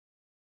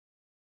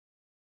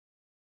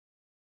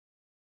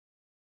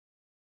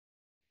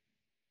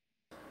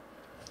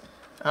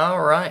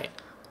All right.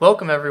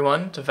 Welcome,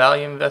 everyone, to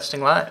Value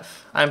Investing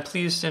Live. I'm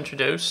pleased to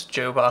introduce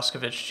Joe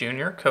Boskovich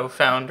Jr., co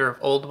founder of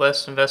Old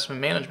West Investment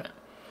Management.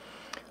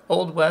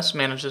 Old West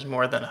manages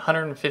more than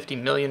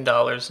 $150 million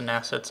in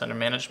assets under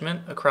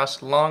management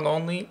across long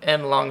only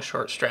and long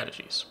short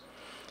strategies.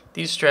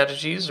 These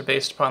strategies are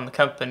based upon the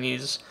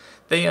companies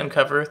they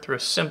uncover through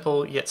a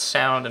simple yet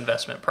sound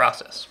investment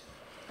process.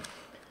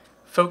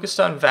 Focused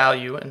on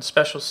value and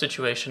special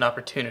situation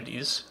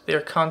opportunities, they are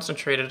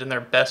concentrated in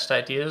their best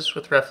ideas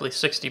with roughly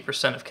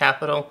 60% of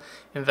capital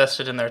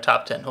invested in their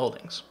top 10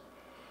 holdings.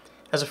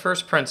 As a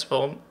first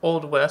principle,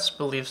 Old West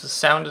believes the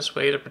soundest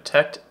way to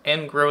protect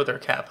and grow their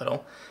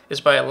capital is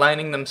by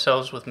aligning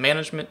themselves with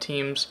management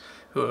teams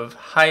who have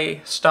high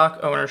stock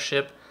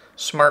ownership,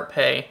 smart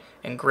pay,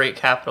 and great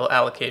capital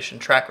allocation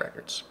track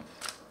records.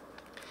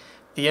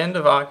 The end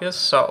of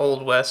August saw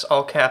Old West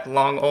all-cap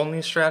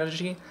long-only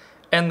strategy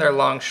and their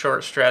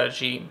long-short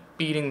strategy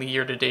beating the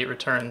year-to-date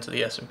returns of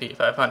the S&P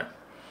 500.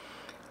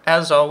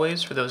 As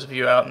always, for those of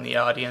you out in the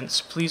audience,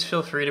 please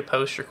feel free to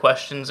post your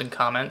questions and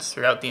comments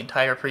throughout the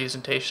entire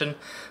presentation,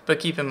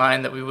 but keep in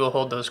mind that we will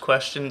hold those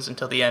questions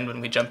until the end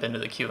when we jump into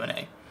the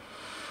Q&A.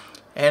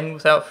 And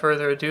without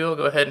further ado, I'll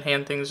go ahead and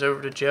hand things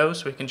over to Joe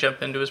so we can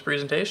jump into his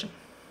presentation.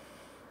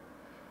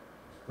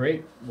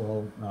 Great.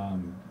 Well,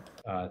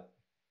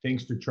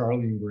 thanks to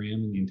Charlie and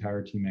Graham and the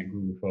entire team at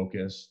Guru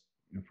Focus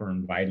for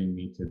inviting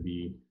me to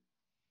be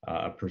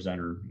a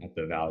presenter at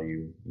the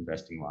Value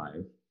Investing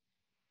Live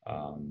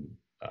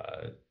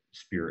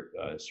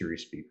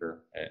series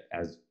speaker.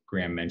 As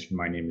Graham mentioned,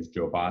 my name is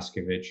Joe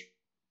Boskovich,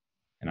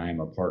 and I am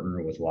a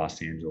partner with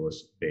Los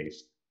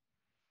Angeles-based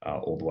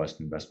Old West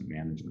Investment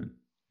Management.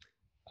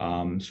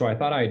 So I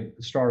thought I'd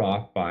start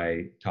off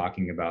by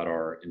talking about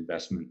our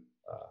investment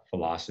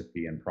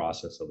philosophy and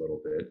process a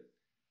little bit,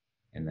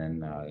 and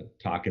then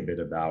talk a bit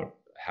about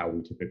how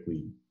we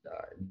typically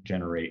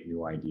generate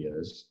new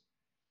ideas.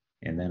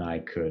 And then I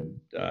could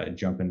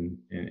jump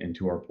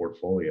into our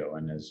portfolio.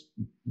 And as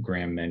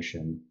Graham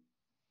mentioned,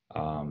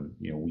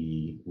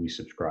 we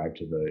subscribe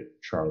to the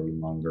Charlie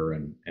Munger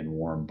and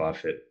Warren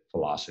Buffett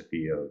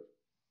philosophy of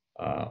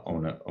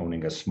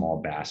owning a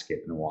small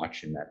basket and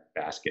watching that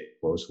basket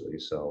closely.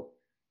 So,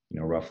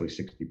 roughly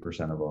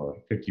 60% of our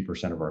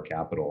 50% of our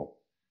capital,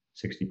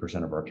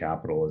 60% of our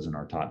capital is in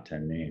our top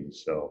 10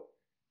 names. So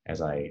as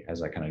I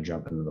kind of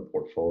jump into the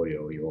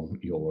portfolio,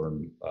 you'll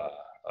learn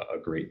a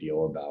great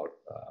deal about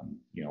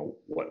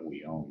what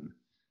we own.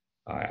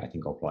 I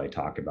think I'll probably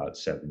talk about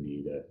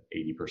 70 to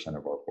 80%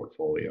 of our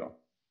portfolio.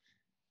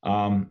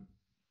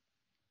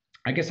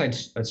 I guess I'd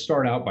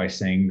start out by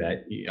saying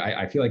that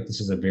I feel like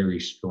this is a very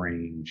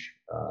strange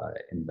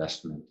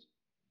investing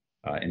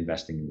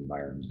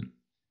environment.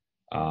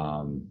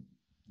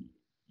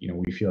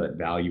 We feel that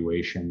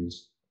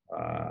valuations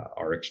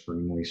are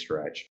extremely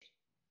stretched.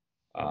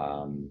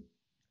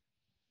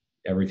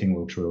 Everything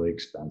looks really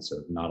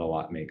expensive. Not a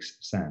lot makes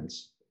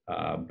sense.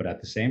 But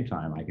at the same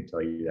time, I can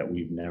tell you that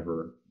we've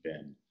never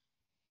been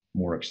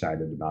more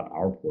excited about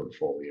our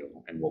portfolio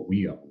and what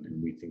we own.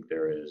 And we think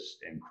there is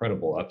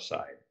incredible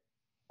upside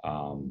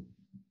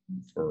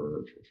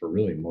for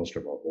really most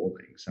of our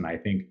holdings. And I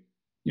think,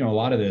 a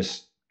lot of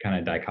this kind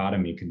of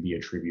dichotomy can be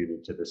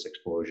attributed to this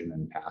explosion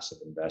in passive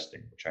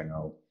investing, which I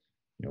know,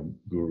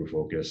 Guru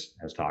Focus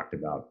has talked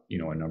about,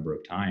 a number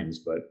of times.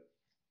 But,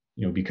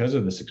 because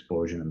of this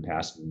explosion in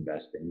passive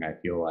investing, I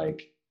feel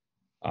like,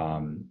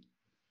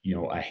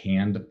 a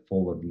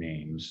handful of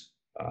names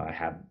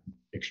have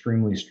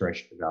extremely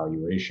stretched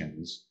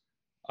valuations.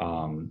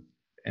 And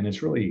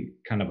it's really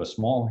kind of a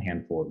small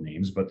handful of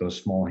names, but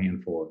those small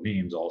handful of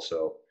names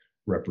also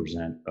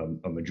represent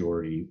a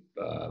majority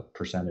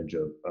percentage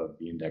of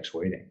the index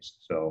weightings.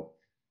 So,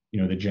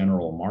 the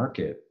general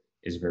market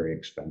is very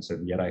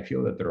expensive, yet I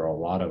feel that there are a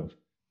lot of,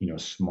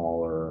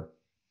 smaller,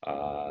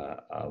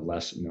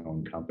 less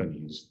known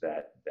companies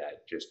that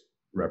just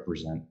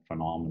represent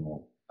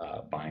phenomenal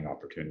buying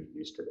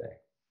opportunities today.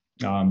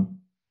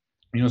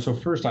 So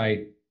first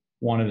I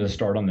wanted to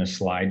start on this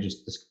slide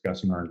just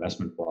discussing our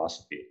investment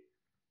philosophy.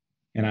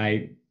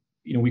 And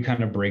we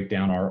kind of break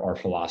down our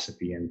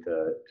philosophy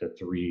into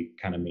three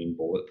kind of main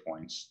bullet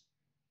points.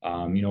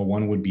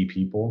 One would be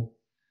people.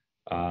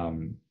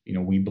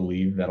 We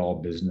believe that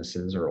all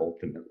businesses are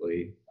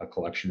ultimately a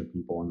collection of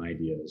people and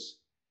ideas,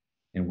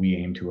 and we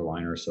aim to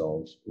align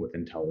ourselves with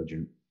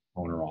intelligent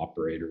owner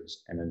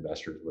operators and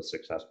investors with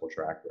successful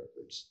track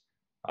records.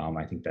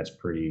 I think that's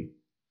pretty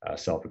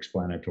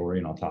self-explanatory,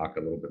 and I'll talk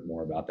a little bit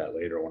more about that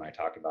later when I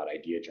talk about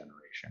idea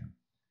generation.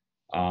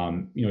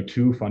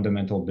 Two,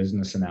 fundamental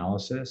business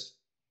analysis.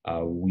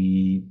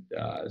 We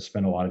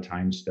spend a lot of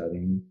time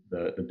studying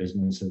the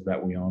businesses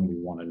that we own. We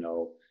want to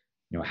know,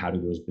 how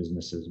do those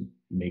businesses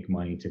make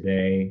money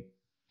today?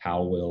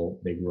 How will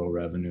they grow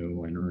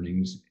revenue and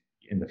earnings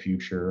in the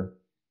future?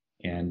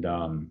 And,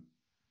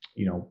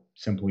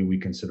 simply we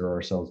consider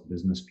ourselves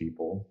business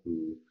people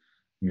who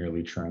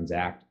merely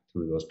transact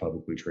through those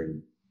publicly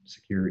traded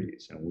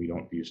securities. And we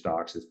don't view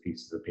stocks as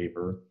pieces of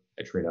paper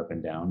that trade up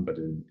and down, but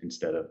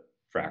instead of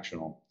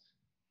fractional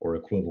or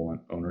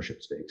equivalent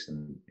ownership stakes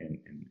in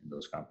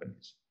those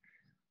companies.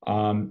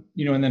 And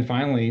then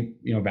finally,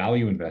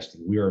 value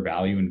investing. We are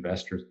value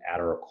investors at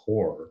our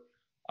core.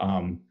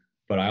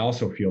 But I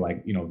also feel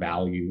like,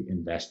 value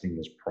investing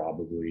is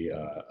probably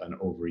an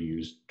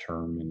overused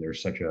term, and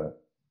there's such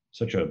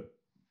a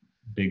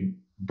big,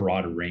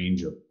 broad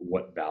range of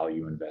what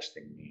value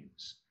investing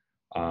means.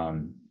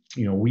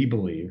 We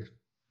believe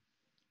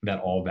that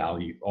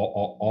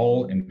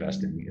all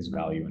investing is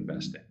value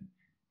investing.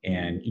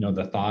 And,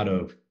 the thought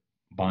of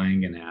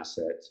buying an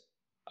asset,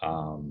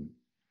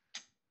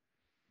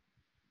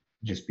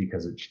 just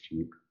because it's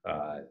cheap,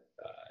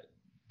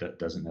 that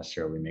doesn't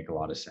necessarily make a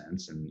lot of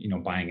sense.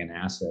 And, buying an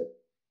asset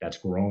that's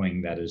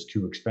growing that is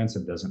too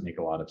expensive doesn't make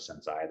a lot of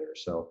sense either.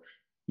 So,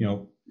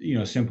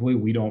 simply,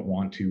 we don't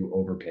want to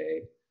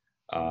overpay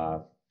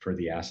for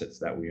the assets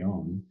that we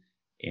own.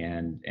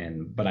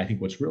 But I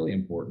think what's really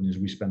important is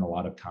we spend a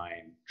lot of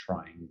time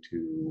trying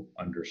to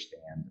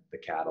understand the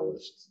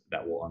catalysts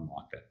that will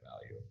unlock that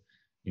value.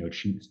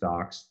 Cheap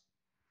stocks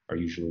are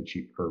usually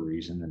cheap for a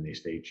reason, and they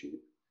stay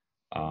cheap.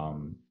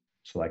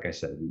 So like I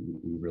said,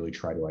 we really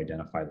try to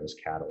identify those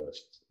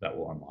catalysts that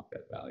will unlock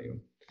that value.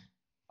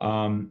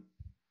 On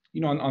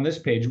this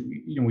page,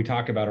 we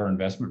talk about our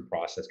investment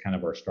process, kind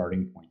of our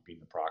starting point being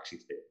the proxy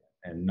statement.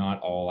 And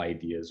not all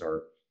ideas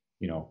are,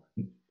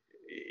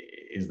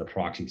 is the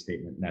proxy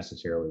statement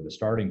necessarily the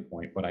starting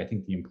point. But I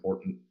think the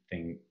important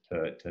thing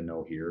to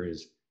know here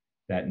is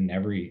that in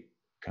every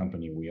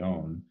company we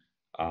own,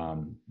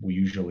 we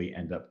usually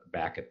end up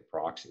back at the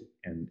proxy.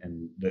 And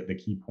the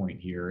key point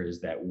here is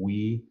that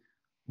we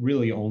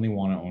really only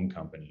want to own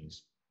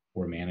companies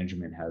where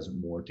management has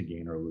more to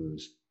gain or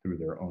lose through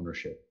their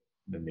ownership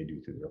than they do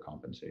through their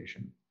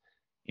compensation.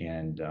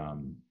 And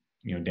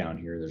down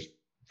here, there's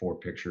 4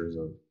 pictures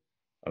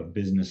of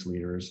business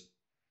leaders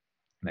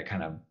that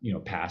kind of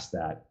pass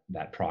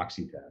that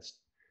proxy test.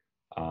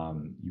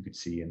 You could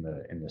see in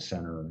the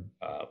center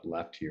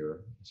left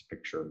here, this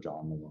picture of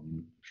John Malone.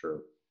 I'm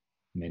sure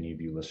many of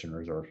you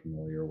listeners are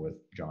familiar with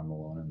John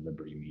Malone and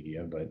Liberty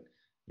Media, but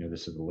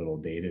this is a little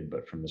dated,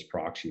 but from this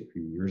proxy a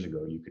few years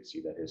ago, you could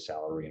see that his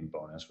salary and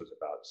bonus was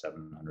about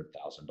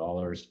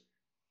 $700,000,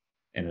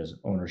 and his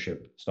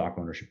stock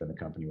ownership in the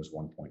company was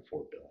 $1.4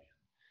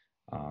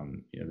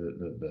 billion.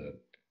 The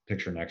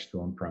picture next to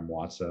him, Prem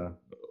Watsa,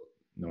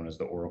 known as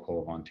the Oracle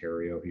of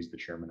Ontario, he's the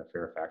chairman of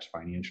Fairfax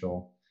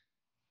Financial.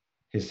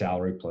 His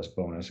salary plus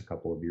bonus a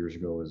couple of years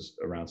ago was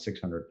around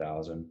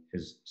 $600,000.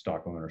 His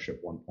stock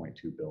ownership,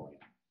 $1.2 billion.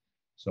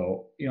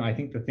 So, I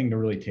think the thing to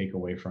really take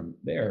away from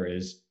there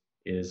is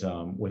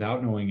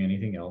without knowing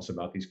anything else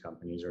about these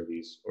companies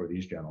or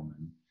these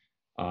gentlemen,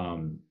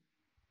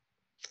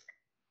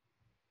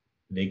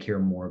 they care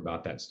more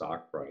about that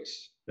stock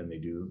price than they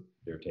do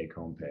their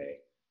take-home pay,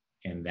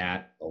 and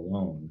that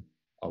alone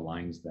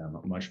aligns them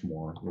much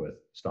more with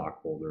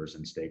stockholders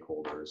and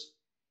stakeholders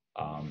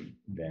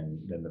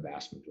than the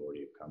vast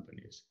majority of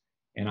companies.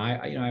 And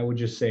I would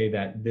just say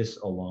that this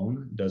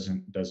alone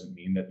doesn't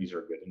mean that these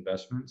are good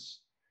investments.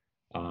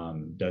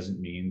 Doesn't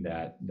mean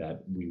that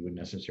we would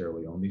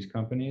necessarily own these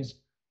companies,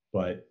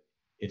 but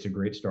it's a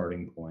great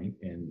starting point.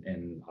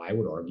 And I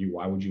would argue,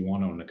 why would you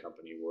want to own a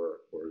company where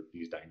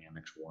these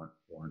dynamics weren't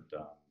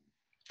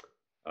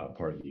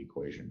part of the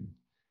equation?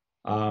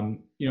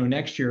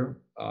 Next year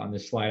on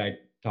this slide, I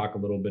talk a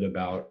little bit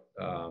about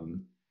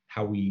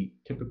how we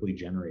typically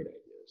generate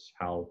ideas,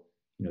 how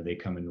they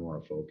come into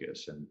our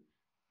focus, and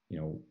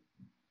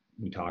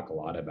we talk a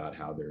lot about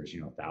how there's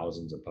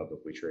thousands of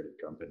publicly traded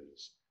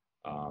companies.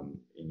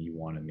 And you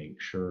want to make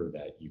sure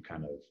that you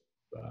kind of,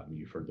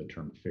 you've heard the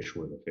term fish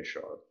where the fish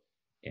are,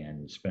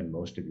 and spend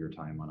most of your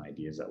time on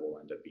ideas that will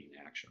end up being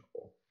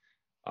actionable.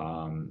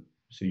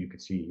 So you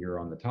could see here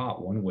on the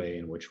top, one way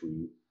in which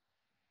we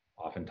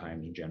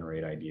oftentimes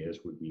generate ideas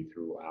would be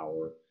through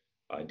our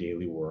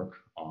daily work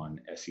on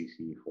SEC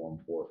Form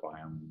 4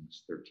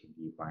 filings,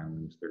 13D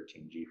filings,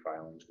 13G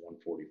filings,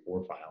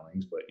 144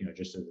 filings. But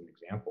just as an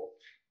example,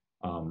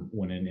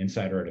 when an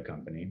insider at a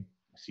company,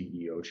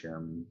 CEO,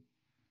 chairman,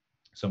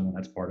 someone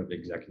that's part of the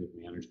executive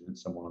management,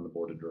 someone on the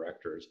board of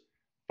directors,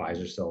 buys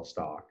or sells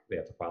stock, they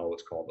have to file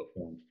what's called a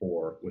Form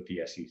 4 with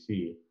the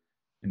SEC,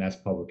 and that's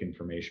public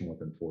information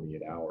within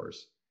 48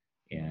 hours.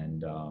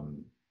 And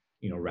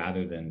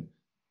rather than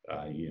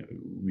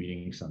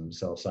reading some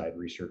sell-side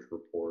research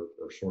report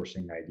or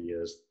sourcing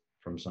ideas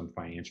from some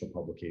financial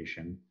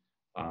publication,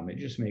 it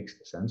just makes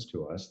sense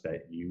to us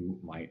that you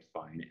might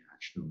find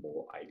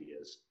actionable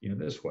ideas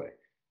this way.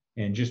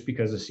 And just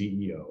because a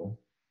CEO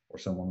or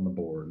someone on the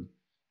board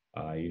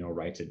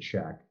writes a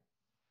check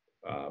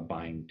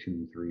buying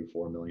 $2, $3,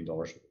 $4 million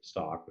worth of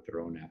stock with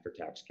their own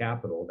after-tax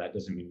capital, that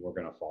doesn't mean we're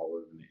going to follow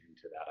them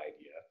into that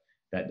idea.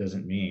 That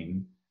doesn't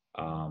mean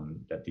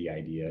that the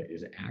idea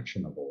is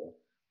actionable,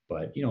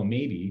 but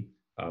maybe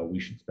we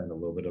should spend a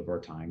little bit of our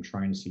time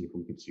trying to see if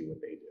we could see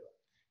what they do,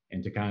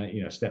 and to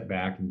kind of step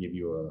back and give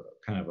you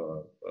a kind of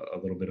a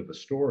little bit of a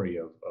story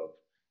of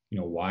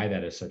why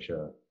that is such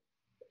a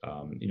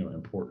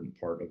important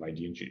part of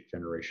idea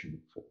generation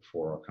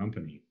for our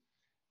company.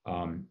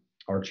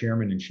 Our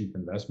chairman and chief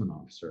investment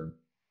officer,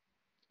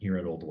 here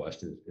at Old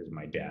West is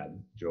my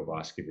dad, Joe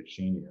Boskovich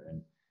Sr.,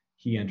 and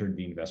he entered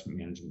the investment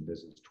management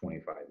business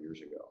 25 years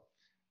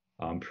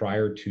ago.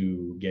 Prior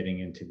to getting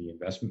into the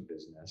investment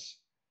business,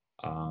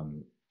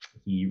 um,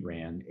 he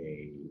ran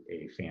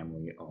a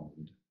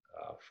family-owned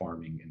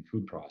farming and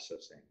food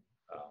processing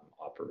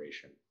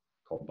operation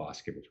called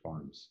Boskovich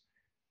Farms.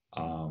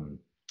 Um,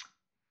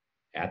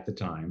 at the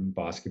time,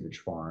 Boskovich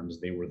Farms,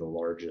 they were the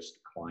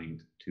largest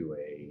client to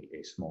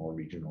a small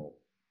regional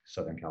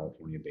Southern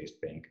California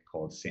based bank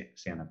called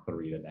Santa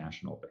Clarita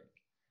National Bank.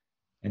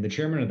 And the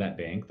chairman of that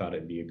bank thought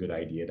it'd be a good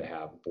idea to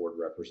have board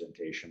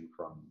representation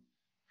from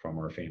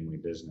our family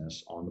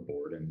business on the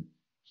board. And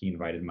he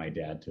invited my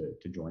dad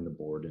to join the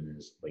board in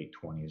his late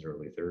 20s,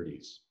 early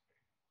 30s.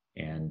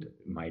 And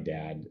my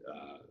dad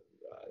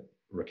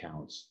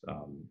recounts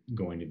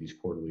going to these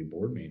quarterly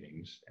board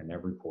meetings, and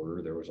every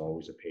quarter there was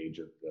always a page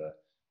of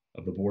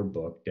the board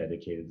book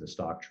dedicated to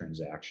stock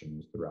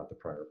transactions throughout the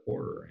prior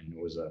quarter. And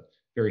it was a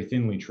very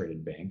thinly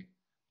traded bank,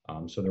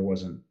 so there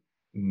wasn't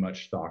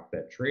much stock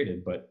that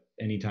traded, but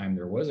anytime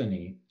there was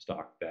any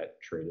stock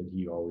that traded,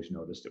 he always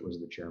noticed it was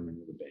the chairman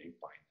of the bank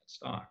buying that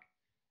stock.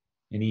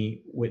 And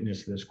he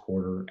witnessed this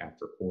quarter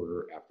after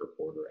quarter after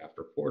quarter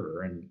after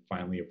quarter, and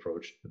finally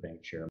approached the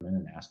bank chairman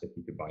and asked if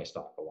he could buy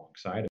stock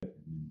alongside of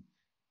him.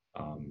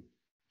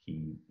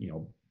 He,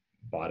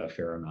 bought a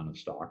fair amount of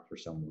stock for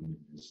someone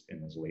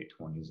in his late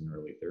 20s and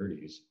early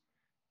 30s.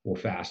 Well,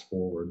 fast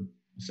forward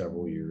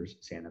several years,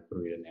 Santa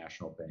Clarita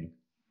National Bank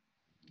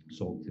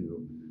sold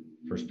to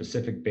First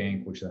Pacific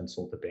Bank, which then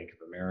sold to Bank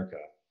of America.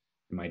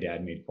 And my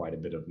dad made quite a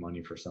bit of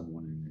money for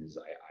someone in his,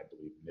 I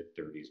believe, mid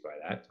 30s by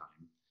that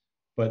time.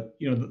 But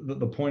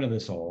the point of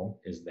this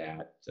all is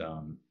that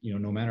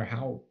no matter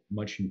how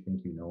much you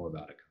think you know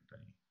about a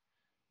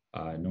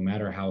company, no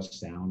matter how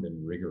sound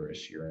and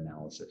rigorous your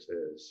analysis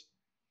is,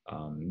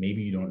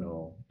 maybe you don't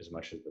know as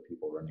much as the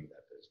people running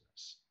that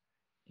business.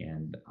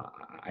 And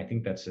I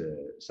think that's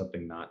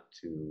something not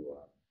to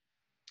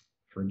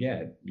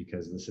forget,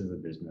 because this is a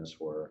business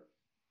where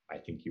I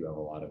think you have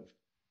a lot of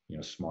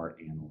smart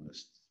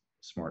analysts,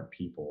 smart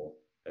people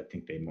that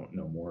think they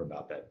know more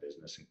about that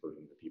business,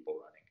 including the people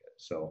running it.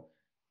 So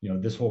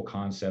this whole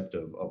concept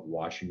of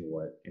watching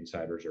what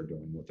insiders are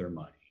doing with their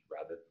money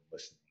rather than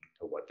listening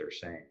to what they're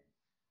saying,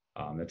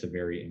 that's a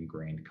very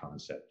ingrained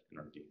concept in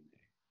our DNA.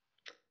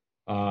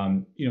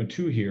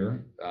 Two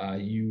here,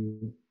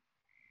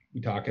 we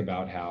talk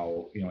about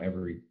how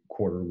every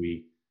quarter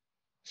we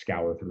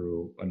scour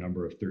through a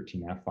number of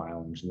 13F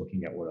filings,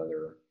 looking at what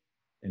other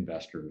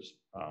investors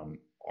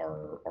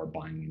are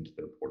buying into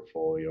their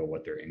portfolio,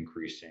 what they're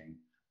increasing,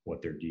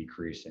 what they're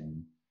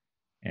decreasing,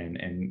 and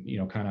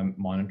kind of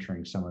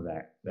monitoring some of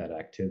that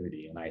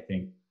activity. And I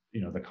think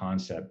the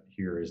concept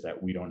here is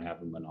that we don't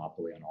have a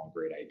monopoly on all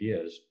great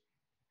ideas.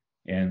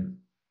 And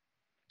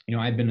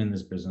I've been in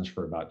this business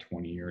for about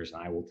 20 years,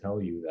 and I will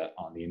tell you that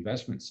on the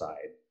investment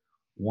side,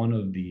 one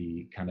of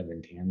the kind of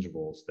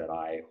intangibles that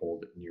I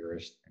hold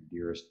nearest and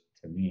dearest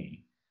to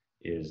me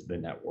is the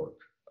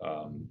network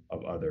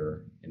of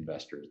other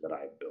investors that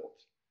I've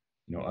built.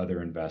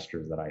 Other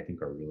investors that I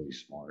think are really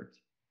smart,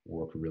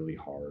 work really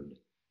hard.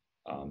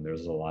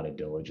 There's a lot of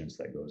diligence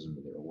that goes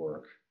into their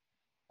work.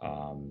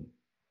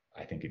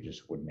 I think it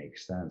just would make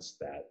sense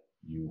that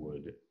you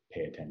would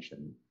pay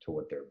attention to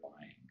what they're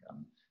buying.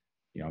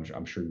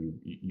 I'm sure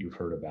you've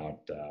heard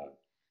about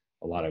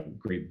a lot of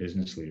great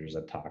business leaders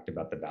that talked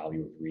about the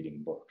value of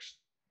reading books,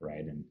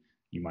 right? And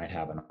you might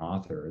have an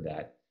author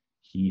that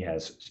he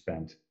has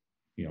spent,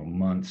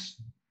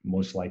 months,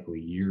 most likely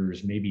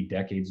years, maybe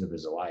decades of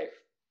his life,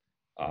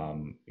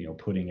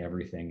 putting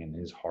everything in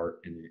his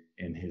heart and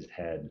in his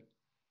head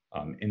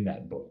in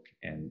that book,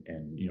 and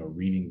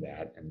reading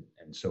that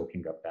and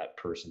soaking up that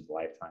person's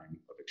lifetime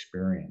of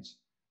experience.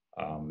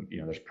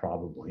 There's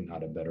probably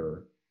not a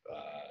better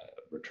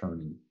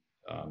return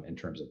in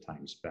terms of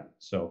time spent.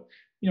 So,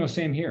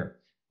 same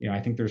here. I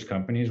think there's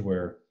companies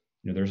where,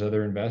 there's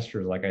other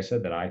investors, like I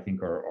said, that I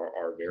think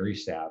are very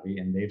savvy,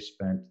 and they've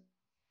spent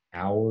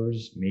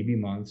hours, maybe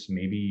months,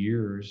 maybe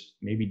years,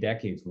 maybe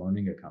decades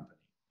learning a company,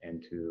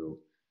 and to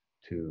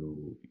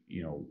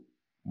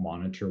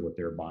monitor what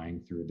they're buying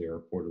through their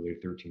quarterly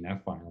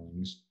 13F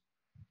filings,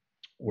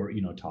 or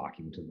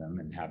talking to them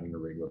and having a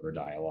regular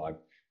dialogue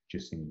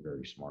just seems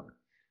very smart.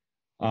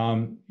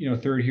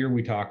 Third here,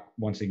 we talk,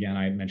 once again,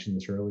 I mentioned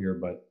this earlier,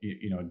 but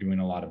doing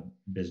a lot of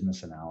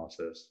business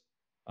analysis,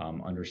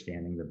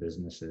 understanding the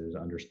businesses,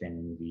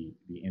 understanding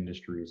the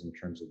industries in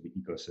terms of the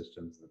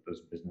ecosystems that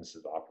those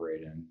businesses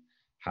operate in.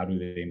 How do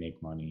they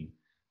make money?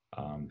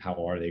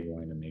 How are they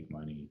going to make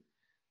money?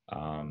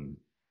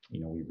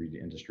 We read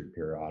industry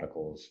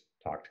periodicals,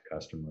 talk to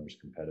customers,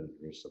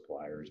 competitors,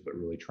 suppliers, but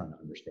really trying to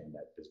understand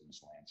that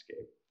business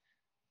landscape.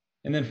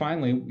 And then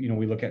finally,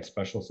 we look at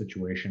special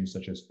situations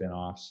such as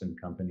spinoffs and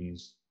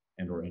companies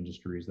and or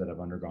industries that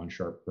have undergone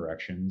sharp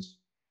corrections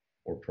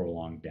or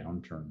prolonged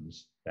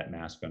downturns that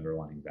mask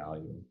underlying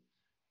value,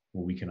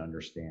 where we can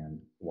understand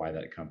why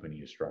that company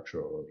is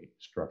structurally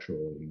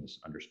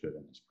misunderstood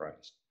and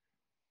mispriced.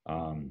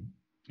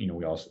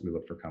 we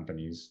look for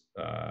companies,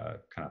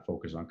 kind of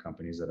focus on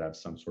companies that have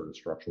some sort of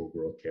structural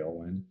growth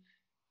tailwind.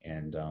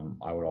 And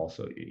I would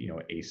also,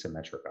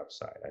 asymmetric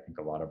upside. I think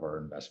a lot of our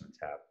investments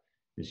have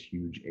this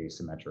huge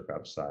asymmetric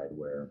upside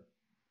where,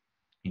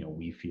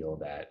 we feel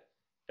that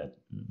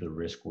the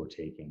risk we're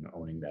taking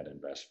owning that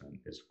investment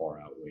is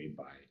far outweighed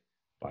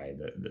by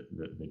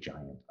the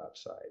giant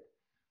upside.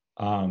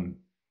 Um,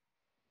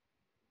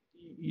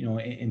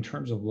 in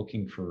terms of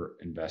looking for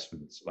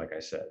investments, like I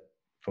said,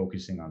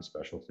 focusing on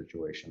special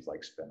situations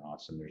like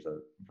spinoffs, and there's a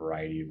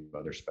variety of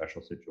other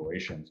special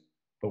situations,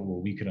 but where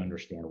we could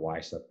understand why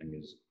something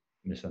is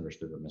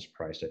misunderstood or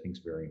mispriced, I think is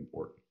very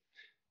important.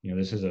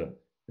 This is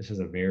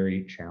a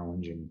very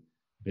challenging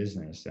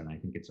business, and I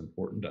think it's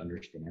important to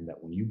understand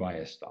that when you buy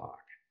a stock,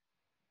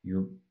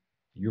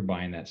 you're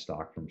buying that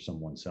stock from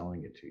someone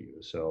selling it to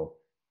you. So,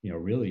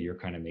 really you're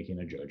kind of making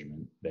a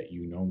judgment that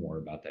you know more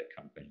about that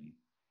company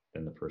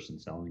than the person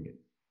selling it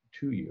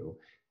to you.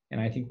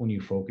 And I think when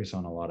you focus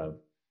on a lot of,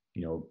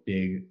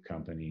 big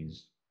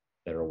companies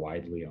that are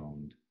widely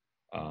owned,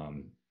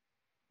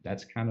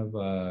 that's kind of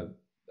a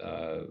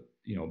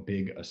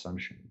big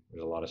assumption.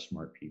 There's a lot of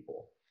smart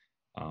people.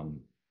 Um,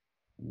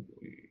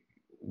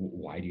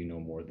 why do you know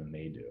more than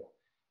they do?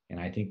 And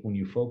I think when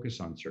you focus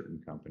on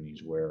certain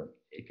companies where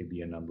it could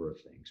be a number of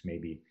things,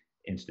 maybe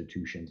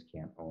institutions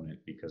can't own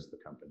it because the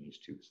company is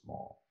too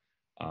small.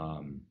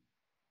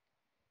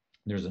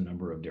 There's a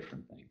number of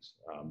different things,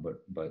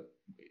 but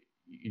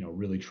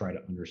really try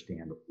to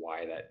understand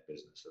why that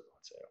business is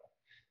on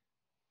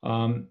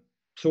sale.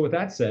 So with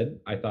that said,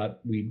 I thought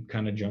we'd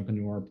kind of jump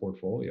into our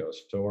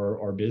portfolios. So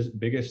our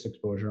biggest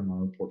exposure in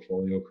our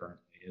portfolio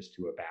currently is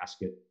to a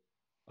basket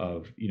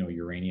of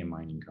uranium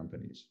mining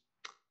companies.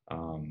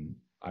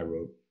 I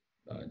wrote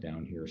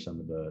down here some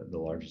of the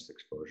largest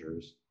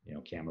exposures.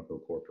 Cameco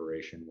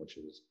Corporation, which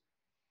is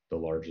the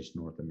largest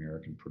North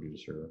American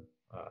producer.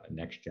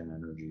 NextGen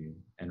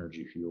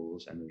Energy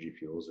Fuels. Energy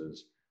Fuels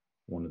is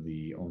one of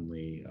the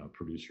only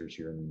producers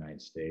here in the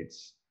United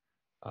States.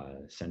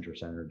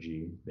 Centrus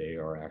Energy, they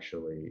are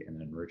actually an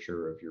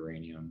enricher of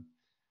uranium.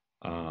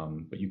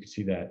 But you could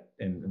see that,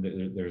 and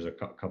there's a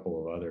couple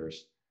of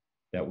others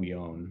that we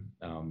own,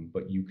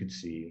 but you could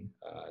see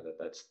that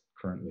that's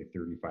currently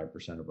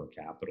 35% of our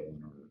capital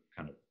in our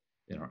kind of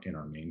in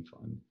our main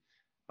fund.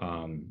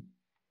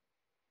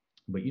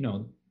 But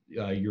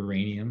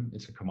uranium,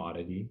 it's a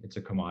commodity. It's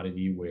a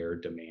commodity where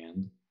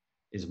demand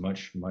is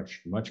much,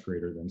 much, much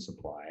greater than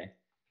supply,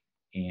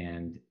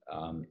 and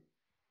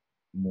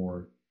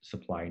more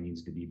supply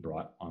needs to be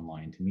brought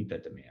online to meet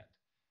that demand.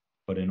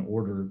 But in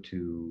order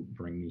to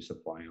bring new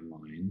supply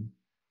online,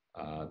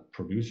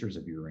 producers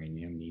of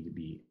uranium need to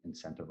be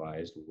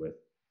incentivized with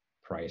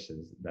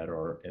prices that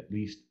are at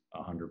least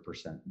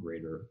 100%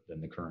 greater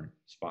than the current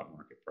spot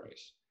market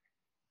price.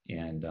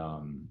 And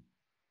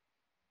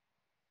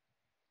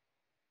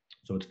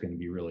so it's going to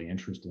be really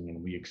interesting,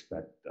 and we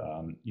expect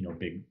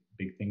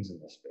big things in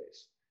this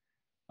space.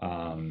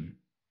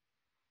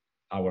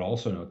 I would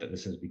also note that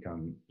this has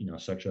become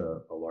such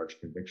a large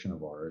conviction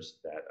of ours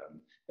that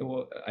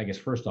well, I guess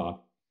first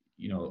off,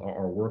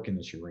 our work in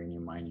this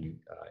uranium mining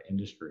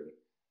industry,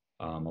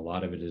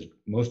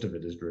 most of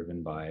it is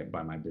driven by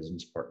my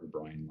business partner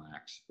Brian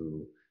Lax,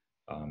 who,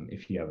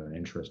 if you have an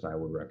interest, I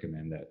would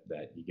recommend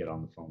that you get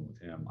on the phone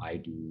with him. I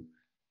do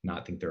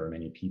not think there are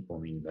many people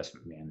in the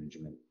investment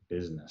management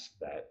business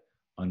that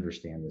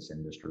understand this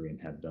industry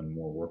and have done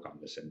more work on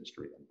this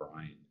industry than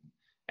Brian.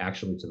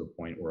 Actually, to the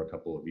point where a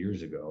couple of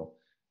years ago,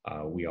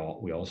 we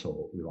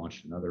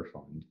launched another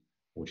fund,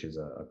 which is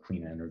a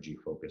clean energy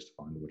focused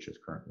fund, which is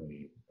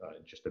currently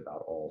just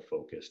about all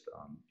focused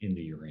in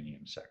the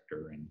uranium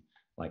sector. And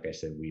like I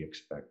said, we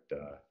expect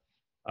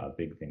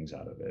big things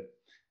out of it.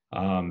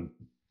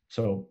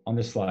 So on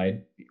this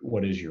slide,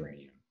 what is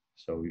uranium?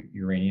 So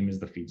uranium is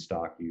the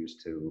feedstock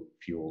used to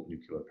fuel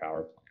nuclear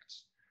power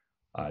plants.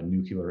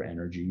 Nuclear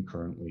energy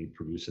currently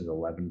produces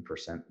 11%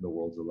 of the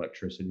world's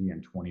electricity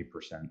and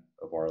 20%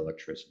 of our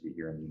electricity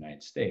here in the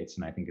United States.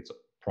 And I think it's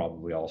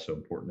probably also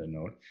important to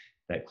note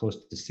that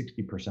close to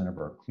 60% of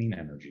our clean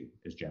energy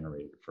is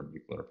generated from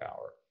nuclear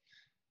power.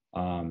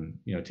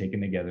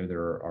 Taken together,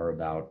 there are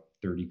about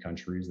 30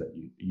 countries that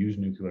use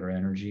nuclear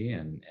energy,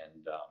 and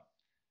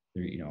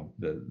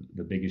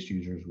the biggest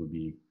users would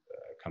be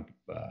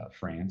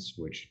France,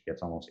 which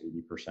gets almost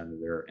 80% of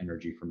their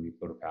energy from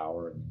nuclear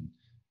power, and then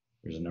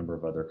there's a number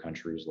of other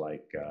countries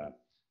like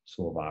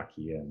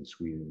Slovakia and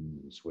Sweden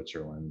and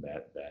Switzerland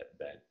that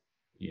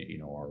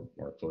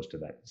are close to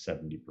that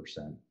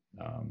 70%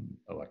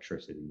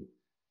 electricity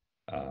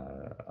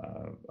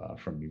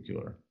from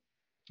nuclear.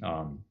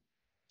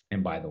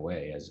 And by the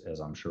way, as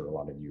I'm sure a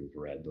lot of you have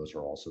read, those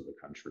are also the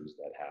countries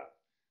that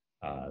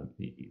have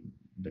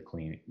the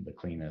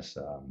cleanest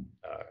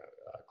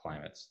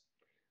climates.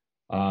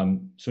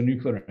 So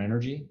nuclear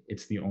energy,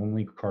 it's the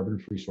only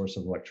carbon-free source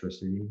of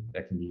electricity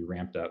that can be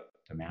ramped up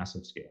to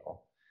massive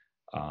scale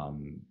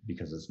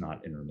because it's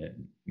not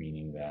intermittent,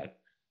 meaning that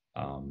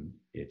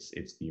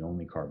it's the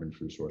only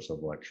carbon-free source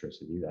of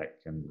electricity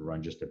that can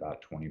run just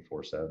about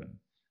 24/7.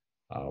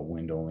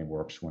 Wind only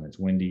works when it's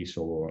windy.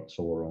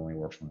 Solar only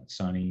works when it's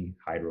sunny.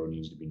 Hydro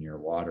needs to be near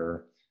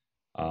water.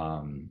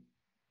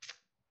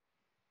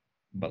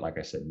 But like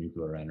I said,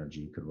 nuclear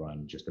energy could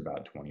run just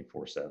about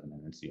 24/7,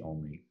 and it's the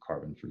only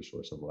carbon-free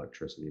source of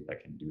electricity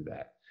that can do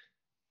that.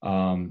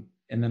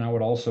 And then I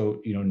would also,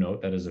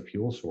 note that as a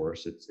fuel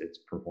source, its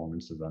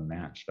performance is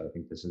unmatched. I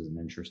think this is an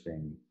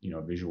interesting,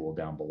 visual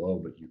down below,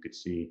 but you could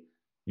see,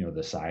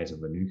 the size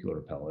of a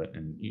nuclear pellet,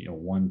 and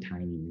one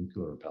tiny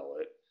nuclear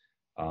pellet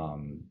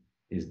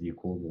is the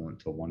equivalent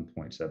to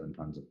 1.7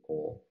 tons of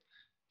coal.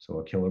 So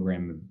a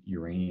kilogram of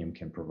uranium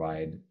can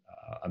provide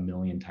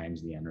 1,000,000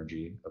 times the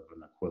energy of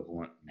an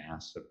equivalent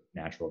mass of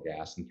natural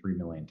gas and 3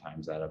 million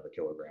times that of a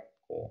kilogram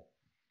of coal.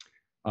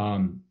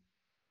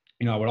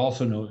 I would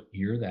also note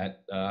here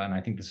that, and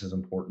I think this is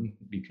important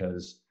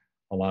because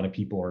a lot of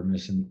people are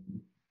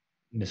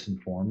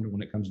misinformed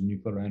when it comes to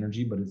nuclear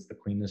energy, but it's the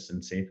cleanest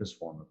and safest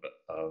form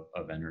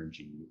of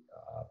energy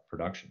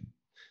production.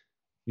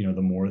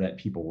 The more that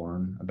people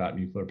learn about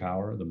nuclear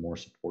power, the more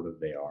supportive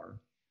they are.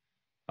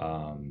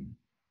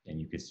 And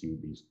you can see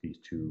these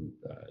two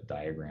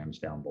diagrams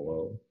down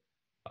below.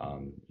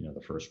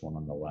 The first one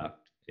on the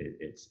left,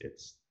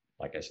 it's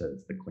like I said,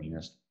 it's the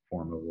cleanest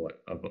form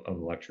of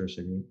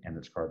electricity, and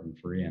it's carbon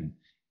free.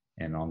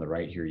 And on the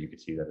right here, you can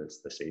see that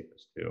it's the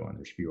safest too, and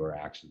there's fewer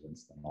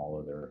accidents than all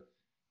other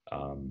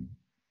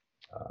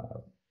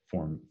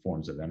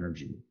forms of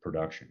energy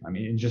production. I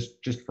mean,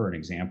 just for an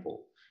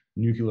example,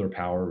 nuclear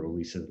power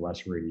releases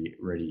less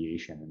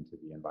radiation into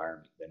the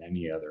environment than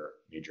any other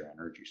major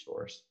energy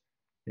source.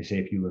 They say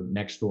if you live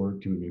next door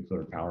to a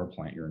nuclear power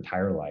plant your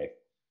entire life,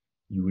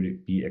 you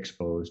would be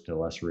exposed to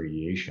less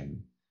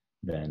radiation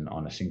than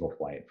on a single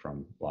flight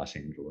from Los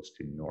Angeles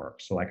to New York.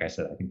 So like I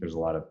said, I think there's a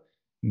lot of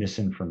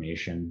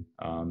misinformation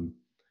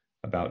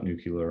about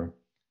nuclear,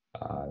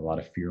 a lot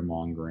of fear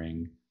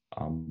mongering,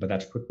 but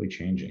that's quickly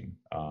changing.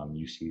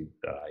 You see,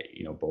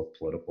 both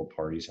political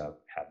parties have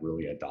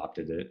really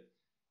adopted it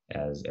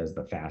as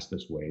the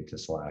fastest way to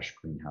slash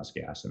greenhouse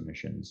gas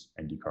emissions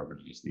and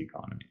decarbonize the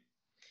economy.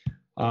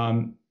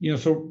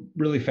 So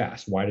really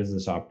fast, why does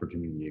this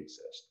opportunity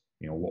exist?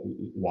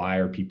 Why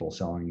are people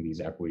selling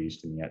these equities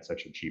to me at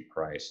such a cheap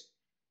price?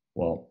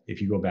 Well, if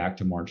you go back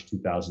to March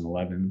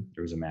 2011,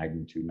 there was a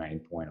magnitude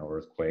 9.0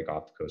 earthquake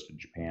off the coast of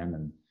Japan,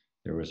 and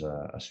there was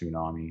a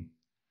tsunami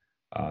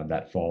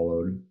that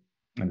followed,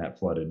 and that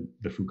flooded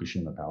the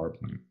Fukushima power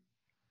plant.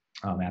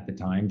 At the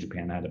time,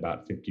 Japan had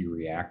about 50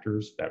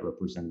 reactors that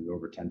represented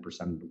over 10%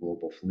 of the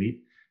global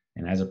fleet.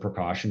 And as a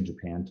precaution,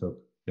 Japan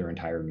took their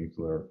entire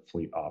nuclear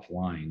fleet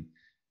offline.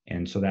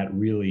 And so that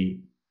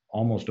really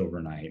almost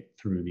overnight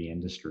threw the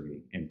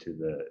industry into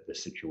the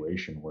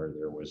situation where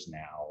there was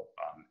now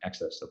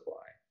excess supply.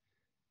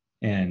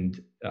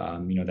 And,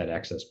 that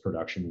excess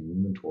production and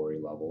inventory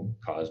level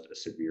caused a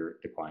severe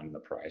decline in the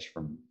price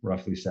from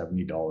roughly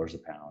 $70 a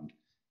pound.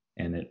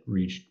 And it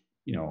reached,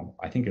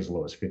 I think as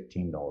low as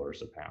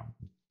 $15 a pound,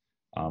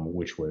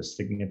 which was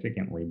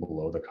significantly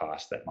below the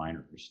cost that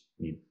miners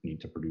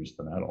need to produce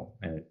the metal.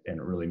 And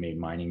it really made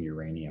mining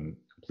uranium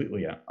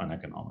completely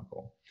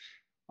uneconomical.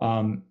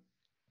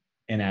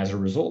 And as a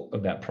result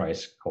of that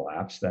price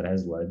collapse, that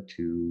has led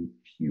to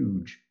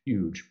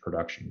huge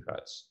production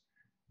cuts.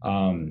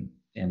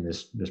 And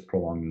this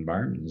prolonged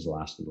environment has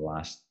lasted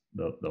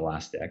the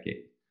last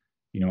decade.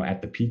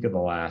 At the peak of the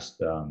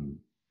last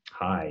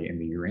high in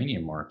the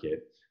uranium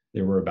market,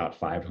 there were about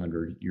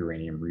 500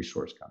 uranium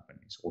resource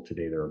companies. Well,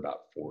 today there are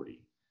about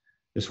 40.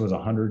 This was a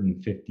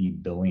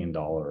 $150 billion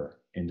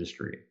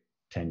industry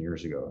 10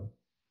 years ago.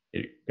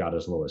 It got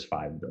as low as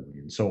 5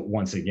 billion. So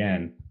once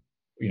again,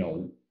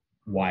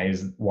 why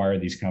are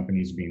these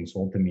companies being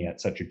sold to me at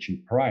such a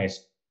cheap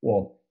price?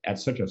 Well, at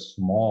such a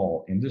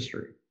small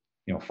industry,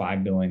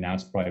 5 billion, now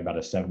it's probably about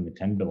a $7 to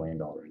 $10 billion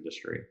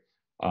industry.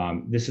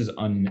 This is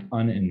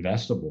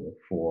uninvestable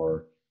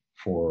for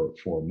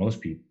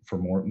most people,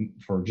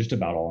 for just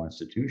about all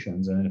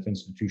institutions. And if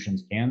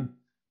institutions can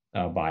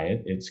buy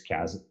it, it's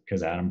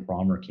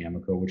Kazatomprom or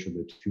Cameco, which are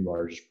the two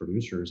largest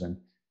producers,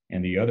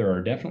 and the other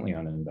are definitely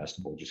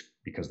uninvestable just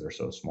because they're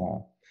so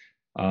small.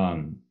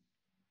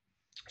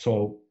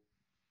 So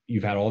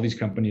you've had all these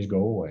companies go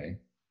away.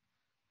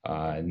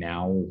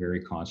 Now we're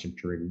very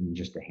concentrated in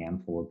just a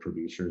handful of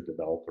producers,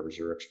 developers,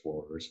 or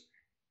explorers.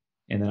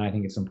 And then I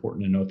think it's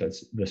important to note that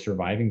the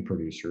surviving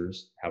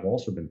producers have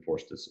also been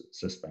forced to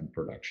suspend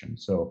production.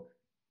 So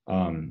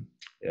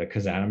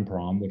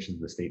Kazatomprom, which is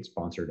the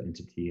state-sponsored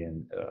entity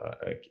in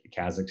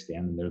Kazakhstan,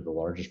 and they're the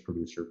largest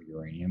producer of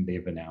uranium,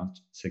 they've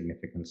announced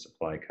significant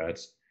supply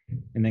cuts.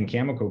 And then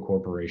Cameco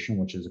Corporation,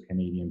 which is a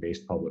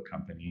Canadian-based public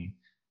company,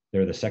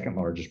 they're the second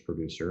largest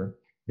producer.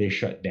 They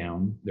shut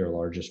down their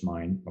largest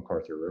mine,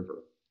 McArthur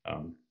River,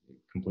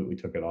 completely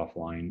took it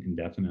offline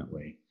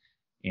indefinitely.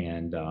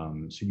 And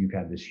so you've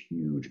had this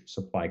huge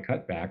supply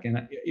cutback. And,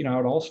 I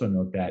would also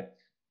note that,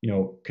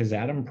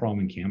 Kazatomprom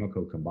and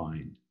Cameco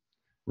combined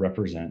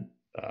represent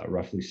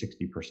roughly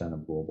 60%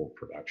 of global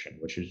production,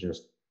 which is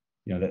just,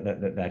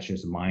 that's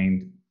just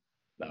mind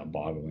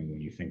boggling when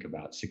you think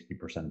about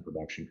 60% of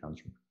production comes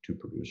from two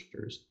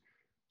producers.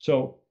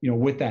 So,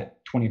 with that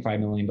 $25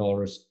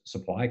 million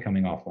supply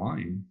coming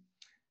offline,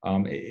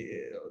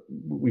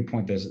 we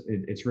point this,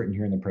 it's written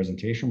here in the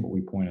presentation, but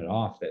we pointed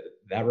off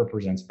that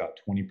represents about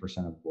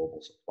 20% of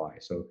global supply.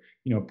 So,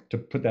 to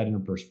put that into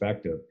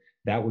perspective,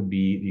 that would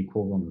be the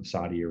equivalent of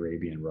Saudi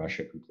Arabia and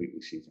Russia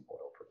completely ceasing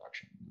oil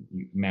production.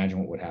 You imagine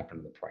what would happen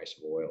to the price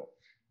of oil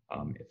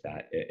if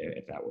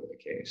that were the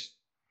case.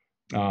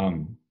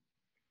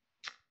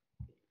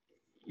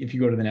 If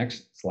you go to the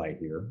next slide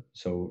here,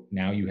 so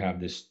now you have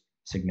this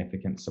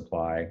significant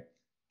supply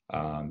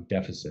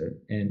deficit,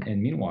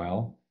 and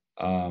meanwhile,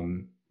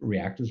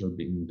 reactors are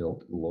being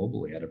built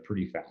globally at a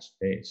pretty fast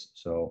pace.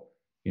 So,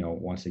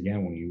 once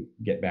again, when you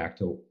get back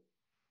to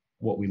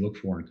what we look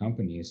for in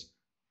companies,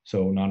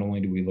 so not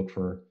only do we look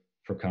for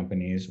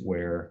companies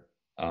where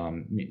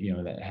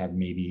that have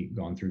maybe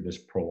gone through this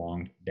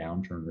prolonged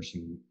downturn or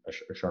seen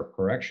a sharp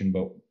correction,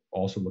 but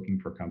also looking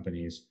for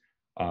companies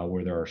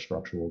where there are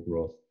structural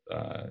growth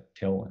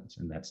tailwinds,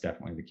 and that's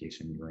definitely the case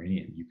in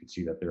uranium. You can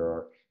see that there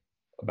are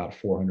about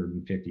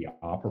 450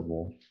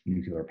 operable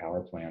nuclear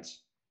power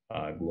plants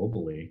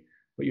globally,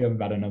 but you have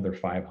about another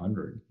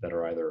 500 that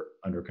are either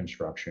under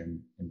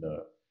construction in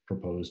the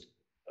proposed,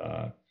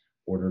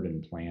 ordered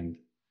and planned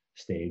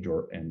stage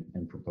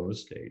and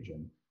proposed stage.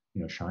 And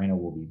China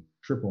will be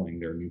tripling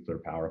their nuclear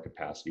power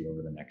capacity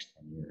over the next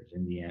 10 years.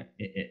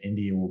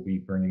 India will be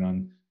bringing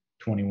on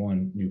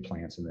 21 new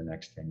plants in the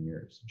next 10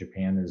 years.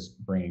 Japan is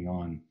bringing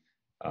on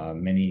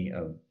many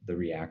of the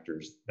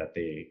reactors that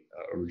they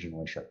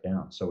originally shut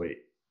down. So it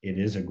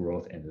is a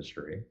growth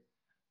industry.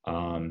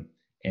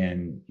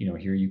 And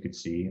here you could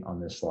see on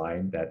this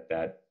slide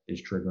that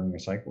is triggering a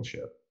cycle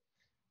shift.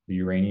 The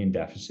uranium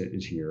deficit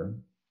is here,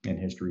 and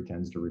history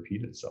tends to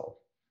repeat itself.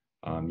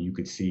 You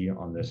could see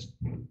on this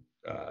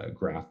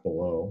graph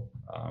below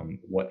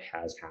what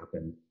has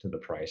happened to the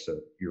price of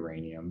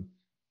uranium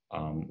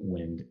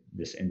when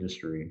this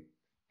industry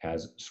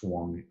has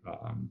swung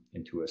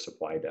into a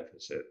supply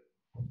deficit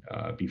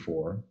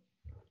before,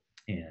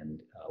 and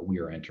we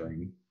are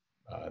entering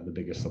the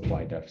biggest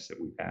supply deficit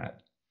we've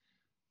had.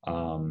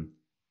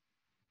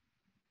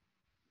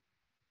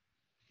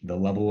 The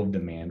level of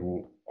demand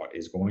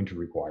is going to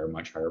require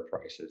much higher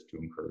prices to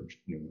encourage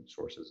new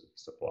sources of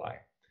supply.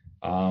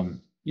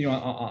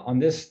 On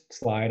this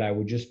slide, I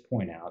would just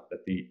point out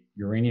that the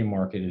uranium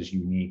market is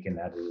unique in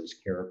that it is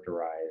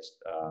characterized,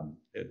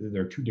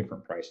 there are two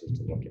different prices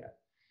to look at.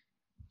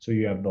 So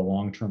you have the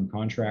long-term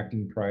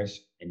contracting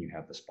price and you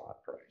have the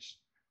spot price.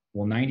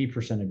 Well,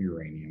 90% of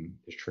uranium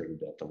is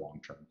traded at the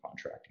long-term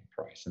contracting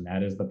price, and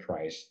that is the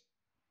price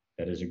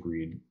that is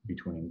agreed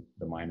between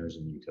the miners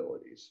and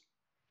utilities.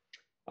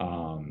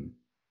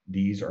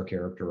 These are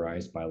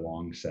characterized by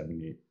long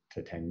 7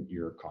 to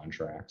 10-year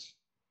contracts,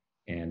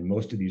 and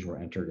most of these were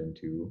entered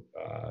into,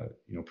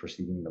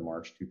 preceding the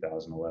March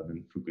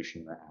 2011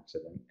 Fukushima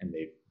accident, and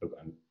they've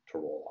begun to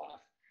roll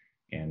off.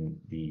 And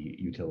the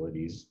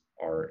utilities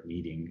are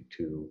needing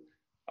to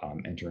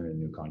enter into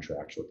new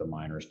contracts with the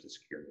miners to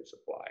secure new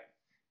supply.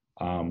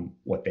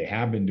 What they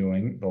have been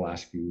doing the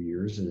last few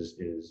years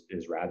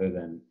is rather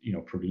than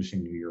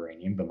producing new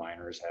uranium, the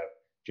miners have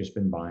just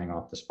been buying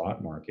off the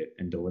spot market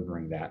and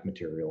delivering that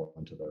material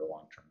into their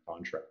long-term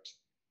contracts.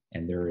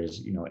 And there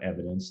is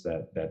evidence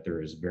that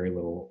there is very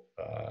little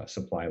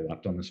supply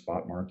left on the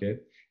spot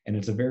market, and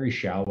it's a very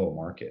shallow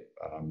market.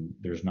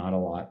 There's not a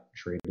lot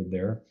traded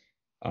there.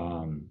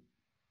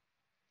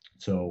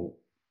 So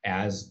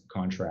as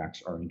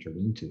contracts are entered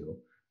into,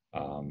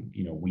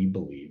 we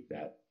believe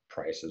that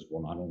prices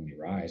will not only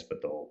rise,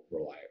 but they'll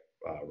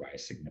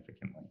rise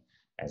significantly.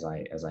 As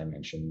I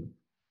mentioned,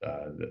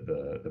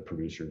 the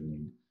producers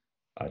need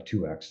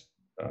 2x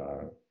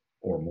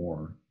or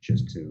more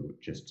just to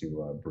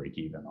break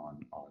even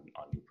on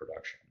new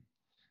production.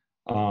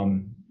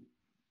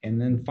 And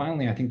then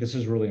finally, I think this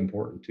is really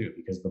important too,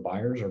 because the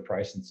buyers are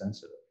price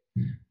insensitive.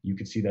 You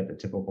could see that the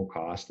typical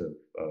cost of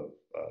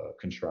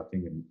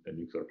constructing a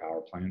nuclear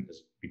power plant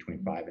is between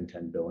 $5 and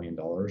 $10 billion.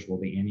 Well,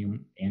 the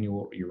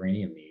annual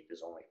uranium need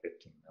is only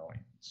 15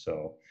 million.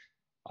 So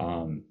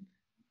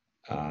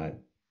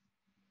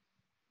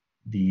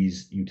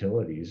these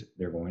utilities,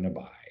 they're going to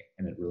buy,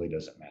 and it really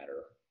doesn't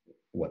matter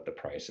what the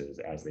price is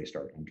as they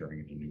start entering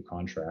into new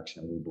contracts.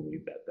 And we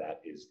believe that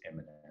that is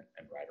imminent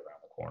and right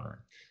around the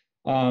corner.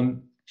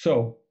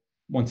 So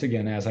once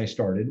again, as I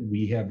started,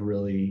 we have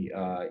really,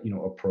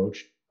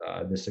 approached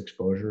this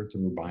exposure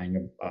through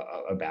buying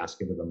a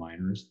basket of the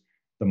miners.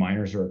 The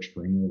miners are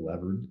extremely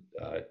levered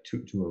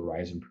to a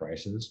rise in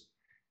prices.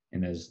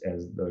 And as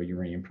the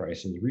uranium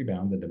prices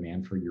rebound, the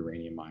demand for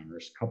uranium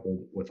miners,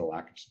 coupled with a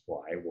lack of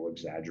supply, will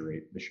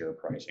exaggerate the share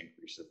price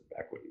increases of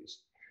equities.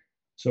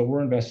 So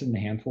we're invested in a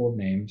handful of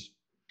names,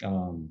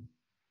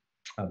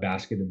 a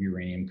basket of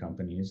uranium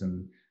companies,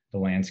 and the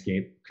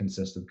landscape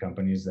consists of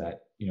companies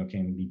that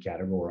can be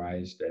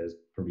categorized as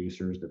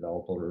producers,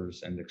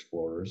 developers, and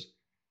explorers.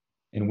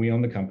 And we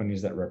own the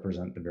companies that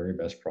represent the very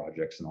best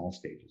projects in all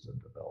stages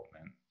of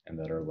development and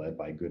that are led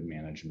by good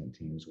management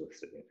teams with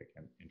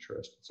significant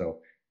interest.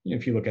 So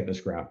if you look at this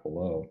graph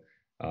below,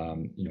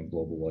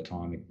 Global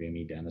Atomic,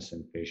 Vimy,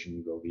 Denison,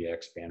 Fission,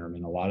 GoVX,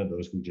 Bannerman. A lot of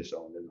those we just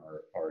owned in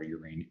our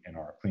uranium in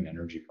our clean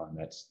energy fund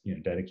that's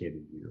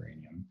dedicated to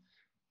uranium.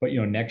 But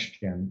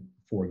NextGen,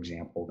 for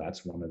example,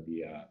 that's one of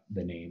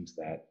the names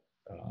that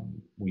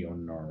we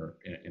own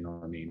in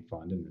our main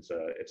fund, and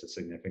it's a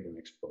significant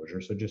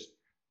exposure. So just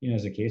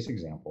as a case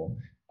example,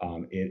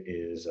 it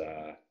is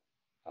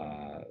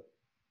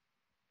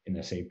in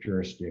a safe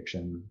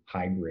jurisdiction,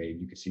 high grade.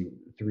 You can see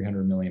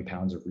 300 million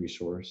pounds of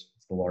resource.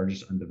 It's the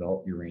largest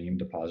undeveloped uranium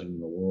deposit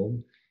in the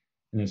world.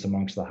 And it's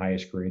amongst the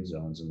highest grade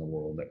zones in the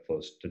world at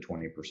close to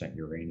 20%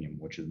 uranium,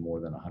 which is more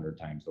than 100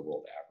 times the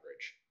world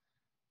average.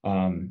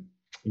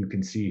 You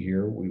can see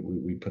here,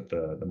 we put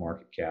the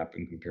market cap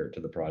and compare it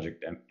to the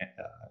project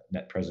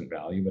net present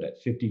value, but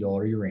at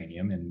 $50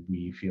 uranium, and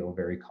we feel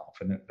very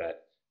confident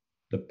that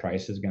the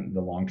price is going,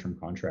 the long-term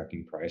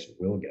contracting price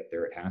will get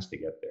there. It has to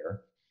get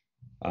there.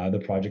 The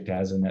project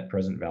has a net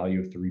present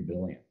value of $3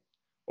 billion,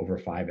 over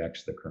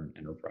 5x the current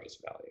enterprise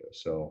value.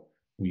 So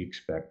we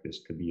expect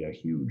this to be a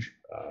huge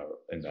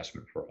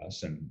investment for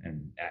us,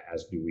 and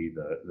as do we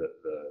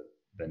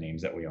the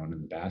names that we own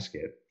in the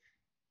basket.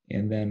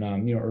 And then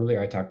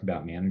earlier I talked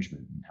about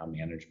management and how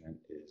management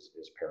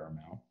is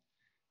paramount.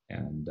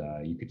 And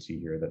you could see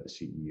here that the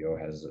CEO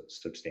has a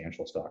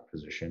substantial stock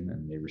position,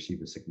 and they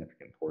receive a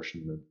significant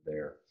portion of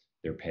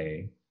their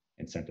pay,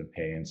 incentive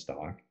pay, and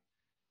stock.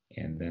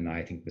 And then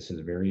I think this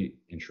is very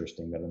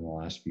interesting that in the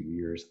last few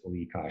years,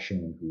 Li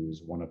Ka-shing, who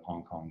is one of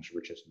Hong Kong's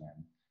richest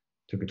men,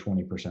 took a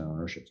 20%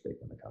 ownership stake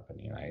in the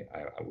company.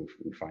 And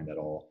we find that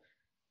all,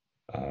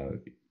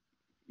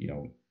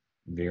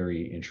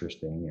 very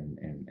interesting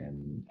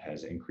and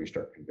has increased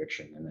our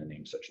conviction in a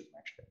name such as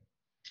NextGen.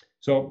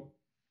 So,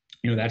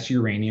 that's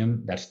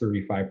uranium. That's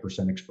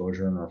 35%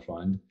 exposure in our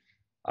fund.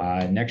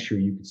 Next year,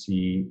 you can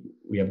see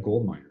we have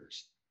gold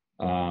miners.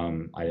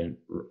 I didn't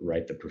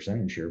write the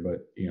percentage here,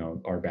 but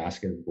our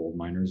basket of gold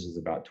miners is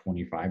about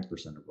 25%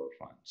 of our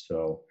fund.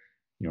 So,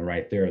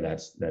 right there,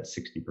 that's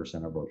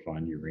 60% of our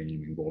fund,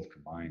 uranium and gold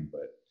combined.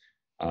 But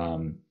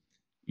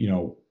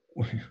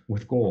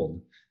with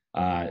gold,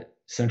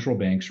 central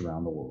banks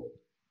around the world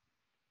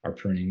are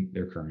printing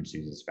their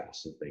currencies as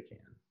fast as they can,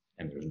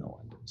 and there's no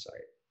end in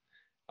sight.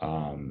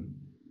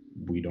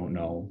 We don't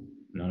know.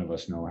 None of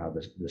us know how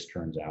this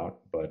turns out,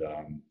 but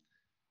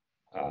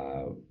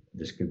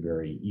this could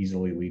very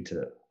easily lead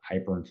to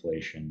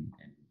hyperinflation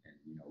and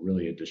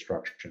really a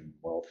destruction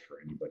of wealth for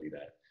anybody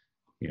that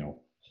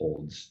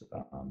holds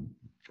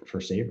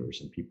for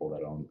savers and people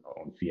that own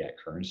fiat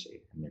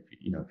currency. And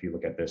if you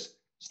look at this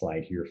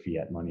slide here,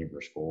 fiat money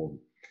versus gold,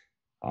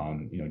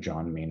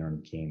 John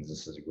Maynard Keynes,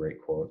 this is a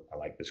great quote. I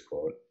like this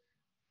quote.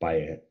 By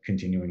a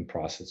continuing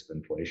process of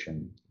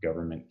inflation,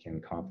 government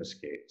can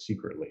confiscate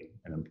secretly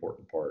an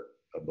important part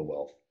of the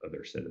wealth of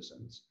their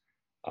citizens.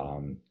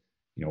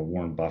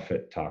 Warren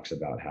Buffett talks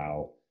about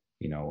how,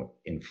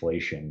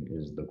 inflation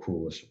is the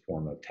cruelest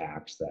form of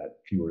tax that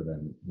fewer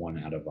than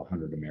 1 out of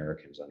 100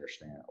 Americans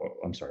understand. Or,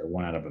 I'm sorry,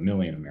 1 out of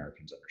 1,000,000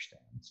 Americans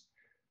understands.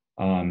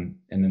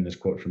 And then this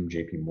quote from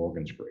JP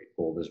Morgan's great: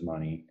 gold is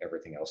money,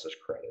 everything else is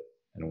credit.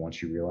 And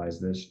once you realize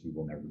this, you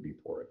will never be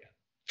poor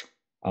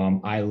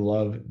again. I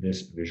love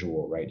this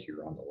visual right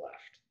here on the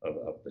left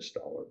of this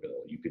dollar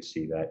bill. You could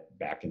see that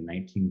back in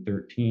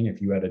 1913,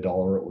 if you had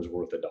 $1, it was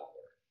worth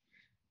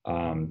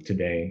 $1.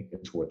 Today,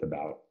 it's worth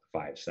about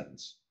 5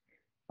 cents.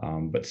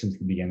 But since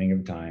the beginning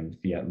of time,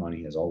 fiat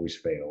money has always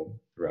failed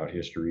throughout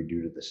history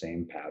due to the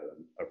same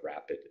pattern of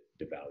rapid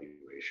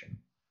devaluation.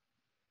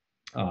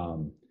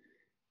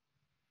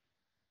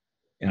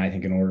 And I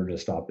think in order to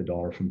stop the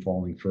dollar from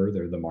falling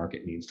further, the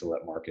market needs to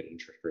let market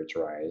interest rates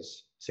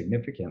rise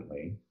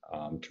significantly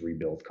to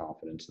rebuild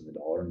confidence in the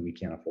dollar, and we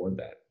can't afford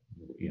that.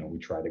 We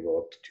tried to go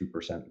up to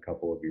 2% a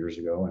couple of years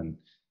ago,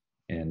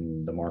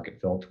 and the market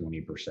fell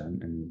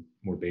 20%, and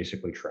we're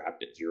basically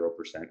trapped at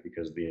 0%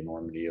 because of the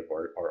enormity of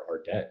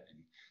our debt.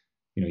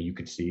 And you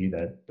could see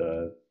that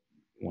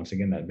once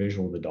again, that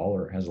visual of the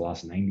dollar has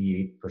lost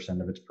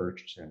 98% of its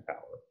purchasing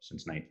power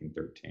since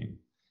 1913.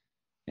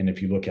 And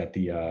if you look at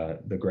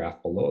the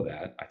graph below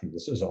that, I think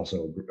this is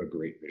also a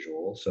great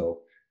visual.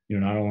 So,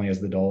 not only has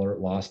the dollar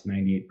lost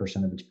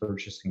 98% of its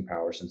purchasing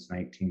power since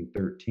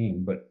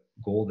 1913, but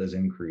gold has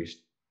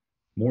increased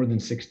more than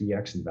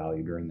 60x in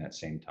value during that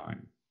same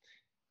time.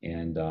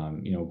 And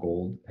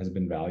gold has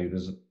been valued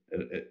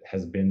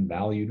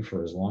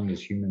for as long as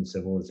human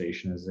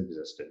civilization has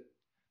existed.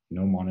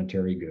 No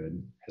monetary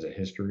good has a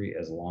history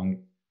as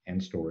long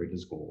and storied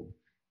as gold.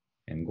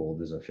 And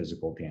gold is a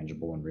physical,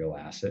 tangible, and real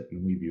asset,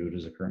 and we view it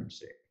as a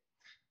currency.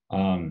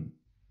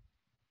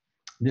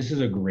 This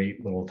is a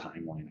great little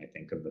timeline, I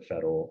think, of the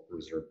Federal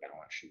Reserve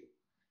balance sheet.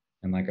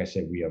 And like I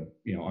said, we have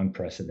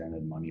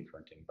unprecedented money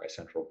printing by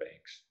central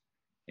banks,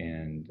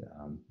 and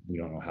we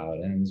don't know how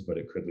it ends, but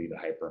it could lead to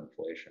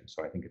hyperinflation.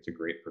 So I think it's a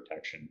great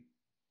protection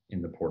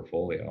in the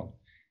portfolio.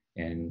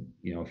 And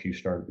if you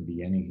start at the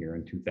beginning here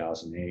in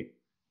 2008,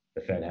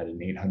 the Fed had an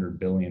 $800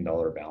 billion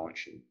balance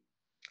sheet.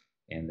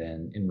 And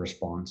then in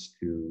response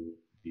to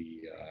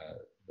the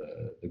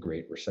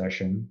Great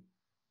Recession,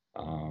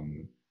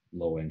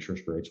 low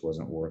interest rates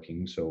wasn't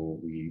working, so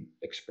we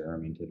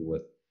experimented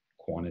with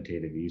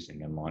quantitative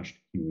easing and launched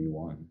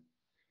QE1.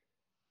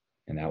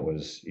 And that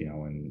was,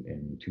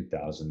 in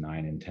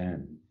 2009 and 10.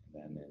 And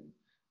then in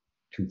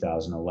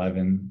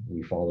 2011,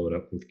 we followed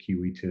up with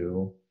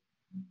QE2.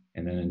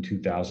 And then in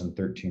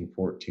 2013,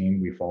 14,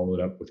 we followed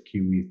up with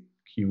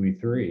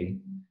QE3.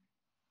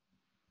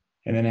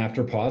 And then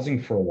after pausing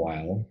for a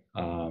while,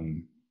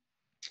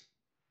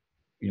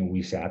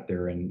 we sat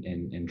there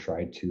and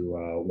tried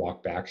to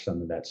walk back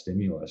some of that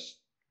stimulus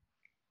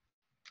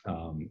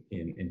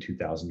in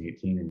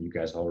 2018. And you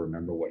guys all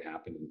remember what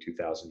happened in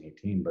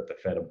 2018, but the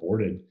Fed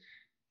aborted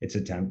its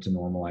attempt to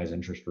normalize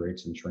interest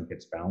rates and shrink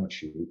its balance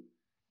sheet.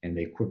 And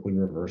they quickly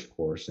reversed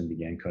course and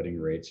began cutting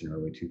rates in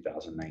early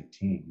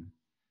 2019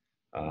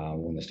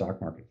 when the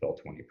stock market fell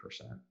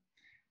 20%.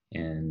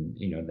 And,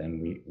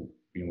 then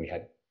we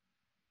had,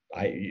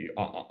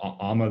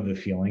 I'm of the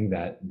feeling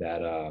that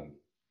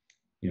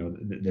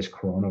this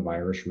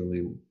coronavirus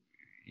really,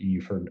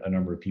 you've heard a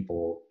number of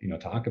people,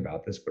 talk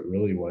about this, but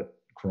really what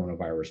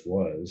coronavirus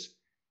was,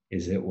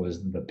 is it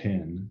was the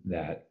pin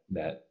that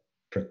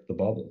pricked the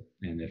bubble.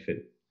 And if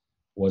it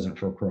wasn't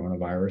for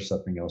coronavirus,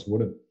 something else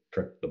would have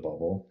pricked the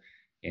bubble.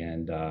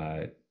 And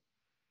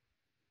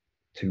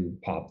to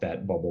pop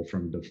that bubble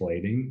from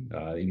deflating,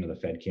 the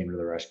Fed came to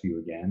the rescue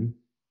again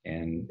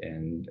and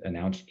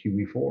announced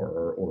QE4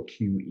 or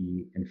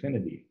QE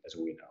infinity, as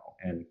we know.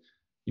 And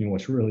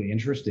what's really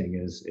interesting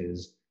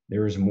is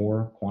there is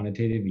more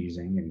quantitative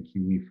easing in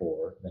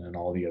QE4 than in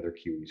all the other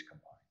QEs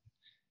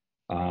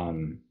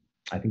combined.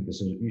 I think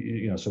this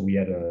is, so we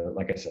had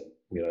like I said,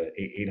 we had an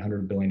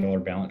 $800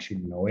 billion balance sheet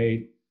in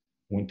 08,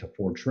 went to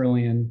 4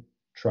 trillion,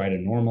 try to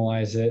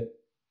normalize it.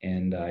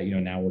 And,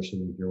 now we're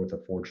sitting here with a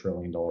 $4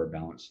 trillion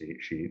balance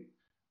sheet.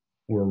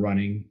 We're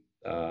running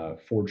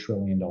 $4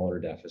 trillion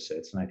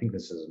deficits. And I think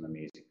this is an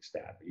amazing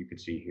stat, but you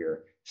could see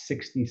here,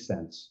 60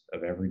 cents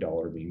of every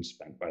dollar being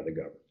spent by the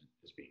government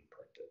is being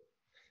printed.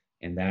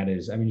 And that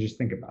is, just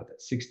think about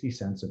that. 60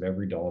 cents of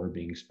every dollar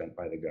being spent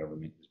by the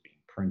government is being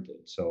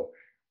printed. So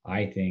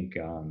I think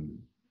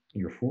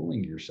you're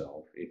fooling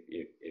yourself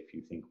if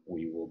you think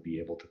we will be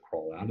able to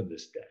crawl out of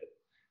this debt.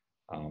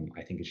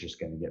 I think it's just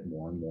going to get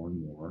more and more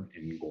and more,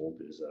 and gold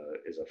is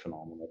a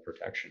phenomenal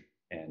protection.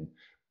 And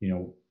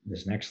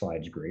this next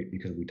slide is great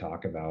because we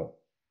talk about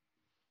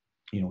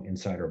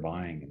insider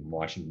buying and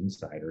watching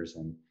insiders,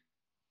 and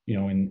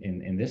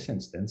in this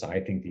instance, I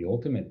think the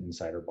ultimate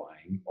insider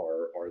buying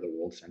are the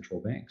world central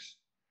banks.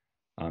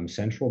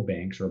 Central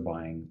banks are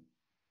buying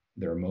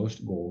their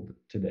most gold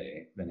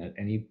today than at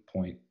any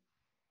point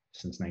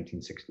since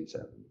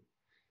 1967.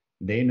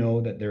 They know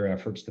that their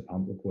efforts to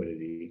pump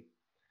liquidity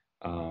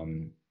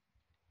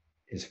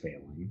is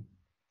failing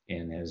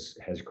and has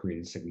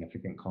created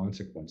significant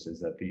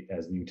consequences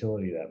as the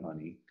utility of that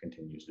money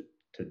continues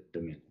to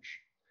diminish.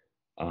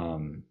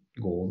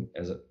 Gold,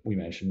 as we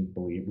mentioned,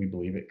 we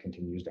believe it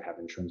continues to have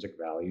intrinsic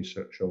value,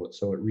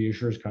 so it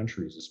reassures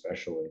countries,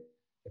 especially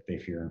if they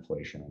fear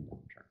inflation in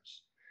long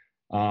terms.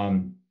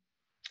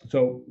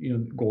 So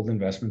gold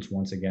investments,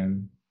 once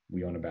again,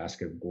 we own a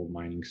basket of gold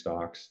mining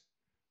stocks.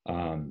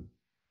 I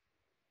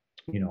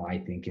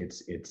think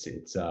it's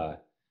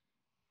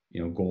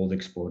gold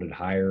exploded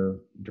higher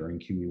during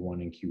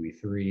QE1 and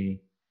QE3.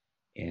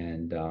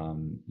 And,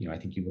 I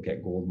think you look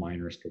at gold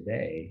miners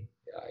today,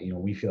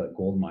 we feel that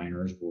gold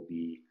miners will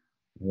be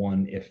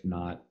one, if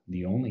not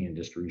the only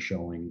industry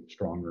showing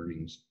strong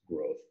earnings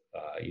growth,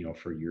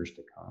 for years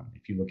to come.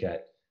 If you look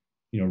at,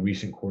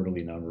 recent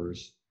quarterly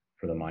numbers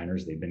for the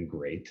miners, they've been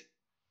great.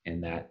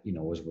 And that,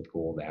 was with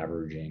gold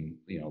averaging,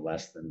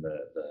 less than the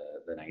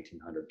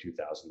 $1,900,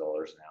 $2,000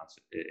 an ounce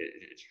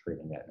it's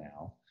trading at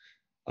now.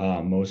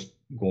 Most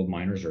gold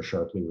miners are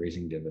sharply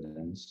raising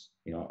dividends.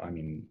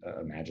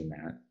 Imagine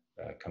that.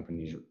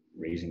 Companies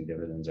raising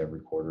dividends every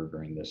quarter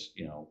during this,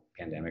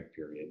 pandemic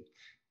period.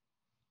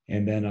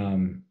 And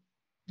then,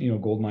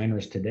 gold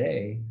miners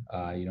today,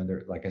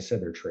 they're, like I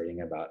said, they're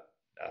trading about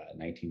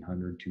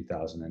 1,900,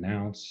 2,000 an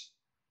ounce.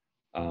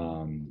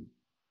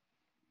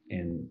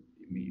 And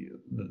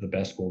the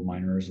best gold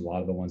miners, a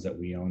lot of the ones that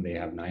we own, they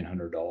have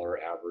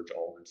 $900 average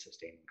all-in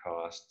sustaining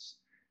costs.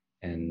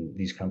 And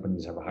these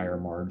companies have higher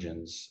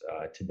margins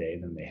today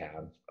than they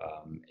have,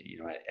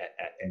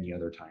 at any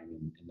other time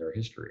in their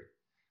history.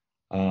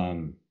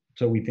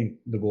 So we think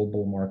the gold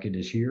bull market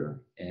is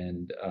here.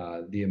 And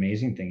the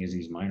amazing thing is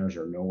these miners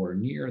are nowhere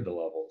near the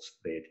levels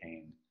they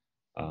attained,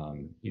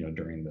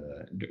 during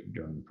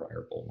the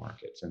prior bull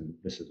markets. And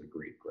this is a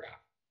great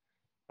graph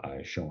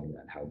showing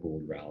that how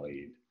gold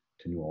rallied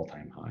to new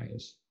all-time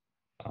highs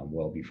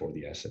well before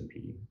the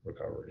S&P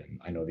recovered. And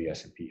I know the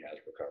S&P has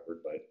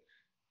recovered, but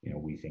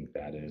we think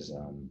that is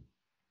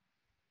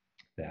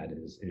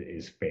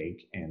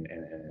fake and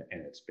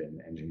it's been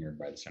engineered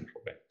by the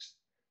central banks.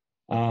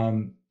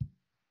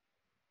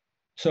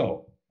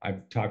 So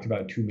I've talked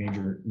about two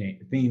major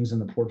themes in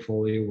the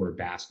portfolio where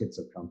baskets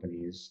of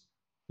companies,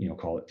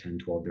 call it 10,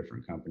 12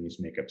 different companies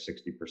make up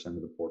 60%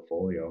 of the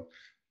portfolio.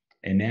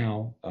 And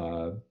now,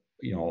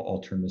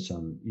 I'll turn to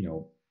some,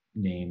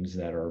 names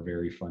that are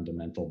very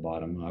fundamental,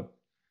 bottom up,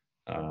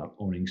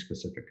 owning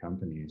specific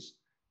companies.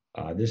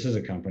 This is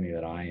a company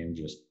that I am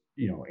just,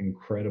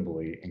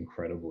 incredibly,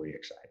 incredibly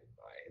excited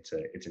by.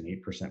 It's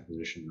an 8%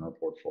 position in our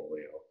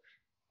portfolio.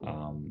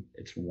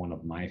 It's one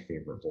of my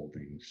favorite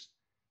holdings.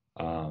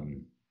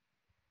 Um,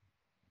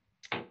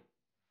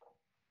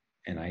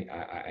 and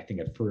I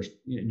think at first,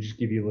 just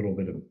give you a little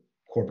bit of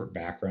corporate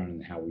background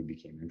and how we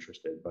became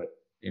interested. But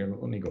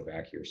let me go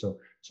back here. So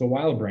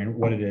WildBrain,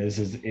 what it is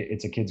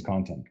it's a kids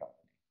content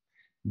company.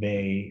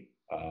 They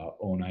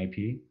own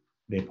IP.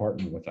 They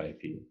partner with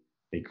IP.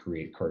 They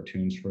create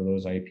cartoons for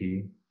those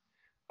IP.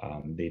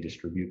 They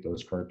distribute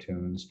those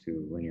cartoons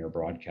to linear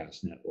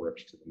broadcast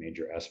networks, to the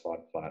major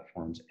SVOD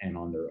platforms, and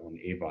on their own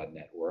AVOD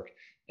network.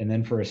 And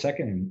then for a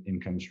second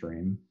income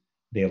stream,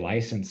 they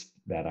license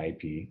that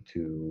IP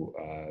to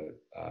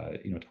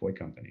toy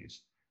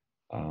companies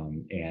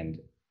and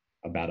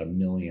about 1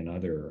 million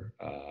other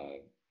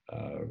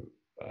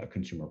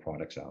consumer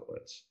products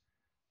outlets,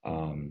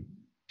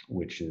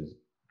 which is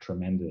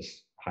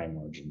tremendous high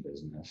margin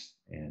business.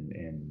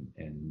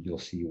 And you'll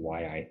see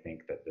why I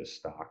think that this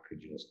stock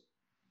could just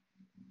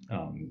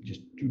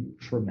do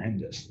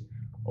tremendous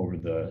over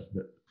the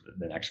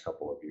next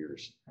couple of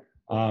years.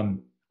 A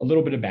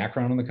little bit of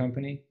background on the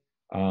company.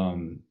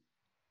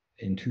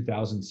 In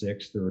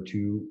 2006, there were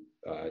two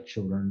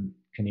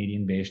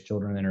Canadian-based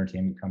children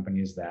entertainment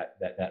companies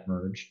that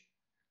merged.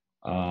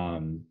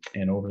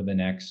 And over the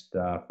next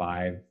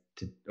over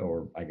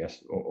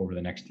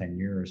the next 10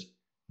 years,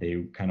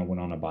 they kind of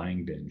went on a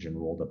buying binge and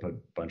rolled up a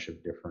bunch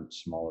of different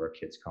smaller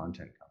kids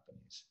content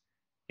companies.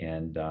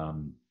 And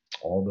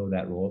although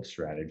that roll-up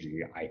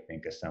strategy, I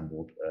think,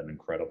 assembled an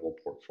incredible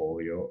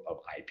portfolio of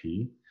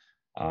IP,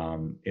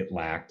 it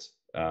lacked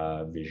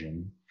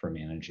vision for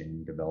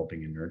managing,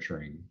 developing, and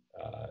nurturing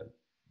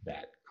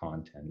that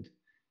content.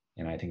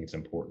 And I think it's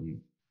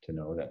important to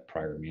know that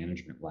prior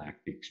management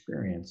lacked the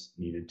experience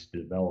needed to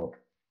develop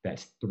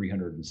that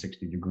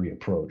 360-degree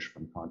approach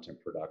from content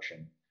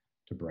production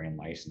to brand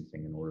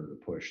licensing in order to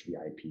push the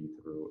IP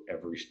through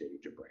every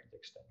stage of brand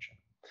extension.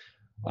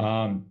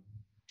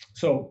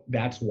 So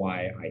that's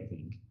why I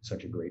think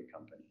such a great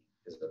company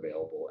is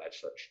available at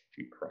such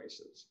cheap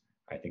prices.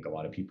 I think a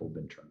lot of people have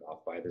been turned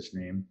off by this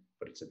name,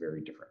 but it's a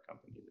very different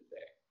company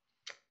today.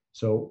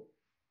 So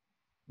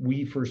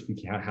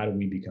how do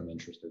we become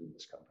interested in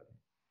this company?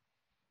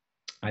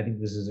 I think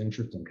this is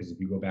interesting because if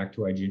you go back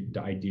to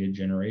idea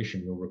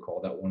generation, you'll recall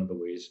that one of the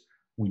ways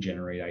we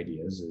generate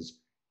ideas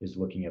is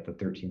looking at the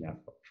 13F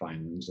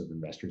filings of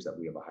investors that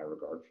we have a high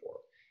regard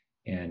for.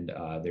 And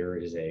there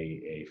is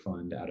a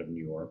fund out of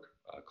New York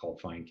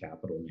called Fine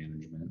Capital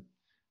Management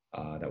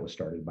that was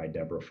started by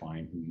Deborah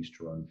Fine, who used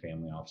to run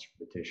family office for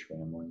the Tisch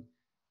family.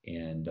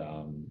 And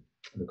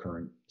the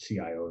current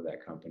CIO of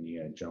that company,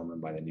 a gentleman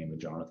by the name of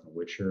Jonathan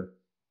Witcher.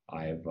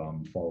 I've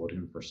followed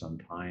him for some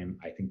time.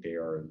 I think they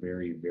are a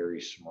very,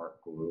 very smart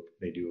group.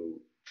 They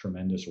do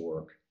tremendous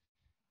work.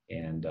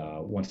 And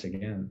once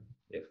again,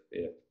 I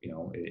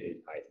think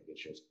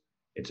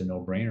it's a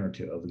no-brainer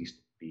to at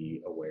least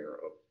be aware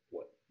of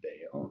what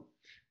they own.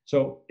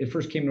 So it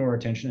first came to our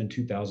attention in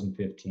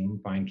 2015.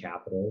 Fine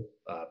Capital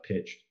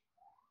pitched.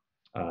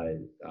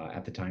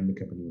 At the time, the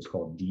company was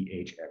called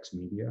DHX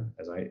Media,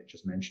 as I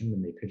just mentioned,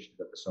 and they pitched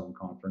it at the Sohn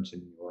Conference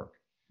in New York.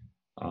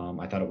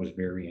 I thought it was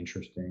very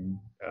interesting.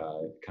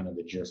 Kind of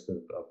the gist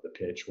of the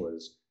pitch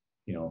was,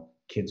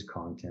 kids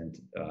content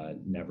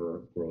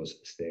never grows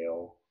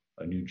stale.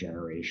 A new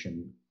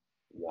generation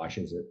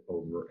watches it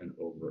over and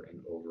over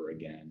and over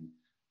again.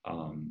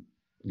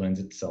 Lends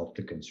itself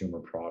to consumer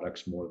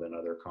products more than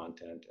other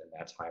content, and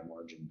that's high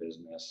margin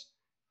business.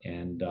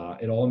 And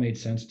it all made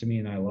sense to me,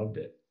 and I loved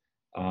it.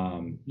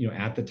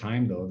 At the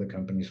time, though, the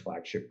company's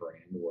flagship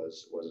brand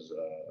was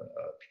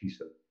a piece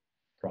of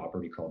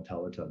property called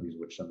Teletubbies,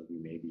 which some of you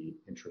may be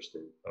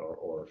interested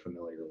or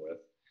familiar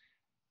with.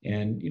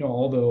 And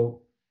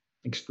although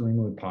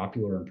extremely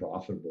popular and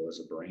profitable as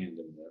a brand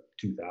in the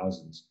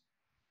 2000s,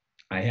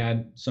 I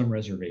had some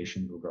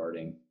reservations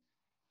regarding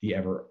the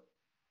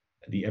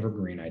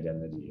evergreen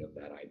identity of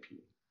that IP.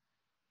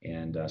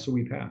 And so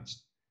we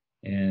passed.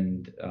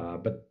 And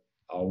but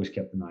always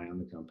kept an eye on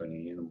the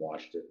company and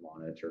watched it,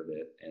 monitored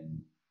it,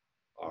 and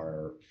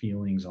our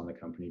feelings on the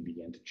company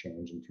began to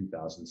change in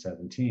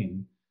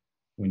 2017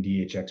 when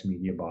DHX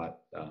Media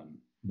bought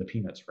the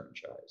Peanuts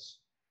franchise,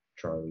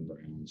 Charlie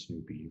Brown,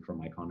 Snoopy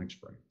from Iconics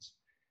Brands.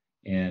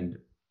 And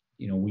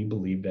we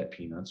believed that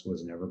Peanuts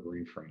was an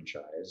evergreen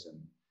franchise,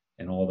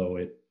 and although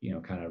it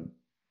kind of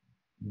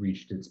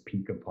reached its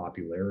peak of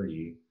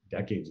popularity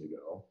decades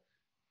ago,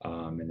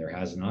 and there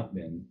has not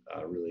been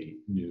really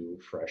new,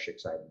 fresh,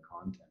 exciting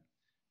content,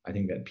 I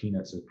think that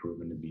Peanuts has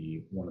proven to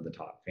be one of the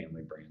top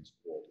family brands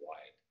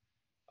worldwide.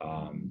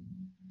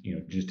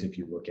 Just if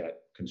you look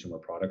at consumer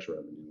products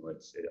revenue, I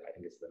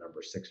think it's the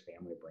number 6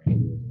 family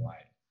brand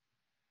worldwide.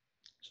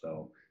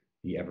 So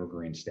the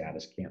evergreen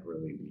status can't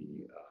really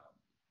be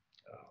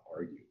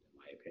argued, in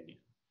my opinion.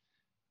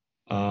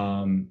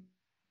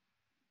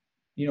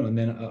 And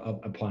then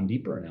upon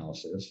deeper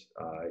analysis,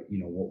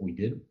 what we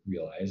did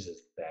realize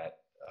is that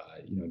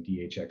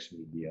DHX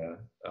Media,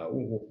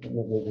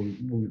 what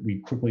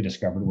we quickly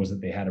discovered was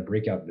that they had a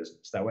breakout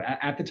business that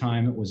at the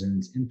time it was in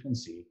its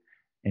infancy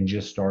and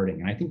just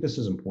starting. And I think this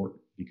is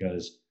important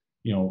because,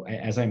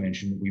 as I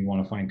mentioned, we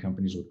want to find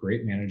companies with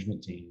great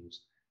management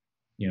teams.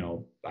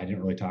 I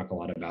didn't really talk a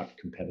lot about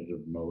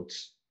competitive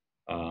moats,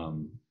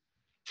 owning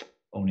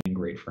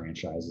great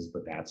franchises,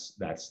 but that's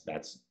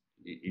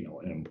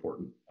an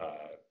important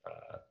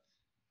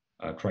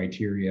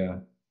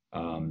criteria.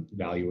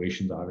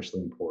 Valuation's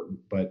obviously important,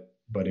 but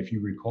if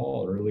you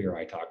recall earlier,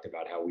 I talked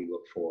about how we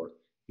look for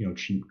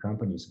cheap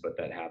companies, but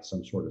that have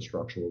some sort of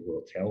structural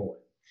growth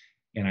tailwind.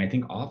 And I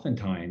think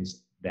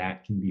oftentimes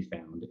that can be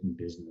found in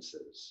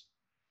businesses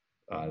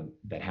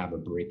that have a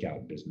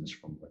breakout business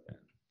from within,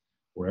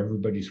 where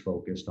everybody's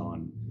focused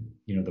on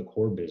the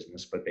core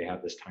business, but they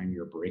have this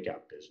tinier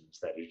breakout business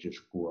that is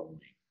just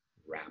growing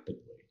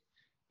rapidly.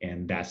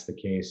 And that's the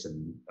case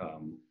in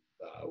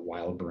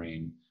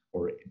WildBrain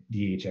or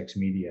DHX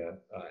Media.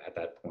 At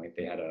that point,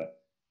 they had a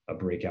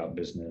breakout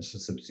business, a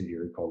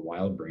subsidiary called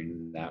WildBrain,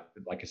 and that,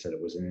 like I said,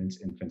 it was in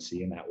its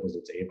infancy, and that was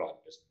its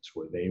AVOD business,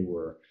 where they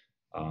were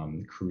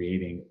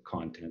creating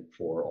content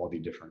for all the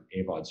different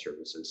AVOD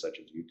services such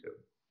as YouTube.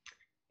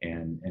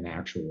 And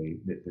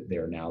actually,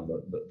 they're now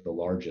the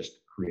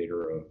largest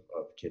creator of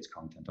kids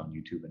content on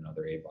YouTube and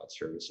other AVOD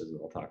services.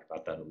 I'll talk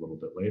about that a little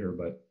bit later.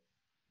 But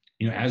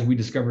as we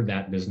discovered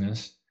that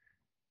business,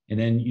 and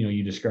then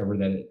you discover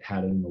that it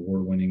had an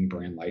award-winning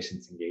brand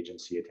licensing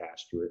agency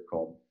attached to it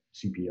called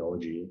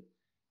CPLG.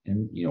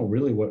 And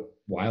really what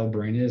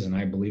WildBrain is, and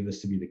I believe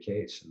this to be the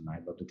case, and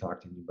I'd love to talk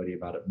to anybody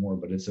about it more,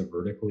 but it's a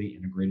vertically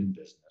integrated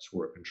business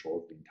where it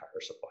controls the entire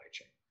supply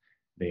chain.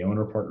 They own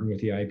or partner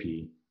with the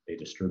IP, they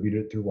distribute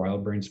it through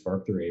WildBrain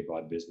Spark, their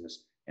AVOD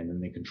business, and then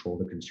they control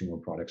the consumer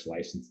products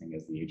licensing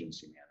as the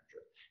agency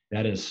manager.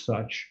 That is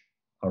such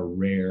a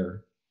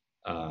rare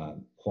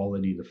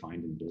quality to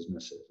find in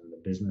businesses, and the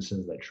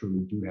businesses that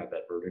truly do have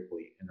that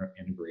vertically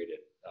integrated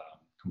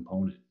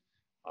component,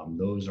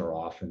 those are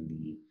often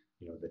the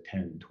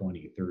 10,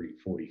 20, 30,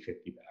 40,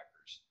 50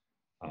 backers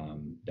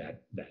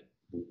that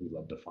we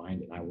love to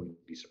find. And I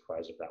wouldn't be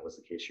surprised if that was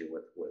the case here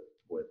with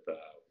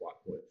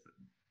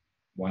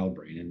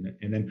WildBrain.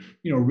 And then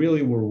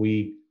really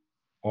where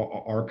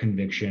our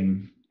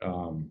conviction,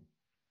 hold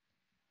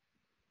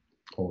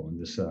on,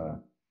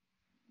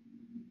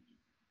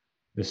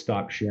 this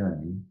stopped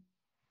sharing.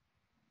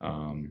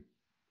 I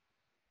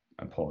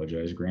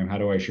apologize, Graham. How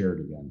do I share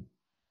it again?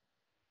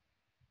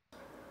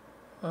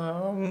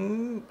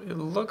 It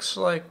looks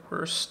like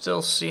we're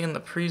still seeing the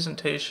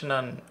presentation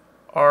on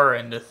our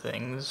end of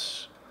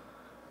things.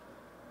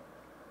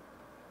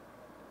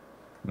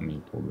 Let me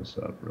pull this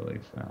up really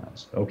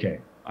fast.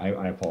 Okay,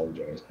 I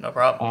apologize. No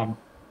problem.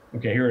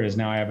 Okay, here it is.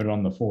 Now I have it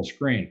on the full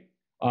screen.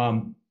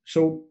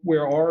 So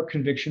where our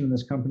conviction in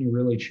this company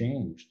really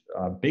changed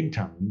big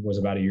time was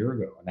about a year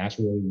ago, and that's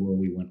really where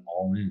we went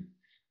all in.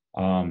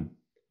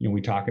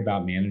 We talk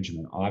about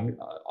management.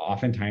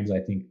 Oftentimes,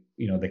 I think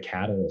the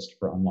catalyst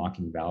for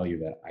unlocking value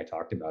that I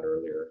talked about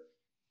earlier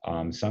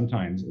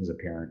sometimes is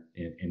apparent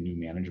in new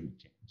management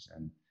teams.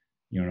 And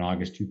in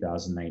August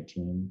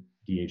 2019,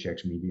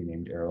 DHX Media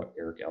named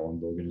Eric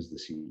Ellenbogen as the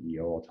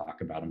CEO. I'll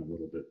talk about him a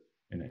little bit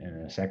in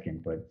a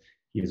second, but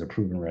he has a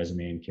proven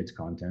resume in kids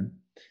content.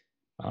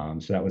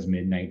 So that was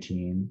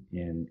mid-19.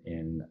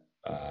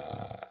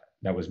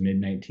 That was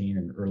mid-19,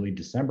 and early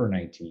December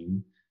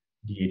 19,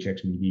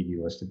 DHX Media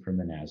delisted from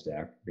the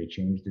NASDAQ. They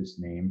changed its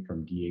name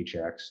from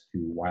DHX to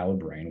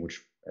WildBrain,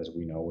 which, as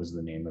we know, was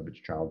the name of its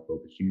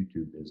child-focused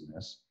YouTube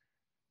business,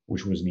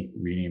 which was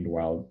renamed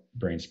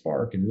WildBrain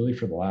Spark. And really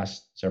for the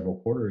last several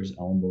quarters,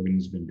 Ellenbogen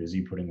has been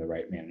busy putting the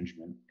right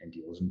management and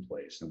deals in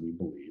place, and we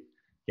believe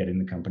getting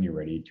the company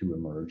ready to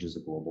emerge as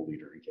a global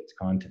leader in kids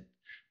content.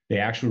 They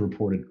actually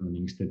reported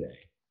earnings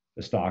today.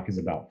 The stock is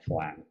about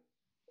flat,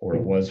 or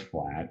it was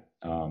flat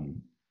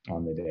on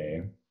the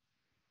day.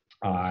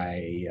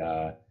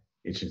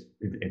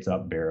 It's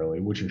up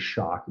barely, which is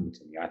shocking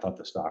to me. I thought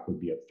the stock would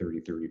be up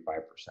 30, 35%.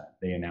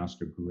 They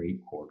announced a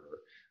great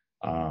quarter.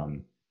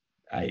 I'm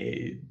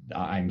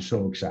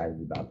so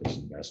excited about this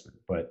investment.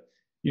 But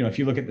if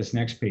you look at this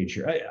next page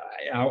here,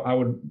 I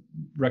would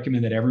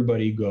recommend that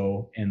everybody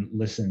go and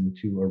listen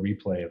to a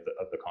replay of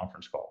the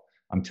conference call.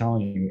 I'm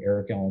telling you,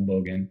 Eric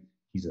Ellenbogen,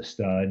 he's a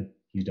stud.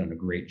 He's done a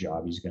great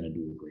job. He's going to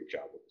do a great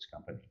job with this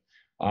company.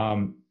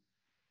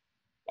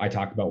 I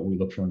talk about what we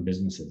look for in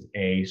businesses: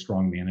 a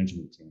strong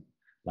management team.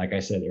 Like I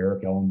said,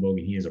 Eric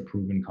Ellenbogen, he has a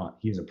proven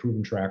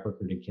track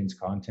record in kids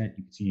content.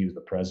 You can see he was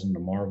the president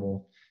of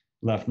Marvel,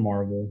 left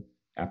Marvel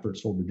after it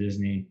sold to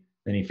Disney.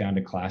 Then he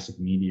founded Classic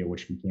Media,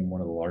 which became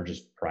one of the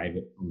largest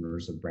private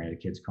owners of branded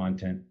kids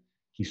content.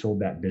 He sold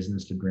that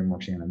business to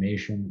DreamWorks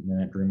Animation. And then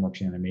at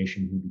DreamWorks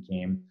Animation, he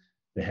became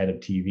the head of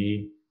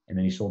TV. And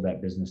then he sold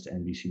that business to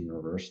NBC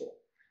Universal.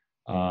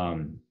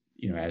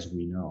 As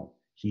we know,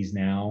 he's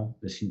now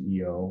the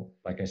CEO,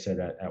 like I said,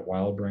 at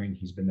WildBrain.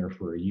 He's been there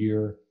for a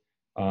year.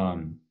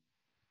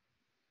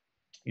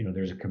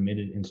 There's a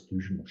committed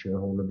institutional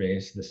shareholder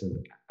base. This is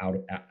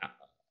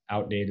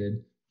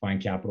outdated. Fine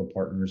Capital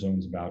Partners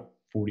owns about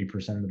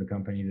 40% of the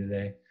company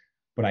today.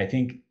 But I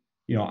think,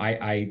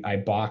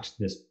 I boxed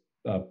this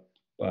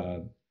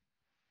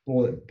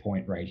bullet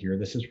point right here.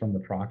 This is from the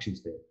proxy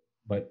statement.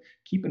 But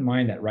keep in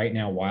mind that right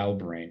now,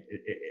 WildBrain,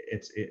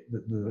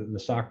 the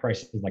stock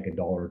price is like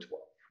 $1.12.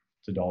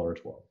 It's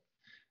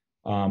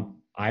 $1.12.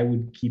 I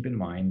would keep in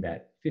mind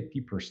that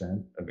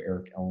 50% of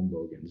Eric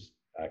Ellenbogen's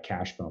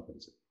cash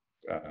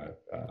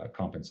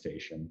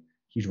compensation,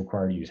 he's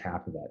required to use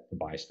half of that to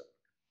buy stock.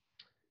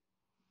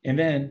 And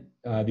then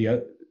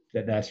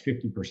that's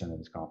 50% of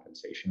his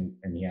compensation,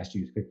 and he has to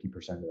use 50%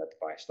 of that to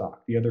buy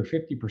stock. The other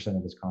 50%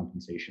 of his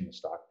compensation is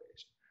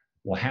stock-based.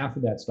 Well, half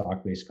of that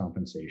stock-based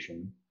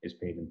compensation is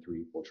paid in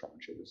 3 equal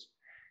tranches.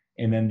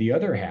 And then the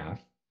other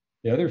half,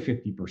 the other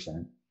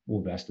 50%,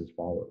 will vest as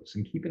follows.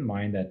 And keep in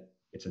mind that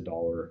it's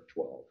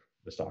 $1.12,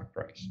 the stock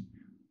price.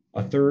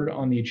 A third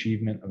on the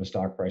achievement of a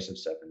stock price of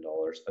 $7,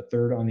 a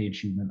third on the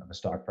achievement of a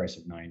stock price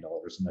of $9,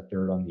 and a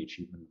third on the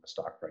achievement of a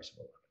stock price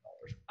of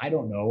 $11. I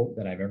don't know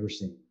that I've ever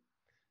seen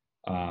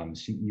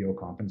CEO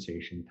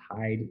compensation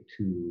tied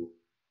to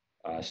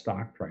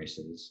stock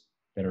prices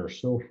that are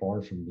so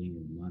far from being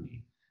in the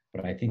money.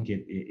 But I think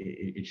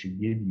it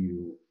should give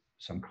you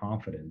some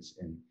confidence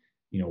in,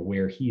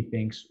 where he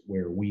thinks,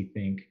 where we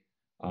think,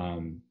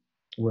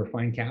 where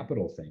Fine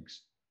Capital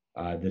thinks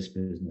this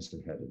business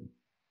is headed.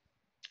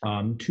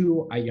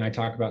 Two, I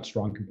talk about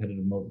strong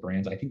competitive moat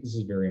brands. I think this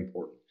is very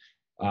important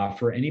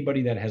for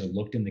anybody that has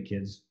looked in the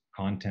kids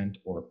content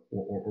or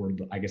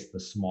I guess the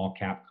small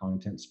cap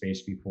content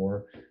space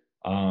before.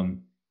 It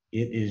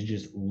is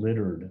just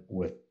littered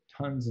with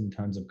tons and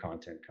tons of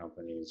content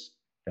companies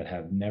that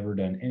have never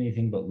done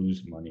anything but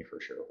lose money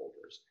for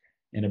shareholders.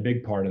 And a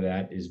big part of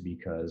that is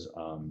because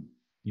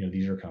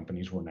these are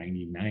companies where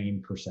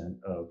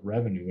 99% of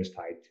revenue is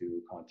tied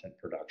to content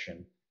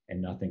production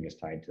and nothing is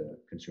tied to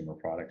consumer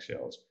product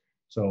sales.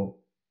 So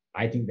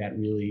I think that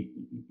really,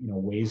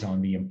 weighs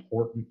on the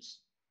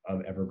importance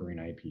of evergreen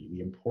IP, the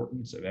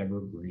importance of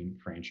evergreen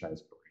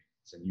franchise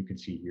brands. And you can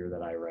see here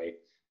that I write,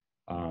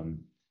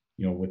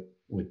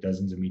 with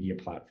dozens of media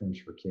platforms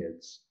for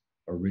kids,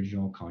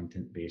 original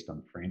content based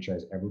on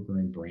franchise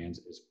evergreen brands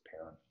is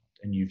paramount.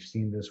 And you've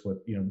seen this with,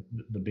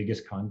 the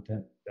biggest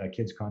content,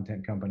 kids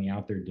content company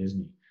out there,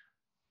 Disney.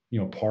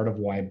 Part of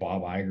why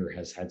Bob Iger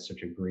has had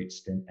such a great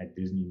stint at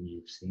Disney, and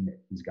you've seen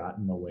it, he's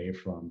gotten away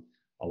from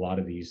a lot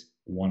of these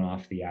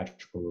one-off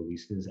theatrical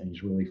releases, and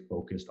he's really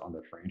focused on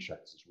the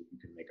franchises where you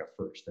can make a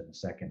first and a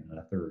second and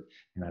a third,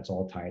 and that's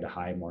all tied to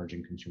high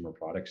margin consumer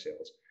product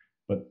sales.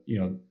 But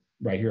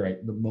right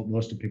here,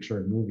 most of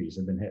Pixar's movies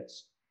have been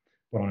hits,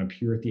 but on a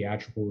pure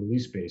theatrical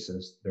release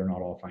basis, they're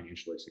not all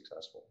financially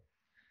successful.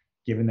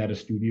 Given that a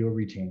studio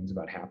retains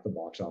about half the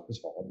box office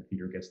haul, the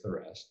theater gets the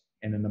rest,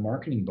 and then the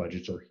marketing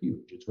budgets are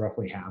huge. It's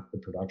roughly half the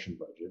production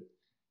budget.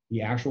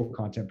 The actual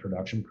content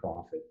production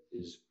profit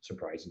is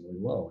surprisingly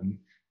low. And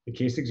the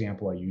case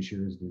example I use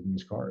here is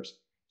Disney's Cars.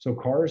 So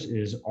Cars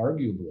is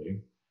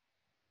arguably,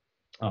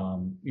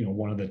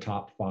 one of the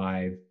top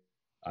 5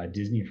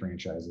 Disney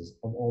franchises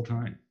of all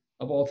time.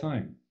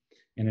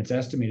 And it's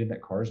estimated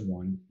that Cars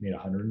 1 made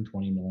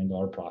 $120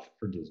 million profit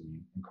for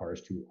Disney, and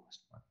Cars 2 lost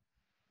money.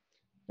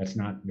 That's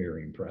not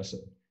very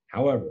impressive.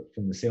 However,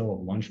 from the sale of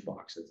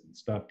lunchboxes and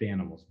stuffed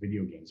animals,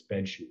 video games,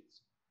 bed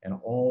sheets, and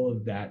all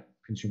of that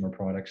consumer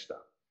product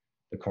stuff,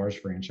 the Cars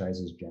franchise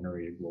has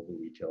generated global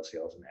retail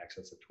sales in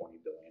excess of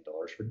 $20 billion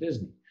for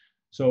Disney.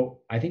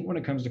 So I think when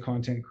it comes to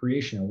content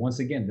creation, and once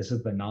again, this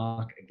is the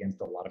knock against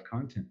a lot of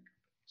content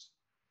companies,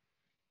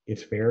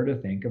 it's fair to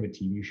think of a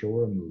TV show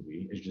or a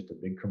movie as just a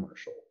big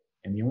commercial.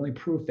 And the only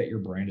proof that your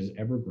brand is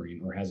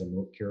evergreen or has a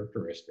moat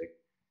characteristic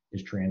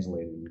is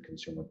translated into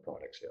consumer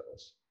product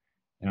sales.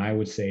 And I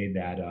would say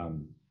that a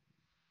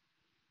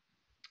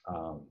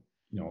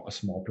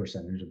small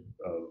percentage of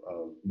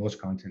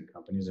most content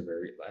companies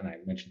and I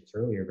mentioned this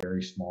earlier, a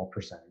very small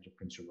percentage of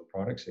consumer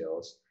product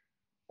sales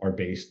are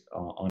based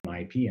on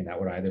IP. And that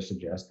would either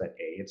suggest that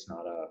A, it's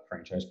not a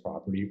franchise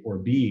property, or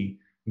B,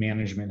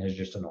 management has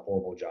just done a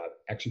horrible job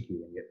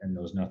executing it and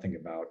knows nothing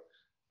about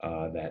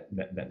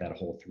that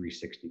whole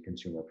 360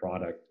 consumer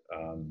product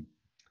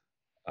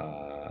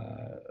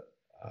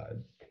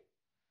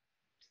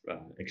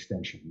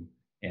extension.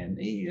 And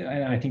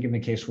I think in the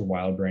case for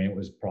WildBrain, it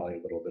was probably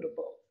a little bit of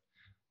both.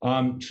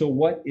 So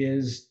what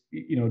is,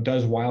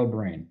 does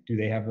WildBrain, do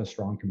they have a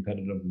strong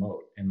competitive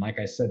moat? And like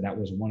I said, that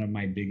was one of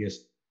my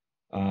biggest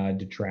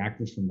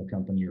detractors from the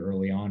company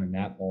early on. And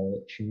that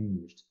all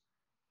changed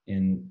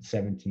in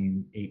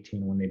 17,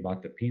 18 when they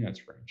bought the Peanuts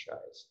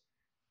franchise.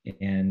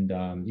 And,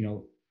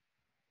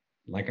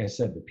 like I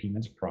said, the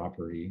Peanuts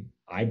property,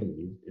 I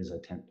believe, is a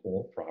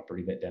tentpole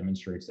property that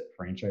demonstrates that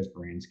franchise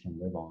brands can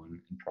live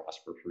on and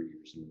prosper for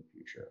years in the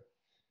future.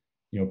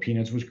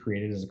 Peanuts was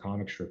created as a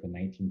comic strip in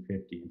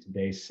 1950, and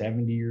today,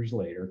 70 years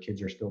later,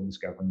 kids are still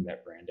discovering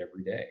that brand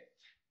every day.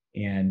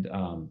 And,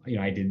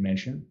 I did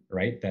mention,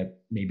 right, that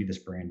maybe this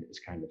brand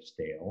is kind of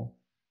stale.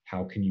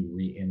 How can you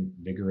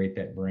reinvigorate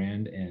that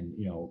brand? And,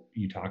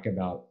 you talk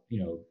about,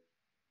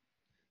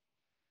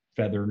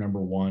 Feather number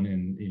 1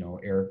 and,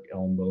 Eric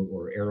Ellenbogen,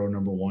 or Arrow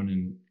number 1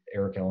 and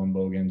Eric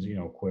Ellenbogen's,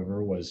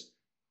 quiver was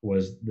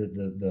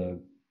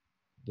the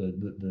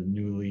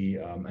newly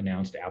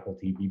announced Apple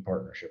TV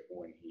partnership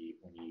when he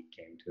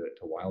came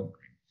to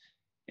WildBrain.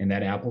 And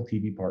that Apple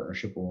TV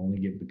partnership will only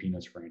give the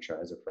Peanuts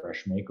franchise a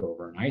fresh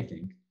makeover, and I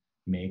think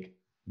make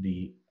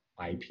the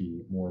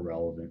IP more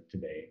relevant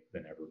today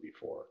than ever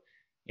before.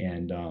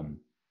 And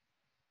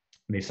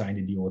they signed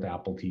a deal with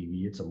Apple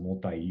TV. It's a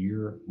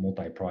multi-year,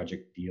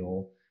 multi-project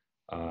deal,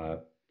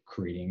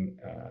 creating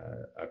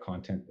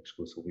content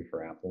exclusively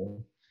for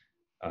Apple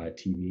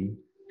TV.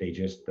 They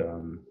just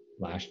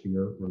last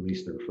year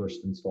released their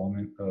first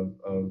installment of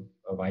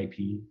IP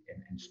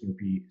and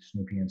Snoopy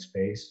in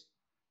Space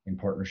in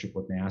partnership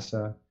with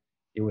NASA.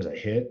 It was a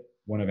hit,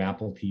 one of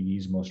Apple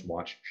TV's most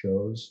watched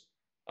shows.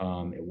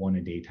 It won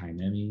a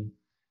daytime Emmy.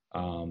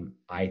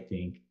 I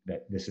think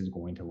that this is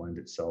going to lend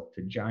itself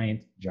to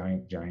giant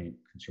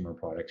consumer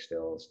product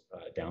sales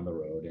down the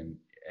road. And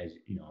as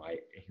you know, I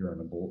hear on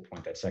the bullet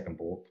point, that second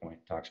bullet point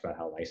talks about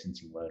how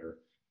Licensing Letter,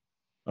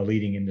 a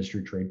leading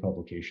industry trade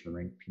publication,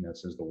 ranked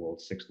Peanuts as the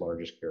world's 6th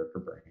largest character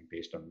brand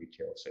based on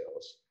retail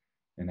sales.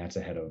 And that's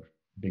ahead of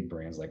big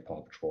brands like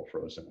Paw Patrol,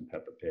 Frozen, and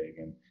Peppa Pig.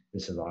 And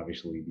this is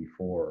obviously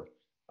before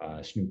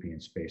Snoopy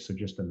in Space. So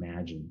just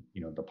imagine,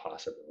 the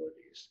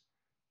possibilities.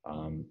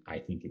 I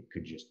think it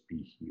could just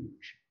be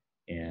huge.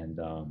 And,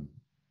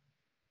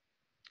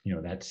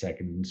 that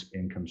second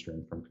income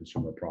stream from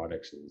consumer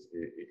products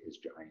is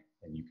giant.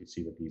 And you could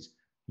see that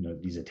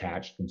these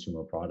attached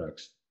consumer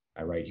products,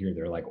 I write here,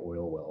 they're like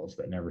oil wells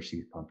that never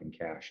cease pumping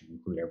cash and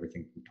include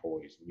everything from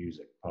toys,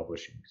 music,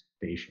 publishing,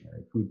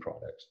 stationery, food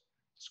products,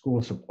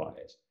 school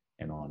supplies,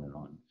 and on and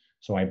on.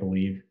 So I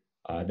believe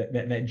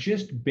that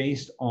just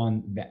based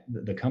on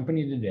the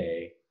company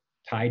today,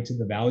 tied to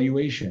the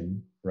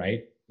valuation,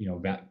 right?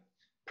 That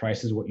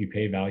price is what you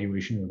pay,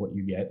 valuation is what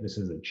you get. This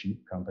is a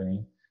cheap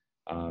company.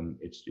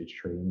 It's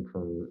trading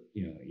for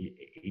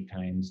 8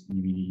 times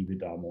EV to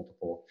EBITDA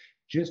multiple.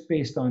 Just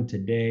based on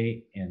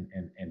today and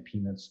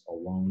Peanuts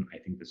alone, I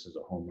think this is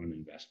a home run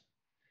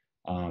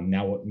investment.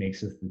 Now, what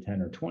makes this the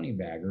 10 or 20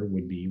 bagger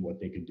would be what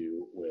they could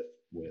do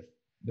with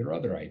their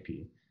other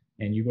IP.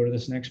 And you go to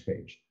this next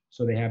page.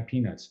 So they have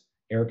Peanuts.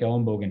 Eric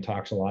Ellenbogen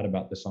talks a lot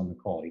about this on the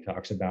call. He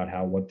talks about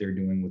what they're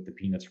doing with the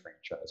Peanuts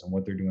franchise and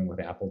what they're doing with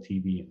Apple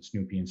TV and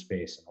Snoopy in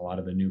Space and a lot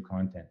of the new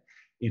content.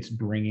 It's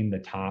bringing the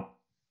top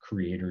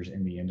creators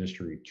in the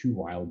industry to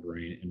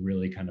WildBrain and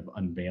really kind of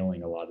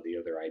unveiling a lot of the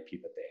other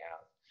IP that they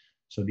have.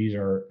 So these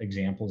are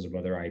examples of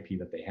other IP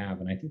that they have.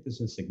 And I think this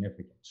is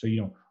significant. So,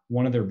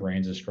 one of their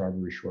brands is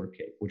Strawberry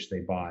Shortcake, which they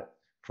bought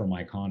from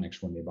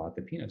Iconics when they bought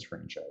the Peanuts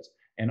franchise.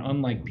 And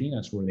unlike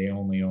Peanuts, where they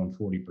only own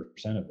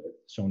 40% of it,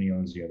 Sony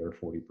owns the other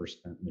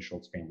 40%, and the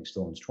Schultz family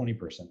still owns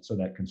 20%. So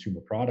that consumer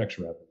products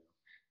revenue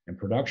and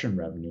production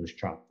revenue is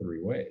chopped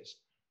 3 ways.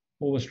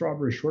 Well, with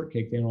Strawberry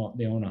Shortcake, they own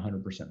 100%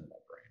 of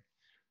that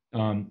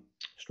brand.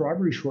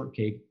 Strawberry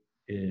Shortcake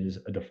is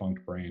a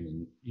defunct brand.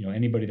 And,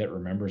 anybody that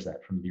remembers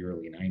that from the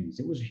early 90s,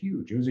 it was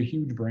huge. It was a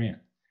huge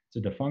brand. It's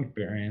a defunct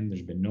brand.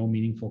 There's been no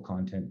meaningful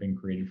content being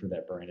created for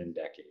that brand in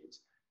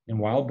decades. And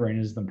WildBrain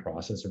is in the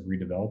process of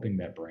redeveloping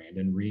that brand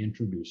and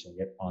reintroducing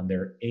it on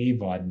their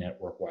AVOD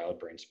network,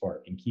 WildBrain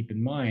Spark. And keep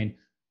in mind,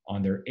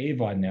 on their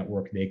AVOD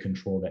network, they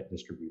control that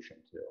distribution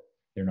too.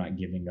 They're not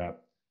giving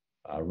up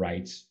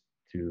rights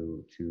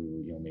to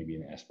maybe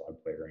an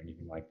SVOD player or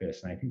anything like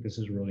this. And I think this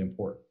is really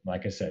important.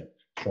 Like I said,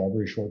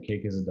 Strawberry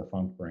Shortcake is a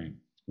defunct brand.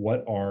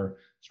 What are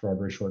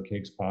Strawberry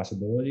Shortcake's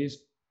possibilities?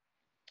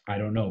 I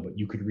don't know, but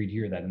you could read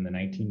here that in the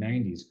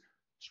 1990s,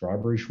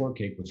 Strawberry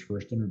Shortcake was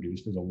first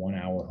introduced as a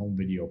 1-hour home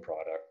video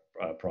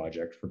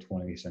project for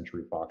 20th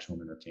Century Fox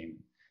Home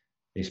Entertainment.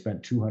 They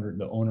spent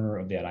the owner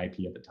of that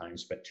IP at the time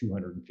spent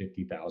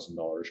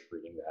 $250,000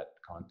 creating that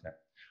content.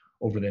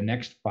 Over the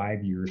next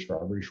 5 years,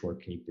 Strawberry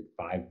Shortcake did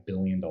 $5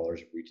 billion of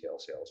retail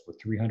sales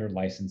with 300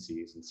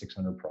 licensees and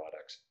 600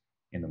 products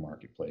in the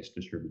marketplace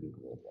distributed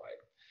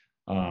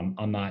worldwide.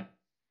 I'm not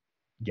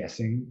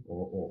guessing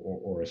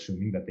or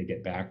assuming that they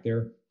get back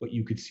there, but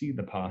you could see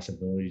the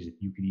possibilities if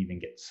you could even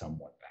get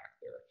somewhat back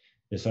there.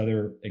 This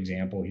other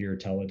example here,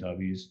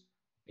 Teletubbies,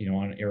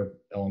 on Eric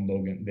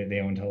Ellenbogen, they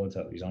own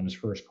Teletubbies. On his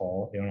first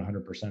call, they own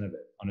 100% of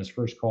it. On his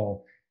first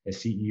call as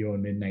CEO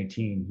in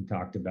mid-19, he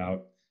talked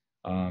about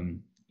the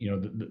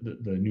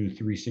new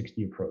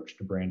 360 approach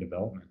to brand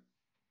development.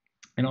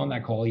 And on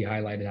that call, he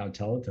highlighted how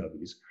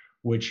Teletubbies,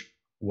 which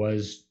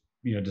was,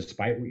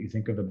 despite what you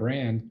think of the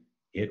brand,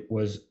 it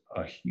was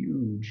a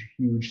huge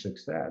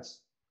success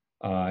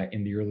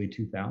in the early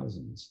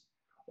 2000s.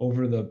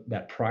 Over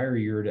that prior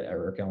year to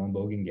Eric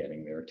Ellenbogen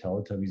getting there,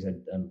 Teletubbies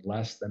had done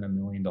less than $1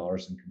 million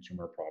in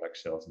consumer product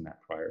sales in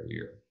that prior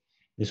year.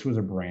 This was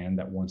a brand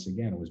that, once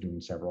again, was doing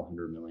several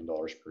 $100 million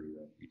per year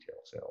in retail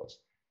sales.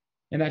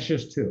 And that's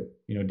just 2.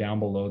 Down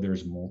below,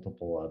 there's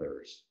multiple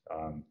others.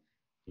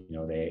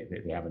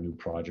 They have a new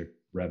project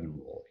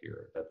revenue roll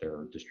here that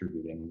they're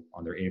distributing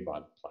on their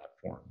AVOD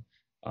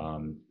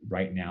platform.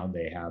 Right now,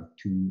 they have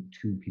two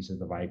pieces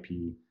of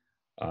IP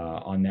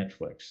on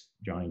Netflix,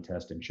 Johnny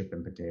Test and Chip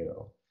and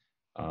Potato.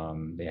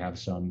 They have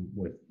some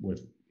with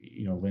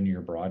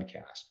linear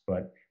broadcast,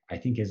 but I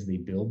think as they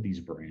build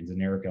these brands,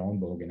 and Eric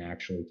Ellenbogen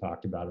actually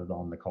talked about it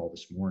on the call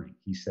this morning.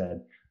 He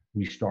said,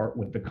 we start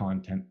with the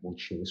content, we'll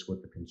chase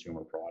with the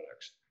consumer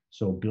products.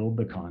 So build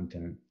the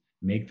content,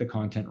 make the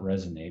content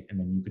resonate, and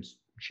then you could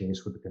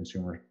chase with the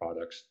consumer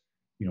products,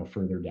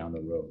 further down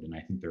the road. And I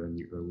think they're in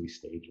the early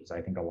stages.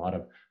 I think a lot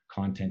of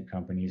content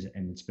companies,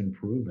 and it's been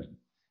proven,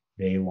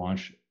 they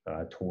launch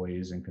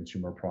toys and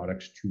consumer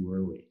products too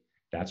early.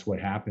 That's what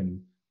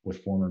happened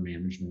with former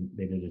management.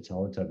 They did a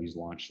Teletubbies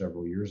launch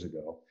several years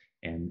ago,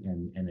 and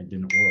it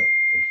didn't work.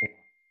 It flopped.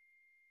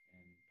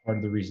 And part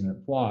of the reason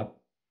it flopped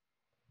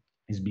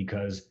is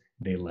because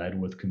they led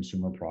with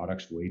consumer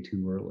products way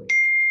too early.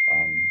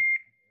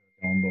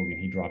 Ellenbogen,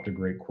 he dropped a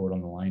great quote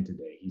on the line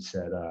today. He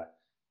said,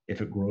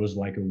 "If it grows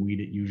like a weed,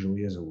 it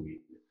usually is a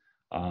weed."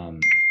 Um,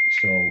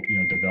 so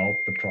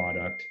develop the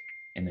product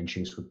and then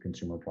chase with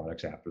consumer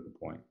products after the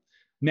point.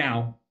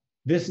 Now,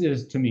 this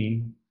is to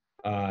me,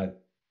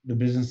 the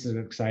business is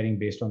exciting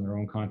based on their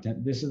own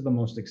content. This is the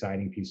most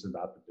exciting piece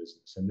about the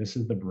business, and this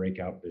is the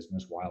breakout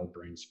business, Wild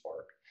Brain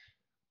Spark.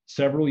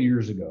 Several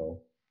years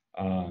ago,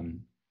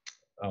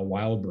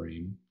 Wild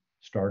Brain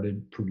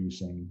started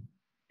producing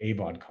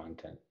AVOD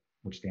content,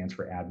 which stands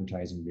for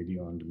Advertising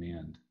Video on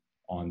Demand,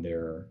 on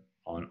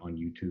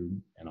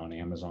YouTube and on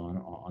Amazon,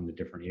 on the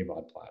different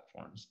AVOD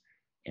platforms.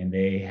 And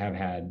they've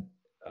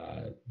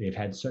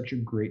had such a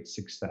great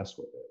success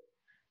with it,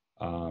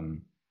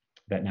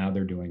 that now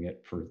they're doing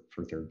it for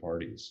third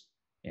parties.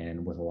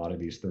 And with a lot of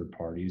these third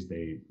parties,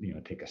 they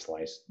take a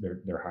slice.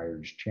 They're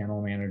hired as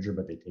channel manager,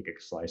 but they take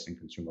a slice in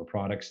consumer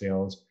product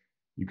sales.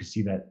 You can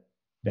see that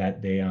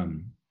they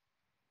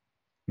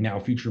now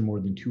feature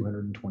more than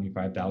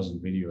 225,000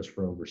 videos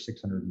for over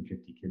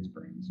 650 kids'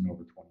 brains in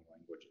over 20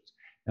 languages.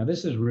 Now,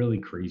 this is really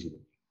crazy to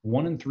me.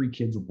 1 in 3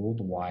 kids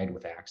worldwide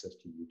with access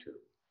to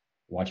YouTube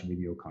watch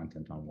video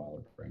content on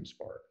Wild Brain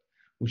Spark,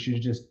 which is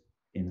just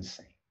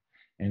insane.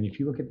 And if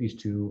you look at these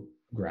two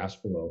graphs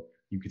below,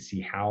 you can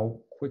see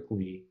how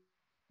quickly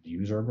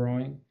views are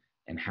growing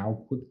and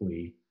how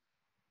quickly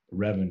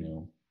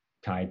revenue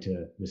tied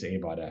to this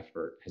AVOD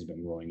effort has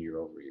been growing year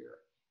over year.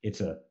 It's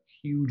a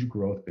huge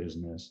growth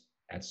business.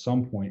 At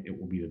some point, it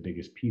will be the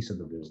biggest piece of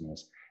the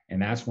business.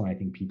 And that's when I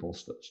think people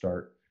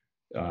start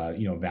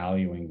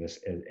valuing this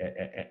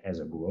as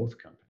a growth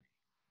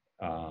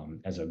company,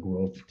 as a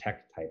growth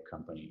tech type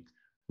company,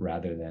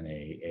 rather than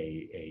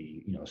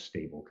a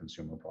stable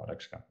consumer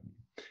products company.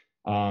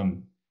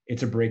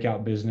 It's a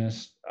breakout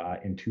business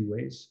in 2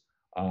 ways.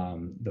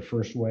 The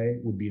first way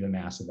would be the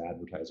massive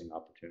advertising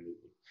opportunity.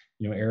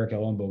 Eric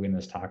Ellenbogen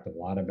has talked a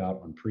lot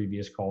about on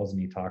previous calls, and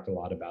he talked a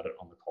lot about it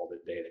on the call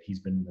today, that he's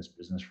been in this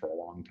business for a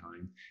long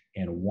time,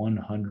 and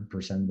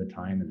 100% of the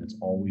time, and it's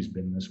always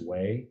been this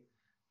way,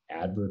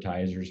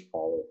 advertisers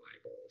follow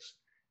eyeballs.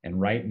 And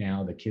right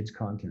now, the kids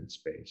content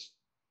space,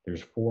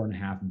 there's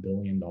 $4.5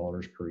 billion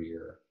per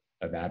year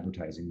of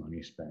advertising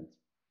money spent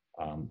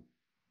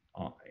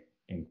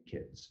in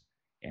kids.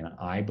 And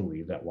I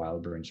believe that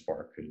Wild Brain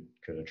Spark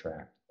could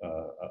attract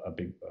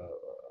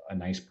a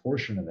nice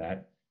portion of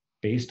that,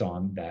 based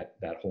on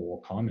that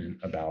whole comment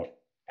about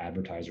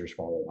advertisers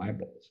follow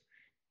eyeballs.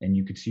 And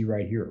you could see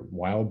right here,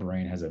 Wild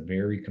Brain has a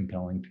very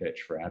compelling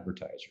pitch for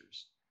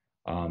advertisers.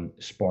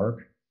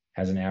 Spark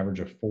has an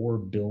average of 4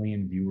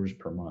 billion viewers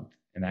per month,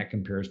 and that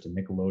compares to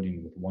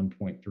Nickelodeon with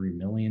 1.3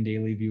 million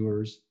daily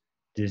viewers,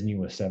 Disney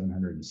with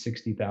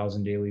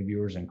 760,000 daily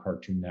viewers, and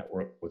Cartoon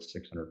Network with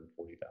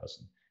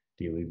 640,000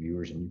 daily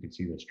viewers. And you can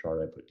see this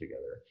chart I put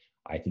together.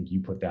 I think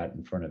you put that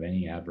in front of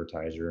any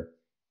advertiser,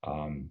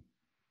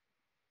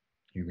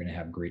 you're going to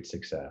have great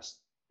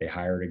success. They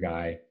hired a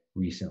guy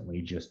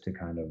recently just to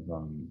kind of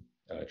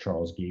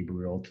Charles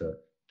Gabriel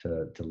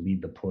to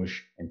lead the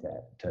push and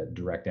to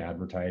direct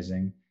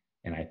advertising.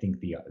 And I think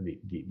the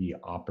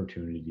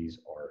opportunities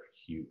are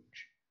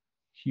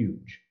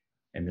huge.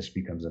 And this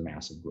becomes a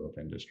massive growth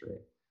industry.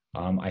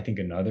 I think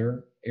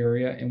another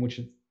area in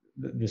which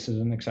this is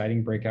an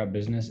exciting breakout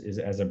business is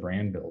as a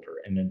brand builder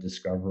and a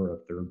discoverer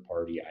of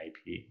third-party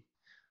IP.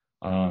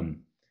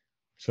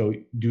 So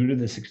due to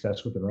the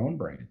success with their own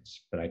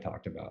brands that I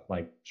talked about,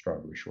 like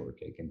Strawberry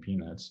Shortcake and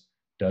Peanuts,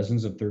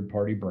 dozens of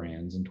third-party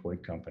brands and toy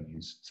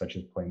companies such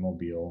as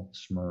Playmobil,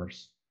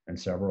 Smurfs, and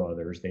several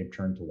others, they've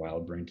turned to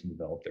Wild Brain to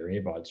develop their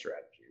AVOD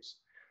strategies.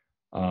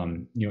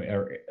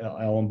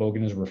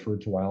 Ellenbogen has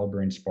referred to Wild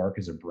Brain Spark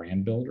as a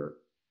brand builder.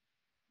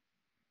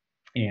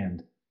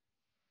 And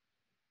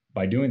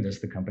by doing this,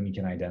 the company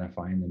can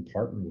identify and then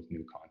partner with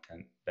new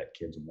content that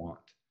kids want.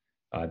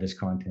 This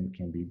content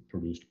can be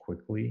produced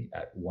quickly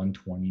at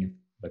 1/20th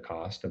the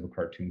cost of a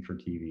cartoon for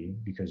TV,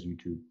 because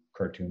YouTube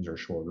cartoons are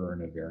shorter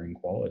and of varying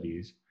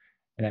qualities.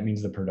 And that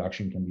means the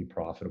production can be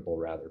profitable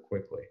rather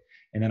quickly.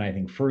 And then I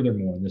think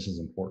furthermore, and this is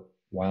important,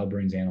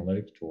 WildBrain's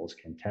analytics tools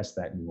can test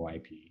that new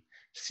IP,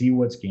 see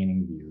what's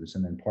gaining views,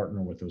 and then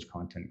partner with those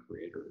content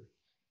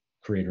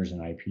creators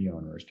and IP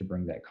owners to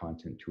bring that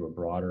content to a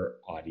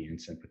broader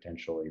audience and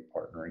potentially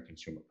partner in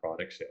consumer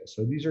product sales.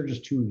 So these are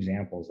just 2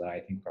 examples that I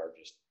think are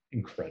just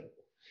incredible.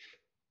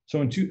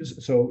 So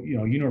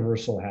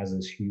Universal has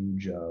this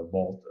huge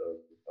vault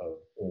of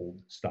old,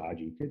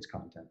 stodgy kids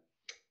content.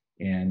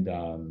 And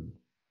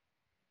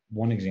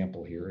one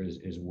example here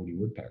is Woody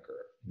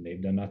Woodpecker. And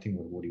they've done nothing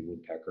with Woody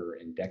Woodpecker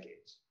in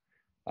decades.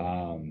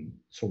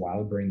 So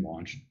WildBrain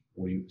launched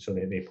Woody, so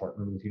they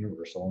partnered with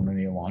Universal, and then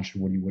they launched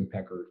Woody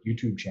Woodpecker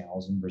YouTube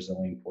channels in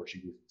Brazilian,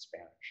 Portuguese, and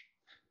Spanish.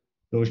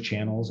 Those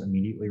channels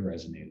immediately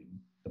resonated.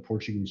 The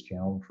Portuguese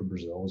channel for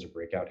Brazil was a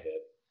breakout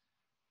hit.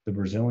 The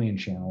Brazilian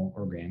channel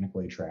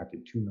organically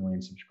attracted 2 million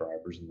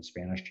subscribers, and the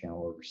Spanish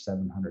channel over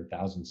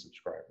 700,000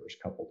 subscribers,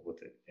 coupled with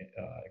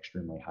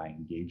extremely high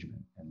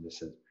engagement. And this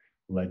has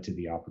led to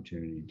the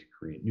opportunity to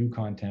create new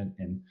content.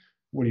 And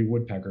Woody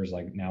Woodpecker is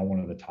like now one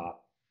of the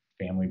top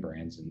family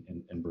brands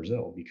in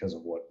Brazil because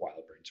of what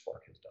WildBrain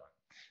Spark has done.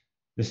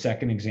 The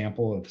second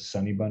example of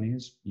Sunny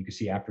Bunnies, you can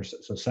see after,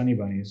 so Sunny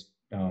Bunnies,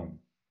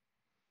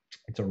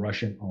 it's a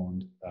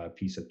Russian-owned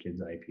piece of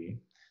kids IP.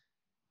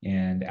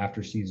 And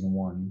after season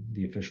 1,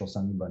 the official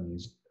Sunny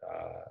Bunnies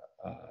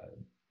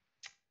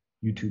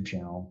YouTube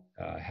channel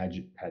had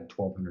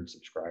 1,200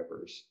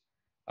 subscribers.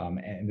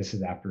 And this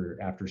is after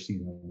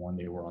season 1,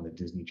 they were on the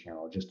Disney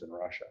Channel just in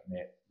Russia.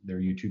 Their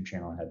YouTube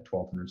channel had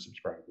 1,200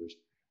 subscribers.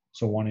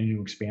 So wanting to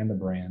expand the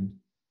brand,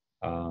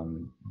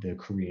 the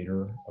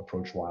creator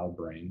approached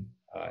WildBrain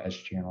as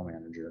channel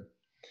manager.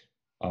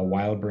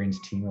 WildBrain's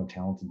team of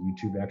talented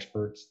YouTube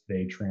experts,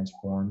 they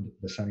transformed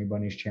the Sunny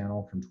Bunnies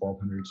channel from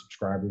 1,200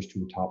 subscribers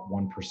to a top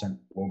 1%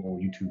 global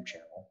YouTube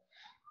channel.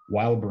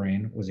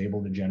 WildBrain was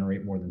able to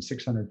generate more than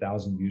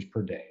 600,000 views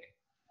per day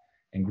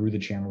and grew the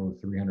channel to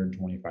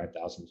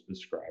 325,000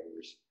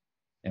 subscribers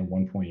and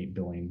 1.8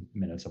 billion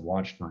minutes of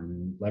watch time.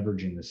 And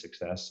leveraging the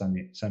success,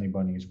 Sunny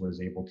Bunnies was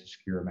able to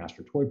secure a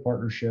master toy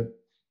partnership,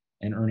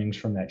 and earnings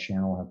from that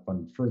channel have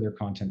funded further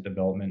content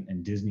development,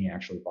 and Disney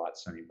actually bought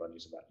Sunny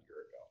Bunnies about a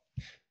year ago.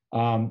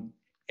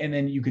 And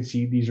then you could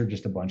see these are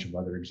just a bunch of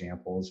other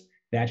examples.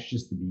 That's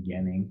just the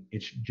beginning.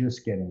 It's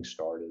just getting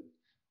started.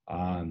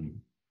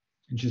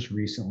 Just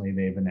recently,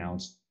 they've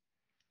announced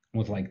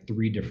with like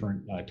 3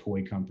 different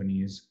toy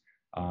companies.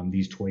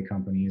 These toy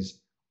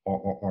companies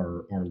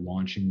are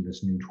launching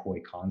this new toy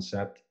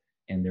concept,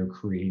 and they're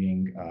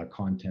creating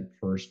content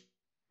first.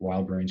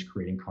 WildBrain's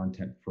creating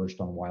content first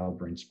on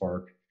WildBrain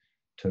Spark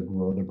to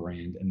grow the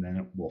brand, and then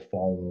it will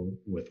follow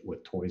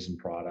with toys and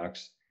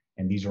products.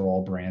 And these are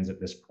all brands at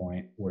this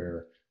point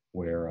where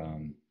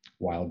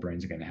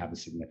WildBrain's going to have a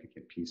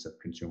significant piece of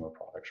consumer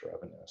products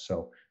revenue.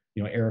 So,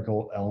 Eric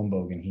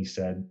Ellenbogen, he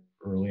said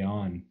early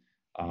on,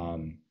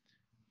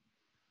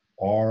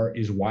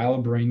 is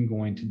WildBrain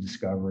going to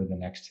discover the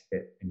next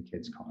hit in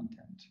kids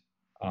content?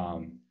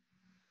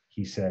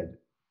 He said,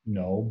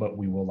 no, but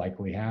we will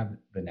likely have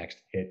the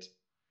next hits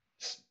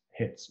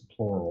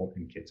plural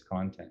in kids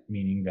content,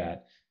 meaning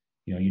that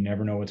you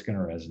never know what's going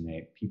to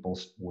resonate. People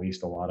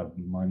waste a lot of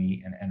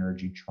money and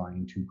energy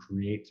trying to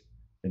create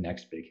the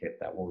next big hit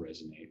that will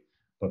resonate.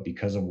 But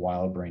because of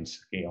WildBrain's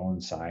scale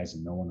and size,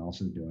 and no one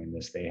else is doing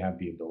this, they have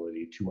the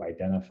ability to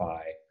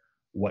identify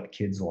what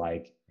kids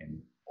like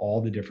in all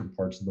the different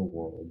parts of the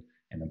world,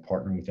 and then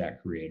partner with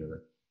that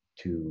creator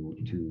to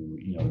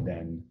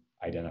then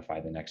identify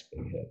the next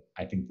big hit.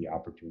 I think the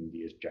opportunity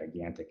is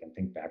gigantic. And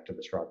think back to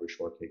the strawberry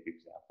shortcake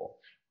example,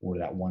 where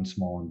that one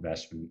small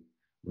investment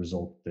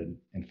resulted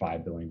in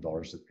 $5 billion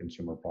of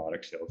consumer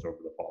product sales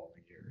over the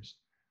following years.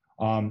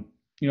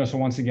 So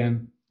once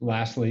again,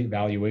 lastly,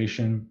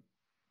 valuation.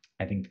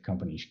 I think the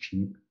company's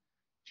cheap.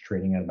 It's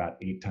trading at about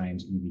 8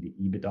 times EV to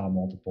EBITDA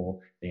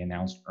multiple. They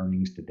announced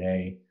earnings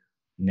today.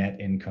 Net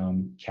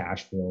income,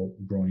 cash flow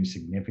growing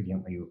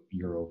significantly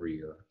year over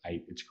year.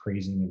 It's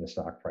crazy to me the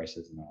stock price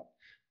isn't up.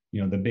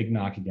 The big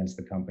knock against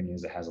the company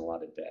is it has a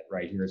lot of debt.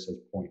 Right here it says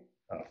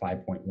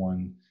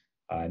 5.1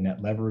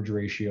 net leverage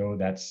ratio.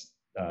 That's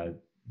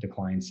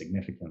declined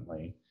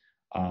significantly.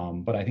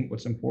 But I think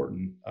what's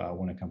important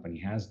when a company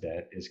has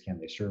debt is, can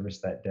they service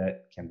that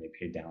debt? Can they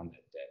pay down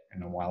that debt?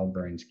 And in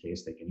WildBrain's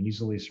case, they can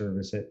easily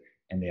service it,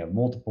 and they have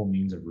multiple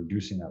means of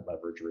reducing that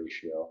leverage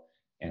ratio.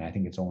 And I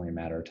think it's only a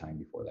matter of time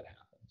before that happens.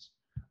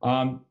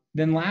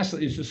 Then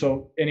lastly, that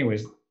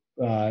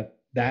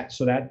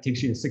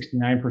takes you to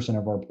 69%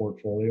 of our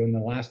portfolio. And the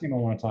last thing I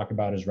want to talk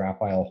about is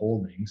Raphael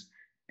Holdings,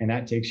 and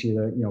that takes you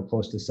to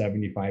close to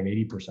 75,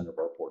 80% of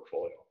our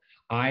portfolio.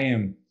 I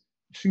am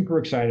super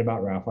excited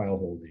about Raphael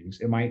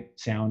Holdings. It might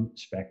sound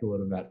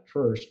speculative at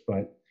first,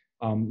 but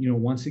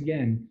once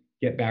again,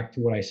 get back to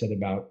what I said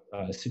about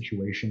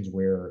situations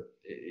where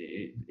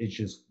it's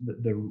just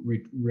the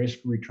risk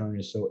return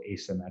is so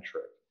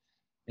asymmetric.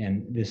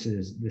 And this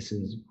is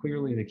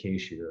clearly the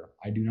case here.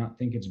 I do not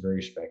think it's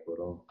very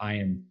speculative. I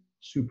am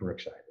super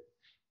excited.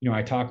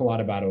 I talk a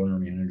lot about owner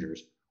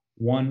managers.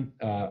 One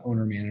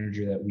owner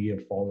manager that we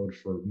have followed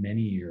for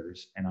many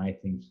years, and I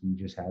think he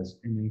just has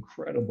an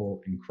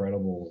incredible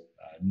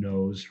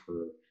nose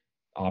for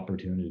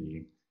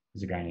opportunity,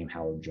 is a guy named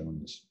Howard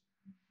Jonas.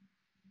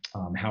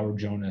 Howard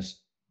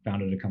Jonas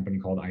founded a company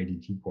called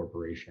IDT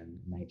Corporation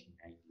in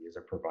 1990 as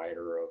a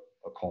provider of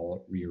a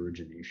call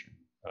re-origination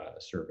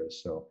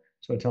service. So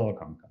a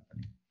telecom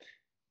company.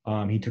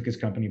 He took his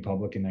company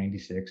public in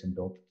 '96 and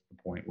built the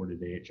point where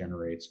today it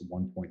generates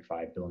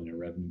 1.5 billion in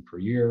revenue per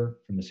year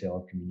from the sale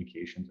of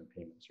communications and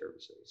payment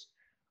services.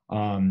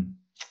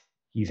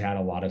 He's had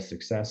a lot of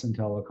success in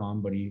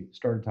telecom, but he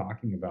started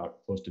talking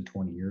about close to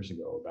 20 years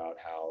ago about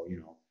how,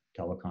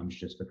 telecom's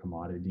just a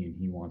commodity and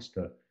he wants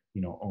to,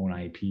 own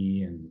IP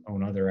and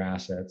own other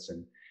assets.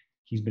 And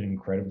he's been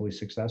incredibly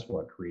successful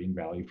at creating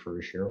value for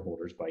his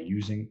shareholders by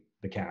using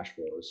the cash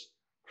flows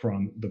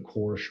from the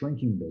core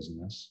shrinking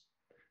business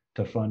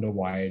to fund a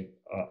wide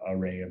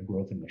array of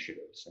growth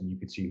initiatives. And you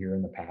could see here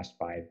in the past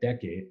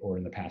decade,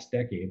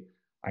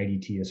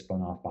 IDT has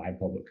spun off 5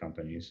 public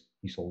companies.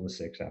 He sold the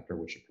 6, after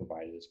which it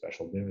provided a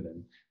special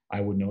dividend.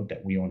 I would note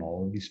that we own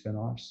all of these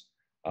spinoffs.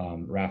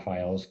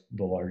 Raphael's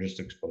the largest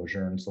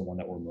exposure, and it's the one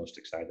that we're most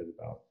excited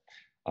about.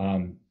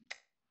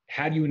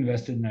 Had you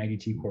invested in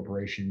IDT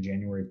Corporation in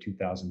January of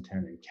 2010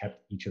 and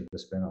kept each of the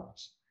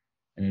spinoffs,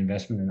 an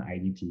investment in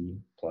IDT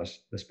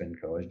plus the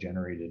SpinCo has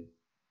generated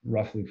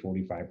roughly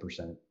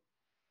 45%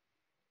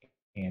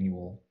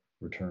 annual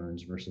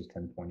returns versus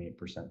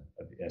 10.8%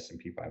 of the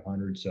S&P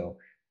 500. So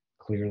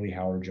clearly,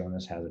 Howard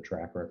Jonas has a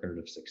track record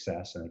of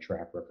success and a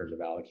track record of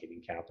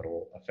allocating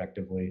capital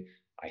effectively.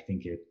 I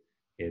think it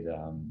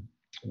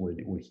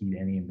would heed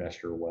any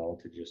investor well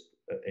to just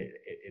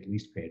at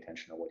least pay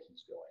attention to what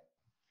he's doing.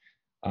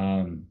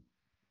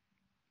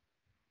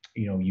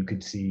 You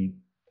could see,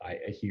 I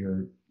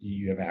hear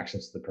you have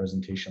access to the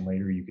presentation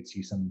later. You could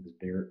see some of his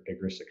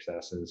bigger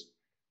successes.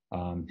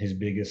 His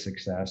biggest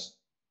success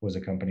was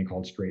a company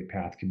called Straight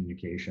Path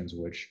Communications,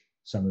 which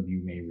some of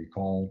you may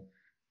recall.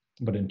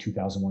 But in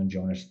 2001,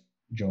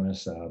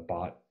 Jonas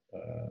bought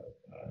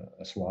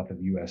a swath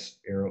of U.S.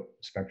 aero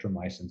spectrum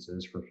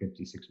licenses for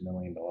 $56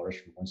 million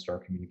from One Star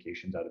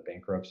Communications out of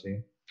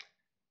bankruptcy.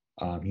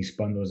 He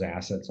spun those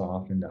assets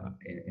off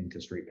into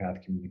Straight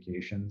Path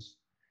Communications.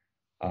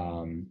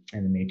 And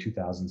in May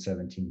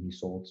 2017, he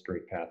sold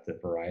Straight Path to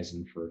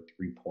Verizon for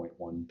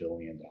 $3.1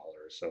 billion.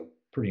 So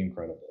pretty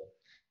incredible.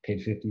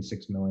 Paid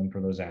 $56 million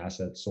for those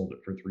assets, sold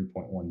it for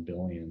 $3.1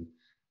 billion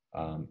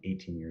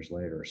 18 years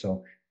later.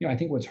 So, I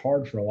think what's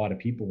hard for a lot of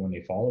people when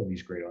they follow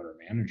these great owner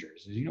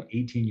managers is,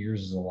 18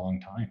 years is a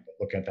long time, but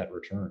look at that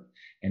return.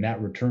 And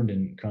that return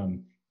didn't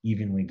come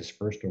evenly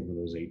dispersed over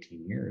those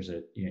 18 years.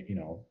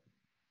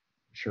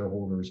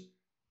 Shareholders,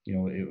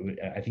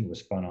 I think it was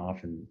spun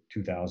off in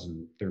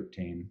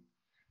 2013.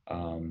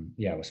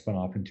 It was spun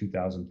off in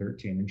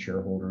 2013, and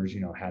shareholders,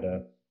 had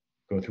to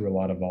go through a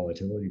lot of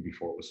volatility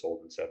before it was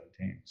sold in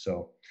 17.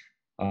 So,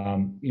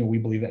 we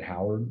believe that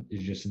Howard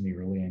is just in the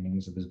early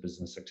innings of his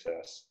business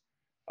success.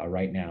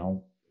 Right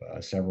now,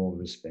 several of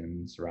his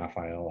spins,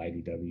 Raphael,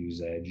 IDW,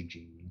 Zedge,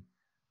 Genie,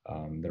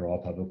 they're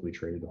all publicly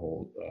traded.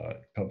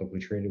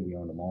 We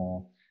own them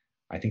all.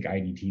 I think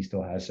IDT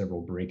still has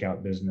several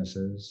breakout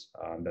businesses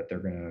that they're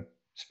going to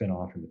spin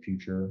off in the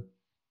future.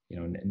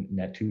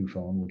 Net2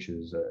 Phone, which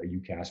is a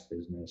UCaaS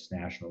business,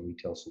 National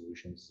Retail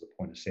Solutions is a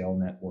point of sale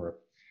network,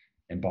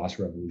 and Boss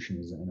Revolution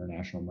is an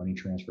international money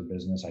transfer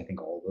business. I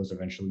think all of those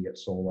eventually get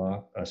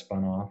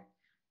spun off.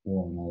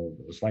 We'll own all of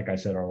those. Like I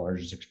said, our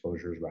largest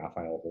exposure is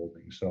Raphael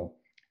Holdings. So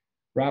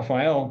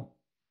Raphael,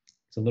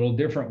 it's a little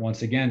different.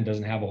 Once again,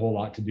 doesn't have a whole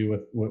lot to do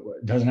with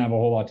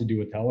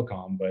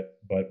telecom,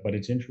 but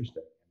it's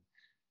interesting.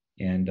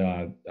 And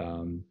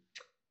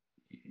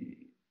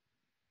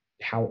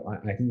how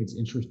I think it's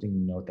interesting to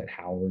note that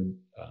Howard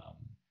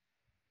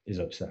is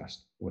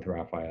obsessed with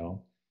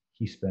Raphael.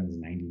 He spends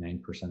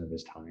 99% of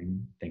his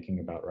time thinking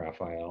about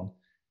Raphael,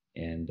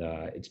 and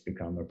it's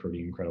become a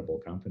pretty incredible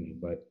company.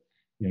 But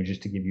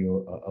just to give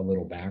you a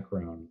little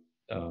background,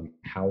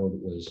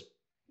 Howard was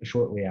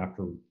shortly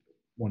after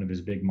one of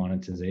his big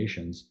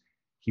monetizations,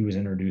 he was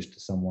introduced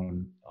to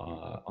someone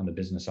on the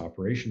business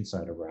operations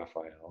side of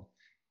Raphael,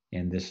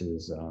 and this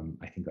is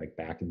I think like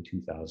back in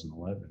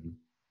 2011,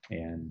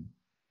 and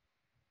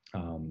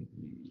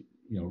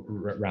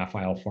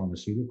Raphael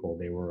Pharmaceutical,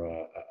 they were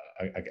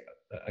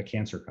a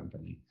cancer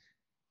company,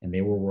 and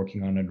they were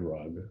working on a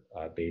drug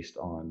based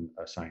on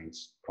a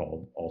science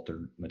called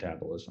altered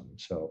metabolism.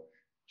 So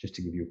just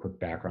to give you a quick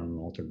background on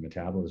altered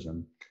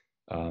metabolism,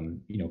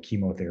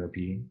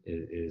 chemotherapy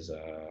is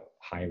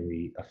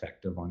highly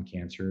effective on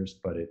cancers,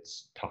 but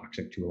it's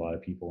toxic to a lot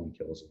of people and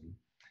kills them.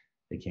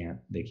 They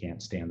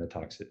can't stand the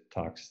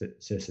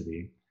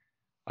toxicity.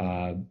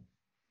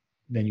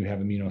 Then you have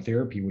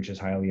immunotherapy, which is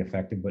highly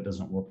effective but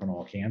doesn't work on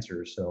all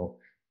cancers. So,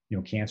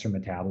 cancer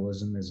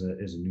metabolism is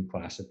a new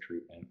class of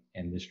treatment,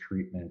 and this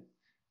treatment,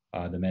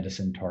 the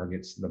medicine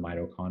targets the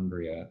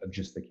mitochondria of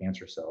just the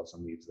cancer cells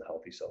and leaves the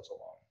healthy cells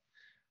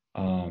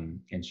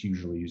alone. And it's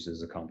usually used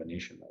as a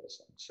combination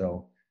medicine.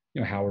 So,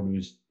 Howard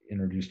was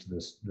introduced to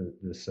this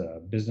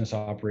business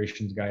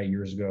operations guy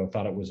years ago.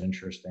 Thought it was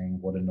interesting.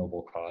 What a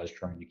noble cause,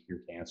 trying to cure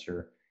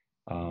cancer.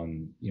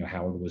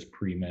 Howard was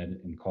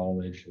pre-med in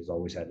college, has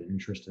always had an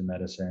interest in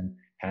medicine,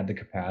 had the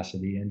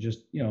capacity, and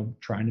just,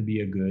 trying to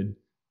be a good,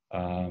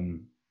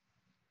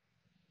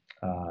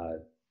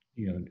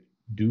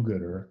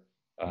 do-gooder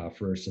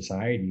for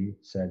society,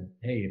 said,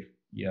 hey,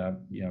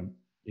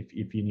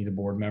 if you need a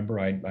board member,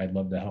 I'd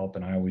love to help.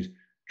 And I always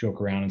joke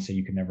around and say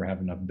you can never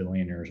have enough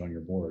billionaires on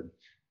your board.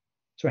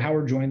 So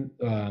Howard joined.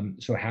 Joined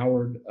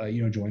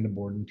the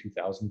board in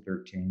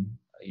 2013.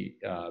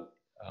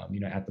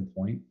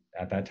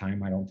 At that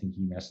time, I don't think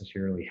he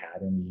necessarily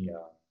had any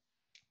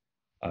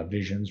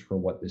visions for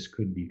what this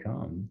could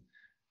become.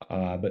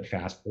 But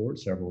fast forward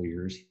several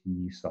years,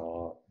 he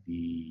saw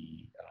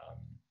the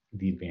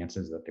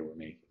advances that they were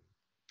making.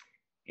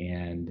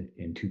 And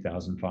in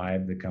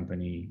 2005, the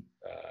company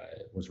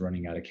was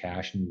running out of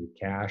cash, needed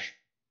cash.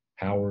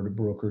 Howard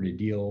brokered a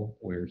deal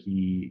where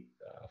he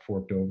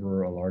forked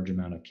over a large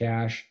amount of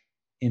cash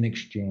in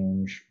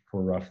exchange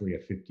for roughly a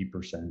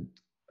 50%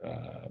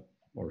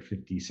 or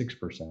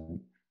 56%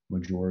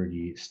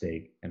 majority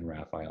stake in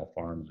Raphael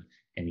Pharma.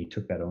 And he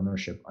took that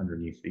ownership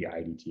underneath the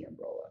IDT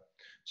umbrella.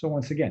 So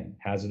once again,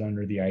 has it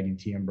under the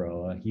IDT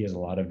umbrella. He has a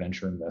lot of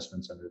venture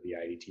investments under the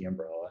IDT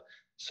umbrella.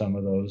 Some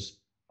of those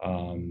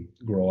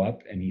grow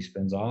up and he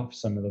spins off,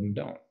 some of them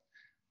don't.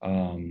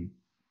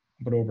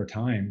 But over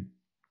time,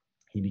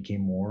 he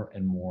became more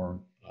and more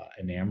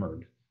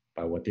enamored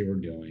by what they were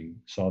doing,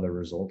 saw the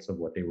results of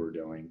what they were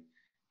doing.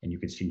 And you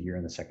could see here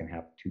in the second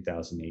half of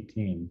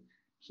 2018,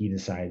 he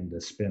decided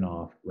to spin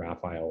off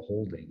Raphael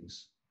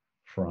Holdings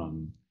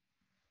from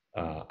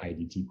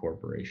IDT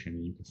Corporation.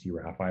 And you can see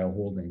Raphael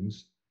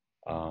Holdings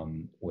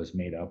was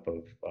made up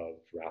of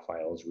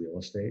Raphael's real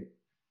estate,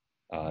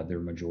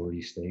 their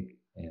majority stake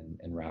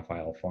in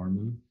Raphael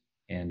Pharma,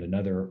 and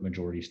another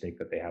majority stake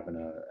that they have in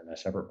a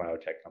separate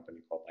biotech company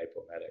called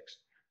Lipomedics.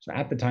 So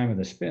at the time of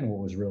the spin,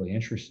 what was really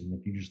interesting,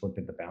 if you just looked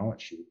at the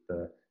balance sheet,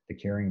 the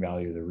carrying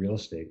value of the real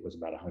estate was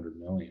about 100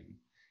 million,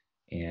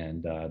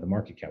 and the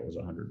market cap was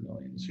 100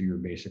 million. So you're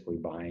basically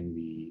buying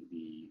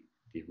the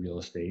real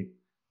estate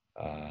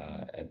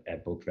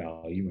at book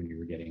value, and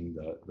you're getting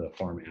the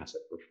farm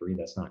asset for free.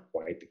 That's not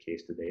quite the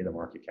case today. The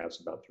market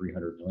cap's about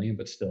 300 million,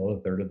 but still a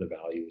third of the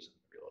value is in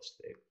the real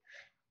estate.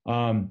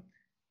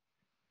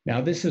 Now,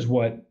 this is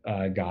what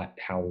got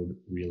Howard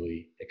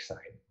really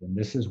excited. And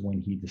this is when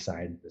he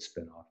decided to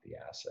spin off the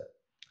asset.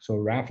 So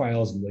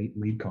Raphael's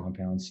lead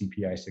compound,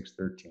 CPI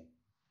 613,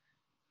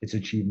 it's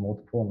achieved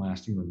multiple and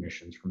lasting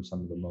remissions from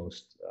some of the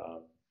most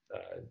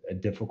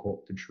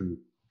difficult to treat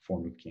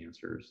form of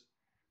cancers.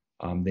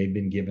 They've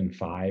been given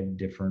 5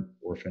 different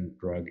orphan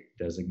drug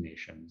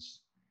designations,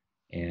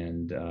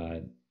 and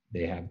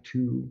they have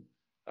 2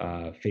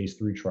 phase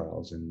 3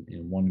 trials, and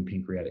one in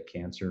pancreatic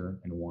cancer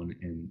and one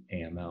in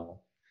AML.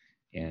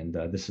 And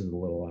this is a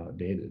little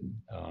outdated.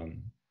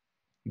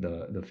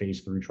 The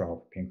phase 3 trial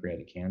for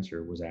pancreatic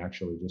cancer was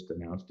actually just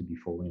announced to be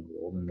fully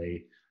enrolled, and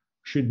they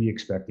should be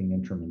expecting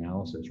interim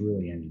analysis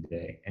really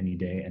any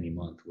day, any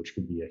month, which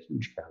could be a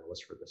huge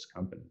catalyst for this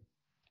company.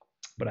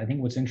 But I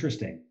think what's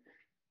interesting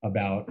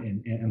about,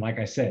 and like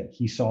I said,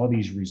 he saw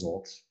these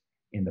results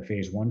in the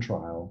phase 1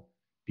 trial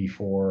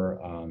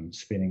before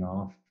spinning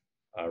off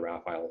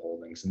Raphael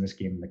Holdings, and this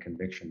gave him the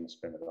conviction to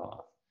spin it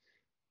off.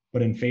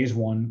 But in phase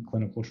 1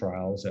 clinical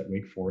trials at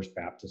Wake Forest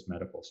Baptist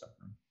Medical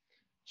Center,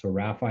 so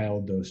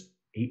Raphael dosed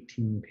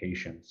 18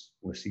 patients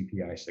with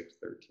CPI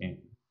 613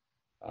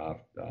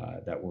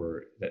 that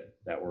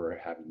were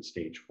having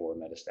stage 4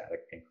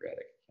 metastatic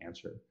pancreatic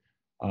cancer.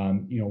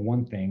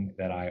 One thing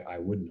that I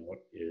would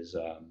note is,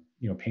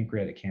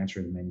 pancreatic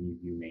cancer, as many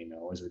of you may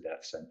know, is a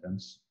death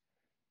sentence.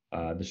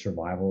 The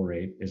survival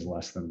rate is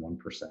less than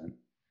 1%,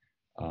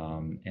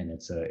 and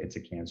it's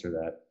a cancer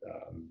that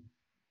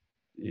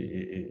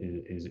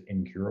is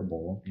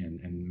incurable,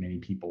 and many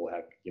people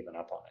have given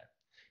up on it.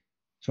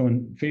 So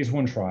in phase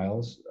 1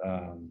 trials,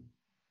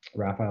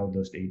 Raphael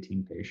dosed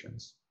 18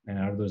 patients, and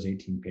out of those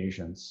 18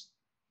 patients,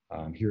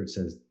 here it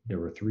says there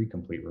were 3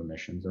 complete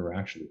remissions. There were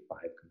actually 5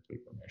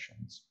 complete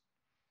remissions,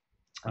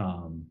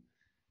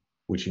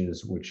 which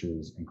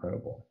is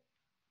incredible,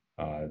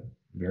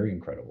 very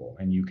incredible.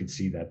 And you could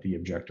see that the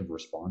objective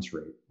response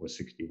rate was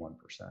 61%,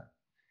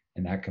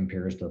 and that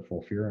compares to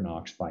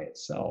FOLFIRINOX by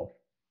itself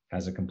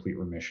has a complete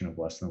remission of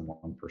less than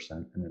 1%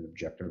 and an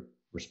objective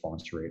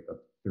response rate of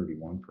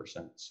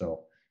 31%.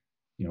 So,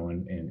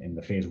 in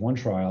the phase 1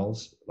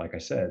 trials, like I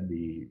said,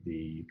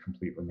 the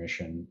complete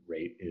remission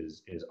rate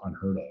is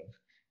unheard of,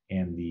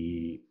 and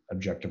the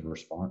objective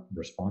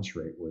response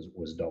rate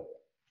was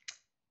double.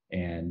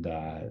 And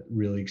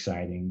really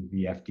exciting.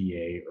 The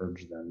FDA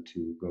urged them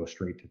to go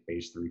straight to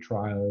phase 3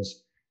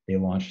 trials. They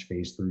launched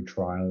phase 3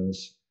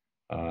 trials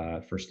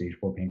for stage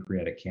 4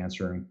 pancreatic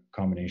cancer in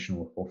combination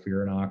with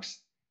FOLFIRINOX.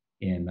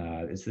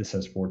 This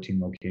says 14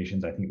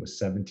 locations. I think it was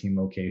 17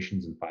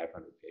 locations and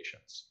 500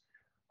 patients.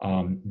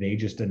 They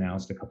just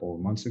announced a couple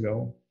of months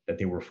ago that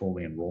they were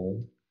fully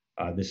enrolled.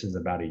 This is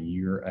about a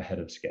year ahead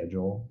of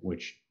schedule,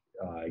 which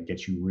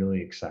gets you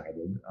really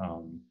excited.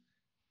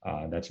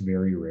 That's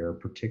very rare,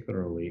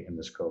 particularly in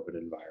this COVID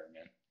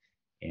environment.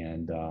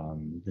 And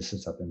this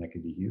is something that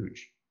could be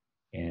huge.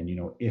 And,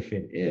 if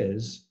it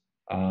is,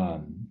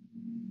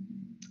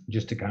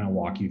 just to kind of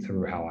walk you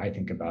through how I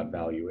think about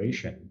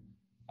valuation,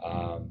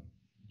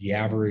 the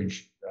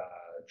average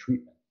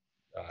treatment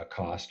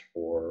cost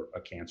for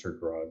a cancer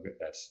drug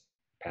that's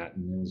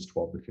patent is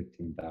 $12,000 to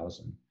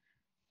 $15,000.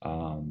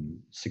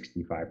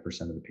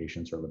 65% of the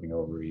patients are living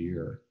over a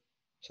year.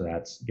 So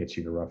that gets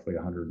you to roughly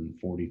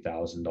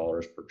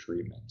 $140,000 per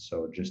treatment.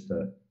 So just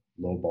to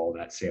lowball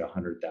that, say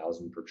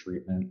 100,000 per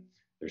treatment.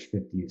 There's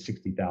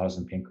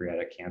 60,000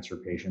 pancreatic cancer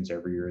patients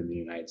every year in the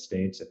United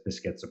States. If this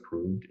gets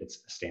approved,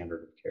 it's a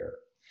standard of care.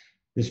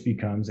 This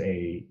becomes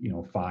a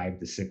 $5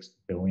 to $6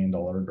 billion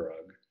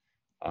drug,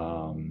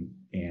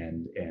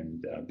 and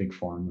big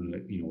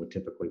pharma would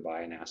typically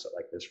buy an asset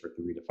like this for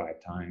 3 to 5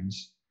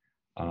 times.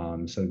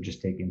 So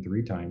just taking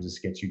 3 times, this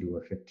gets you to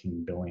a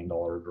 $15 billion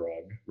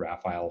drug.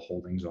 Raphael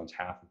Holdings owns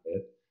half of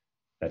it.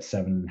 That's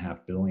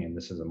 $7.5 billion.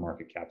 This is a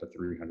market cap of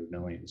 300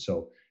 million.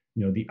 So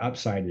the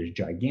upside is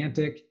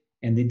gigantic,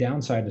 and the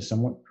downside is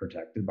somewhat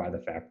protected by the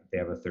fact that they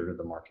have a third of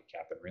the market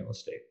cap in real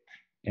estate.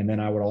 And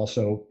then I would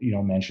also,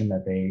 mention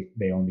that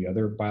they own the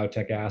other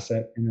biotech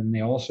asset, and then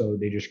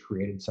they just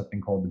created something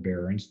called the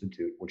Bayer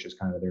Institute, which is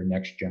kind of their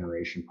next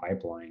generation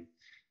pipeline.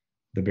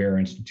 The Bayer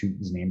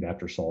Institute is named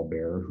after Saul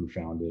Bayer, who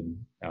founded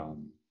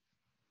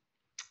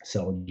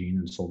Celgene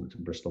and sold it to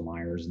Bristol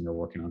Myers, and they're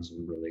working on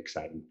some really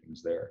exciting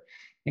things there.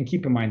 And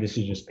keep in mind, this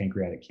is just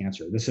pancreatic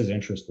cancer. This is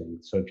interesting.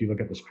 So if you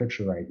look at this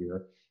picture right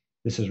here,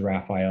 this is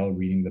Raphael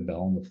reading the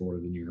bell on the floor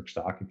of the New York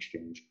Stock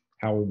Exchange.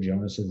 Howard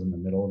Jonas is in the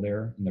middle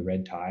there in the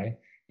red tie,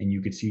 and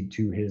you could see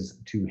to his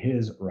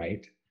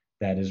right,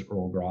 that is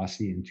Earl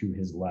Grassi, and to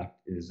his left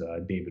is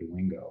David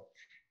Wingo,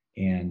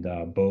 and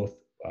both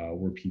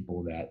were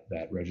people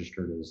that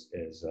registered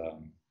as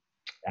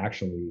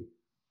actually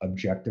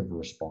objective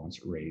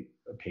response rate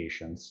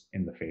patients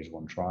in the phase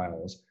 1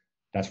 trials.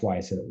 That's why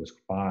I said it was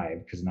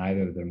 5, because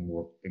neither of them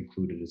were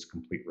included as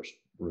complete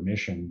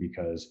remission,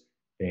 because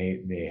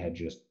they had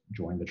just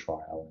joined the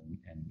trial,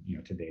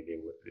 and today they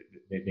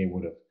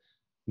would have,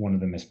 one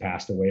of them has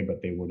passed away,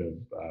 but they would have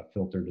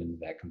filtered into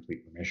that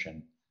complete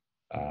remission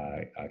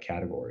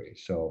category.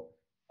 So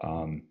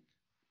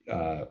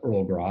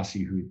Earl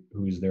Grassi,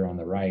 who's there on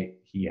the right,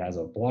 he has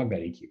a blog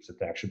that he keeps.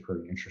 It's actually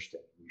pretty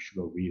interesting. You should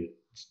go read it.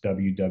 It's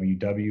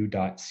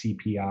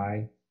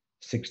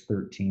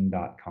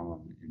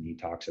www.cpi613.com, and he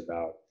talks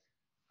about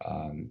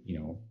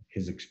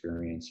his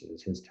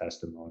experiences, his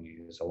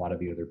testimonies, a lot of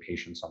the other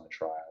patients on the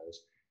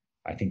trials.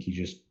 I think he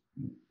just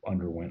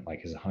underwent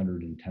like his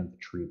 110th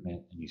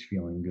treatment, and he's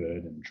feeling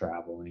good and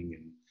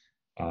traveling.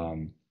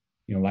 And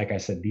like I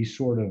said, these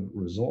sort of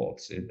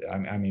results,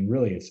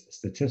 really, it's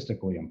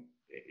statistically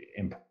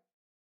important.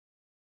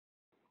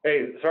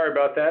 Hey, sorry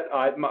about that.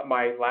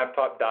 My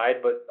laptop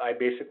died, but I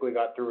basically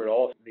got through it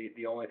all.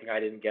 The only thing I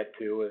didn't get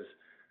to is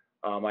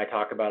I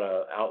talk about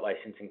a out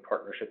licensing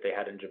partnership they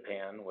had in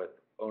Japan with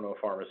Ono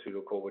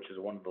Pharmaceutical, which is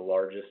one of the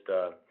largest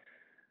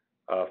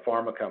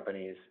pharma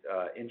companies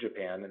in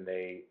Japan, and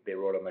they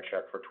wrote them a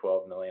check for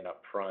 $12 million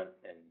up front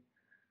and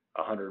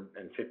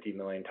 $150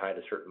 million tied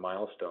to certain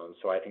milestones.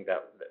 So I think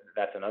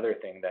that's another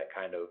thing that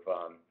kind of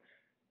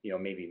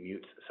maybe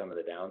mutes some of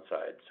the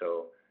downside.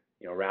 So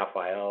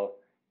Raphael,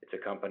 it's a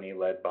company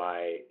led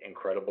by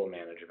incredible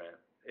management.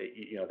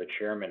 The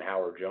chairman,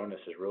 Howard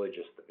Jonas, is really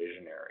just the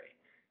visionary.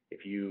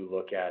 If you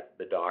look at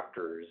the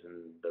doctors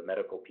and the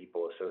medical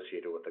people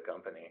associated with the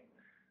company,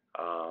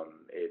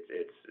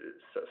 it's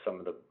some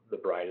of the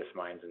brightest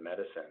minds in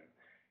medicine.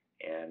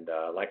 And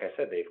like I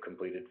said, they've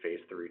completed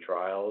phase 3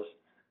 trials,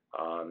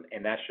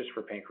 and that's just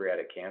for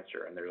pancreatic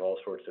cancer. And there's all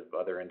sorts of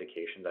other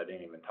indications I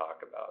didn't even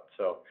talk about.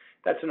 So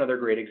that's another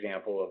great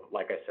example of,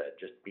 like I said,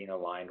 just being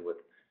aligned with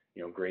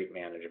great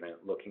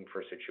management, looking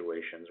for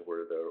situations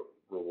where the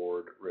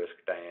reward risk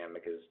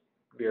dynamic is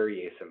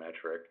very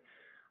asymmetric.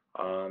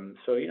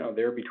 So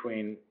they're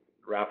between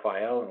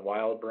Raphael and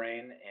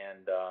WildBrain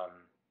and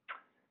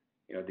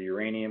the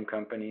uranium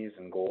companies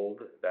and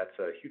gold. That's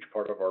a huge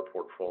part of our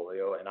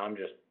portfolio, and I'm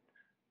just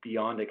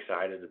beyond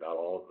excited about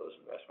all of those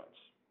investments.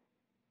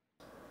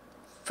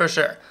 For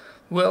sure.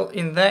 Well,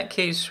 in that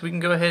case, we can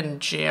go ahead and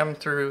jam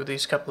through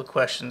these couple of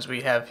questions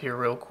we have here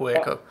real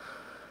quick. Yeah.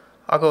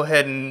 I'll go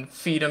ahead and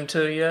feed them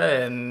to you,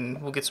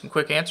 and we'll get some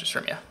quick answers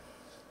from you.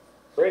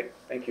 Great,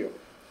 thank you.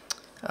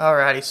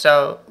 Alrighty,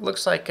 so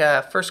looks like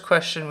first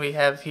question we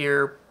have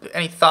here,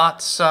 any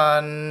thoughts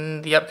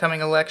on the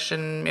upcoming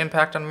election,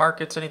 impact on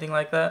markets, anything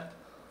like that?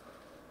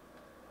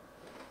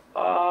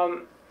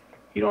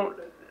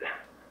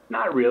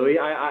 Not really.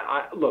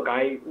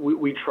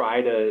 We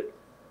try to,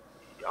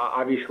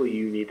 obviously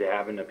you need to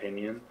have an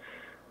opinion.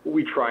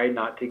 We try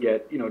not to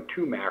get,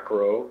 too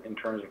macro in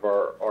terms of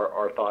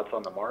our thoughts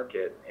on the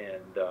market.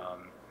 And,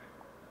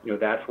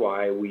 that's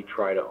why we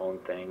try to own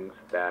things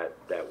that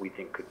we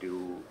think could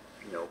do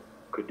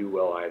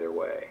well either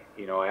way.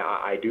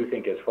 I do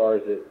think, as far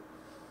as it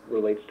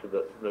relates to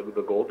the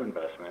gold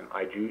investment,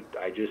 I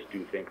just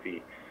do think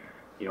the,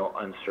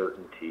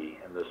 uncertainty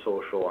and the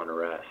social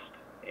unrest,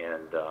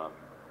 and,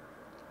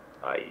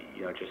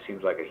 it just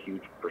seems like a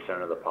huge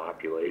percent of the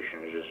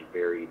population is just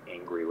very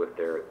angry with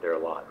their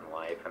lot in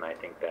life. And I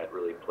think that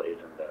really plays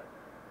into,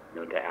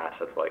 to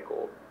assets like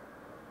gold.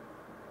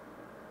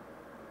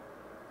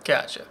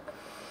 Gotcha.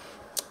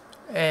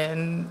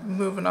 And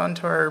moving on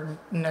to our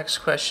next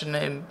question,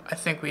 I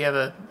think we have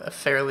a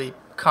fairly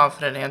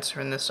confident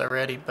answer in this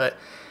already, but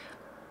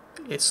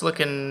it's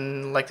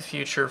looking like the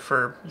future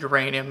for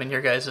uranium, in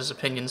your guys'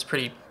 opinions,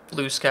 pretty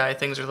blue sky.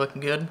 Things are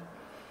looking good.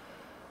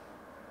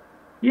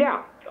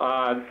 Yeah,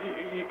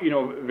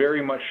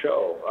 very much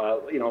so.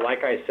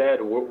 Like I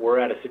said, we're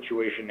at a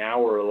situation now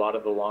where a lot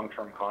of the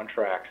long-term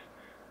contracts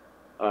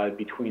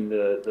between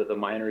the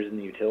miners and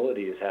the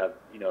utilities have,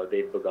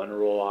 they've begun to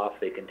roll off.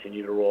 They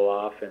continue to roll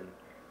off,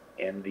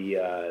 and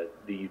the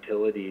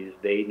utilities,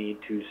 they need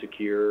to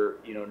secure,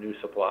 new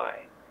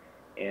supply,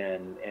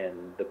 and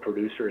the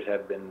producers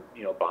have been,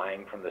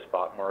 buying from the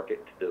spot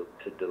market to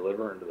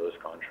deliver into those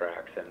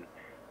contracts,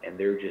 and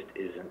there just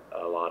isn't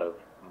a lot of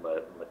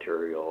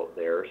material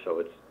there. So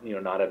it's,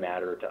 not a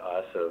matter to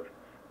us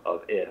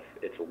of if,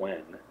 it's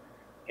when,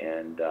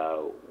 and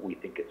we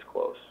think it's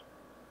close.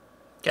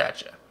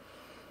 Gotcha.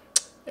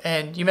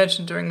 And you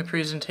mentioned during the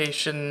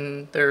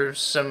presentation there's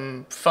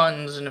some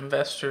funds and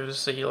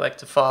investors that you like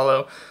to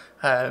follow.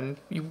 Would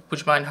you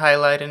mind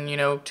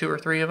highlighting, 2 or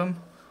 3 of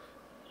them?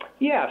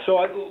 Yeah, so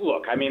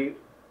look,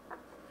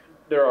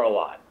 there are a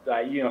lot.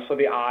 So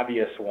the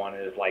obvious one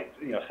is like,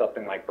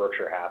 something like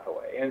Berkshire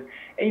Hathaway. And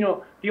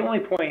the only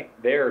point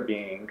there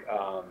being,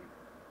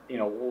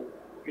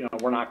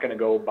 we're not going to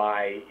go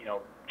buy,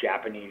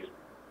 Japanese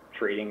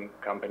trading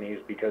companies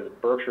because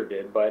Berkshire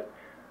did, but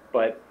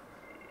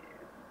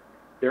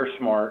they're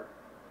smart.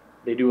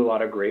 They do a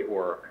lot of great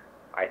work.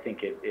 I think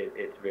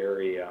it's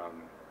very,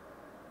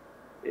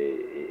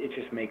 it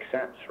just makes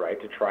sense, right,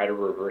 to try to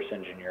reverse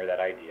engineer that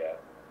idea.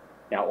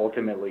 Now,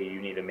 ultimately, you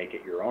need to make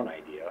it your own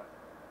idea.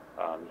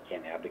 You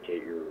can't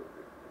abdicate your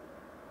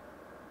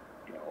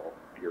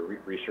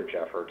research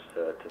efforts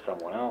to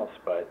someone else,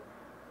 but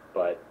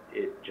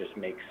it just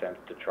makes sense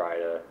to try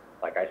to,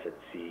 like I said,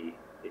 see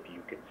if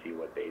you can see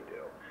what they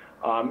do.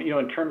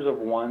 In terms of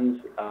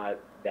ones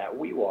that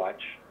we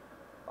watch,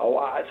 so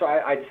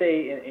I'd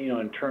say,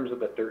 in terms of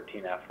the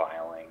 13F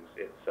filings,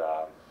 it's,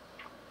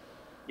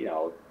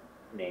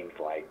 names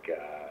like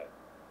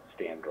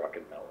Stan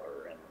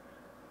Druckenmiller and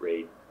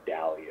Ray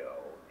Dalio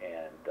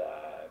and,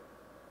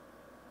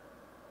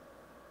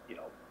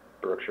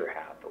 Berkshire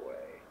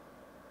Hathaway,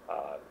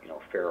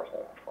 Fair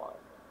Home Fund,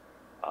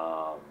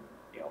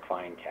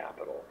 Fine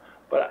Capital.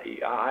 But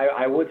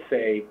I would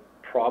say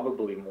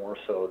probably more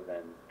so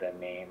than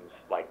names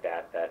like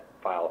that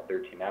file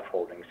 13F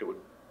holdings, it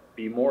would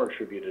be more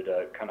attributed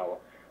to kind of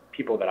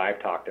people that I've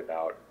talked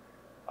about,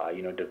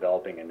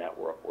 developing a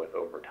network with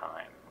over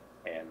time.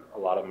 And a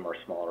lot of them are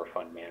smaller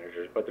fund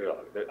managers, but there's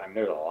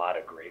a lot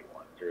of great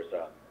ones. There's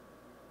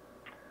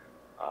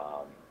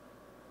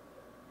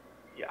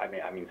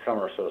some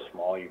are so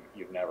small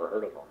you've never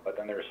heard of them, but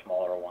then there's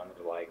smaller ones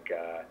like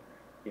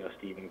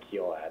Stephen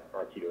Keel at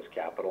Arquitos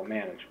Capital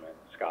Management,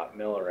 Scott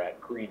Miller at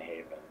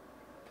Greenhaven,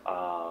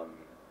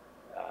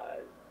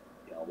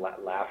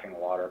 Laughing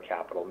Water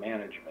Capital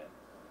Management.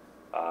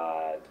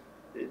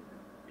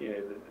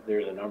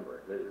 There's a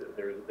number.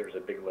 There's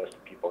a big list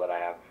of people that I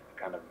have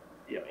kind of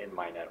in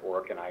my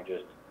network, and I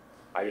just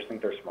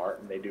think they're smart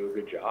and they do a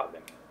good job,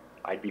 and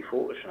I'd be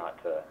foolish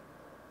not to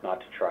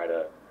try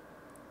to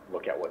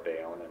look at what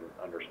they own and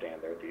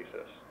understand their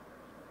thesis.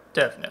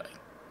 Definitely.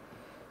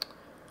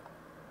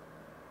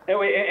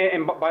 Anyway,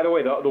 and by the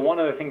way, the one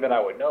other thing that I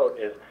would note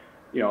is,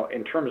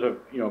 in terms of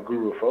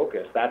Guru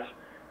Focus, that's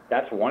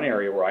one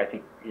area where I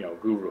think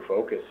Guru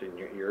Focus and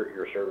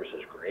your service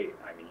is great.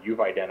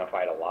 You've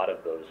identified a lot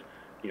of those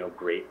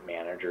great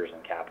managers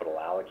and capital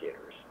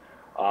allocators.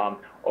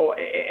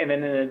 And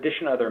then in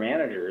addition to other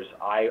managers,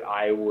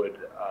 I would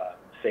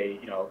say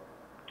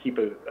keep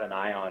an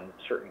eye on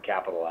certain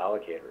capital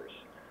allocators.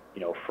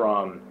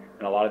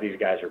 And a lot of these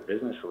guys are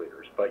business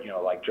leaders, but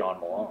like John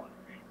Malone.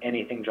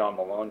 Anything John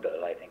Malone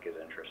does, I think, is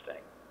interesting.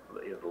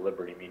 The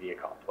Liberty Media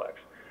Complex.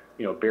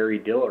 Barry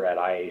Diller at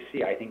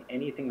IAC. I think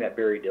anything that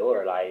Barry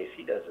Diller at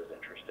IAC does is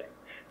interesting.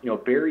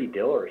 Barry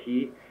Diller,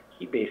 he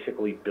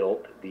basically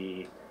built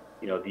the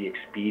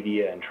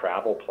Expedia and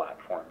travel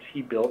platforms.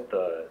 He built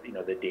the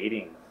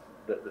dating,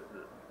 the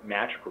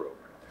match group.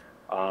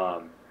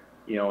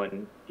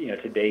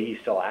 Today he's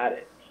still at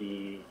it.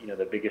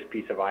 The biggest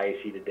piece of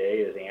IAC today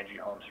is Angie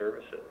Home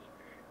Services.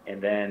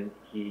 And then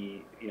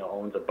he,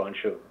 owns a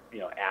bunch of,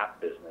 app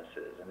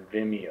businesses and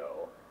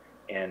Vimeo.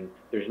 And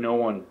there's no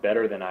one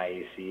better than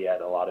IAC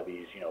at a lot of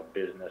these,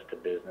 business to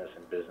business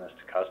and business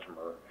to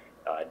customer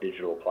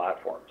digital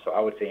platforms. So I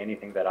would say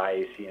anything that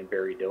IAC and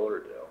Barry Diller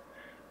do.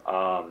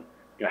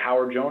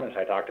 Howard Jonas,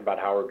 I talked about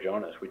Howard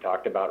Jonas. We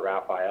talked about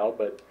Raphael,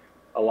 but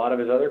a lot of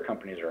his other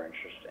companies are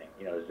interesting.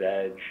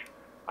 Zedge,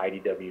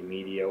 IDW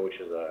Media, which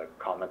is a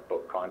comic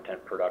book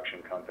content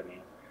production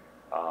company.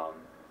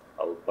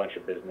 A bunch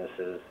of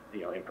businesses,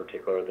 in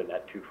particular the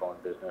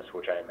Net2Phone business,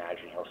 which I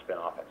imagine he'll spin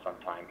off at some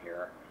time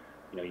here.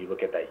 You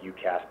look at that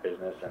UCAS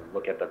business and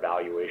look at the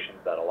valuations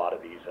that a lot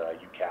of these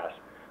UCAS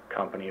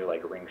companies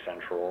like Ring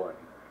Central and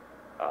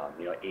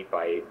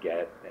 8x8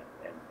 get,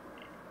 and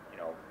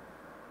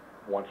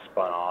once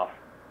spun off,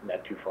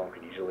 Net2Phone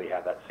could easily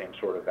have that same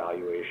sort of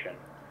valuation.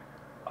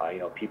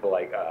 People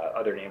like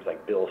other names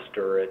like Bill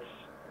Sturritz,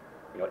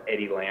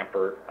 Eddie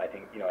Lampert. I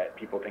think,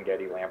 people think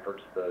Eddie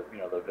Lampert's the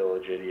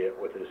village idiot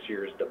with his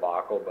Sears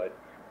debacle, but,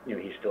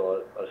 he's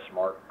still a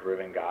smart,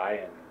 driven guy,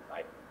 and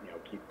I,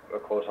 keep a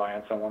close eye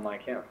on someone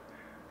like him.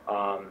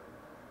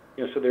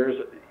 So there's,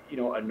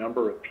 a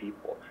number of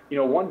people.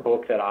 One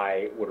book that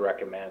I would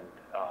recommend,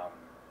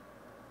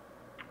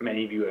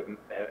 many of you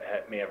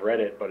may have read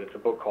it, but it's a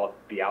book called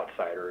The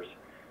Outsiders,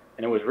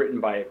 and it was written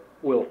by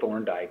Will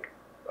Thorndike,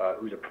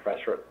 who's a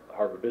professor at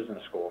Harvard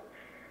Business School.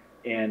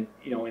 And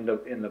in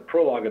the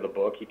prologue of the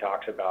book, he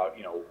talks about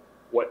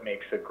what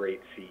makes a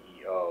great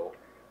CEO,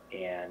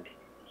 and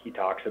he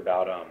talks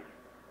about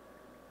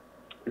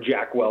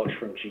Jack Welch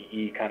from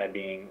GE kind of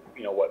being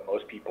what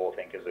most people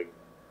think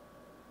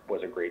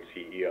was a great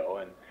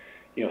CEO. And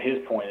his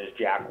point is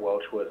Jack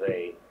Welch was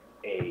a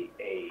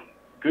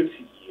good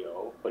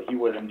CEO, but he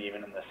wasn't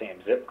even in the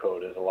same zip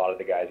code as a lot of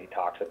the guys he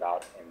talks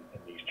about in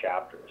these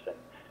chapters.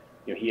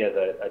 And he has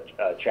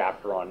a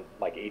chapter on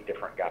like 8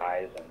 different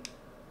guys, and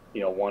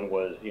one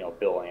was,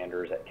 Bill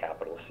Anders at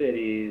Capital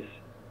Cities,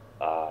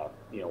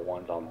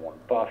 one's on Warren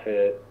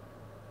Buffett,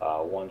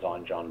 one's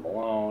on John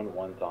Malone,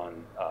 one's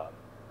on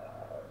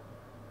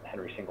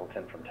Henry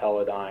Singleton from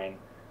Teledyne,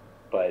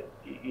 but,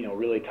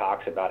 really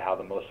talks about how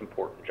the most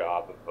important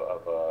job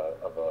of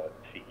a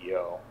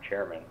CEO,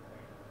 chairman,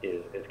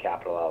 is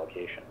capital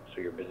allocation.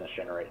 So your business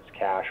generates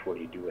cash. What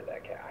do you do with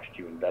that cash?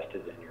 Do you invest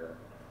it in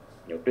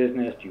your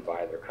business? Do you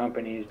buy other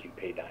companies? Do you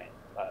pay down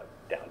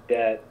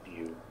debt? Do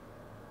you,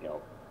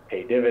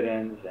 pay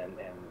dividends? And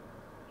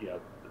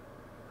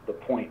the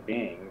point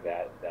being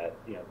that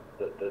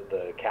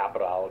the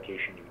capital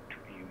allocation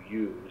you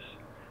use,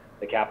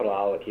 the capital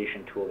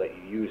allocation tool that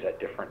you use at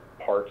different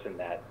parts in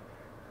that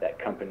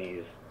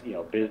company's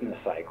business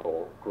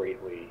cycle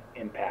greatly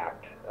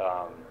impact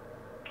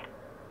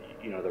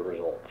the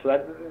results. So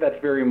that's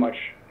very much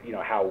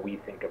how we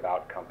think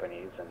about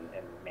companies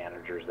and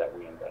managers that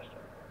we invest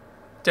in.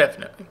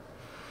 Definitely.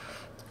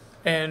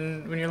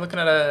 And when you're looking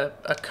at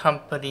a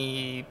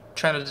company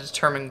trying to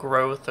determine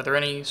growth, are there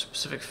any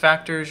specific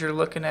factors you're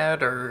looking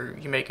at, or are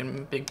you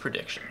making big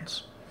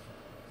predictions?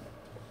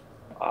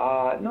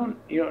 No,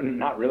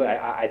 not really.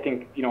 I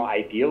think,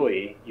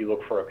 ideally you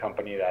look for a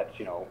company that's,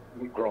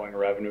 growing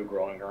revenue,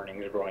 growing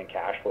earnings, growing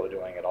cash flow,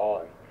 doing it all.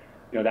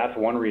 And, that's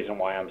one reason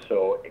why I'm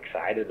so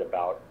excited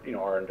about,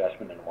 our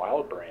investment in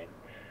WildBrain.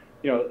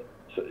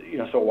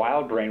 So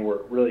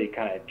WildBrain really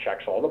kind of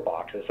checks all the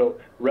boxes. So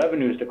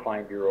revenues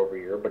declined year over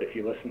year, but if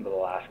you listen to the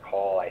last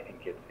call, I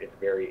think it's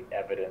very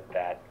evident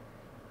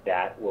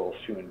that will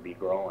soon be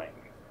growing.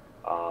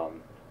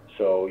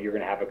 So you're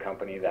going to have a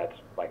company that's,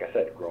 like I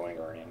said, growing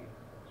earnings,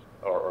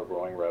 or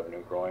growing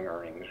revenue, growing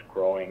earnings,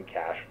 growing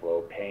cash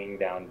flow, paying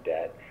down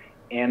debt,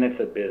 and it's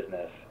a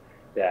business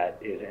that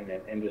is in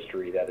an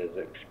industry that is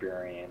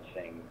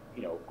experiencing,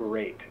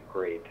 great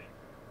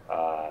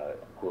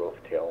growth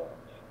tailwinds.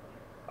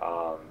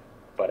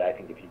 But I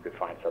think if you could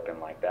find something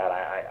like that,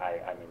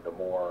 I mean, the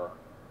more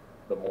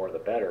the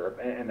better.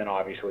 And then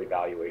obviously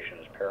valuation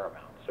is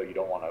paramount. So you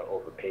don't want to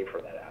overpay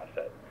for that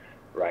asset,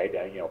 right?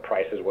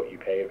 Price is what you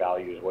pay,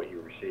 value is what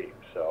you receive.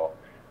 So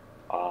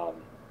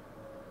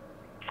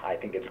I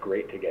think it's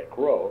great to get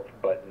growth,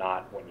 but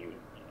not when you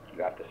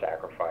have to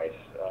sacrifice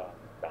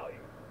value.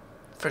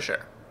 For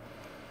sure.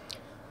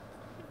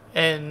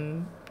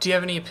 And do you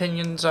have any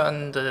opinions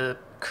on the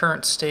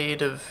current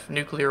state of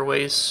nuclear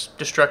waste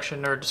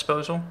destruction or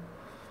disposal?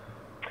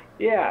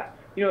 Yeah,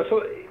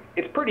 so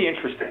it's pretty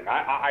interesting.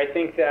 I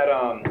think that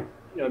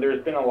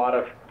there's been a lot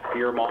of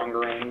fear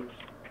mongering,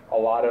 a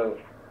lot of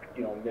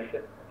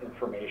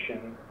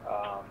misinformation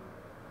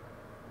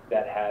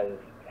that has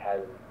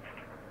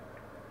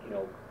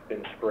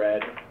been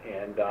spread,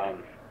 and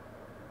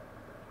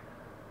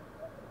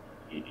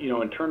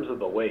in terms of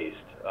the waste,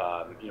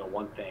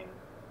 one thing.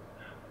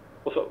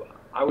 Well, so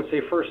I would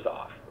say first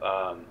off,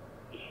 a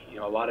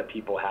lot of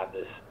people have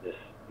this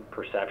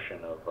perception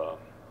of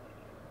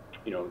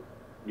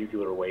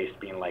nuclear waste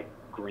being like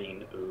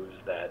green ooze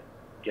that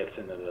gets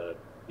into the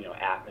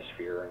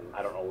atmosphere, and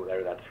I don't know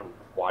whether that's from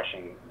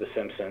watching The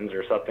Simpsons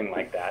or something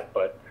like that,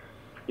 but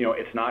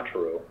it's not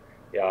true.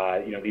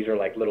 These are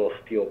like little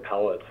steel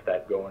pellets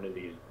that go into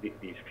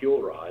these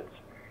fuel rods,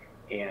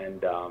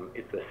 and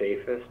it's the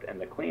safest and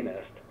the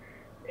cleanest.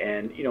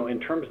 And in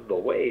terms of the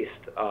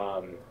waste,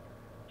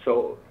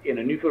 so in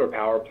a nuclear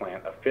power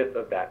plant, 1/5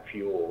 of that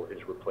fuel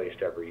is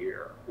replaced every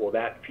year. Well,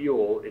 that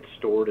fuel, it's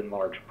stored in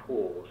large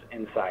pools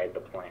inside the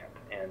plant,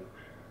 and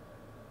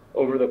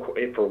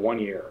for 1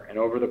 year, and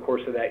over the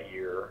course of that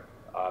year,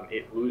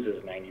 it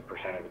loses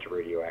 90% of its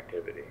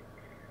radioactivity.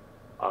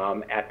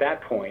 At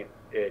that point,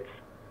 it's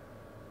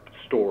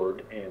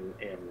stored in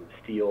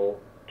steel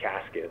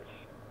caskets,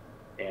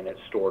 and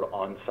it's stored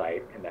on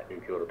site in that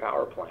nuclear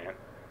power plant.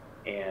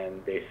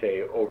 And they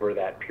say over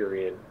that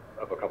period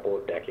of a couple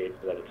of decades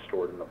that it's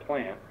stored in the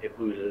plant, it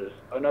loses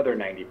another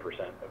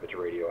 90% of its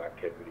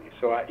radioactivity.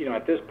 So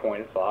at this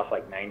point, it's lost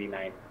like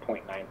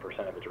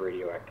 99.9% of its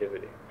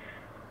radioactivity.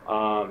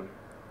 And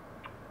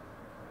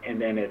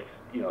then it's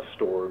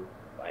stored,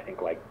 I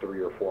think, like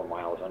 3 or 4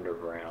 miles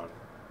underground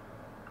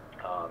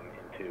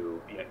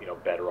to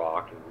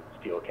bedrock and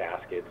steel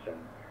caskets,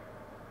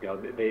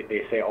 and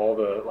they say all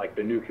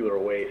the nuclear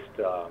waste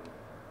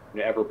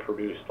ever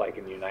produced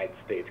in the United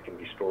States can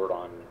be stored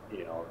on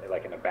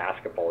in a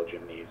basketball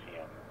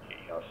gymnasium,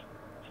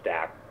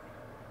 stacked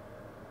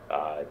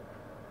a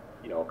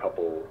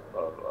couple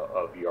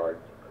of yards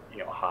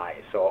high.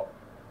 So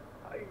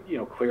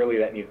clearly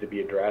that needs to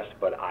be addressed,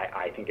 but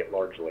I think it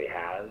largely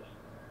has.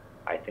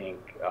 I think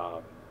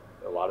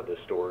a lot of the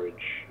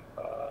storage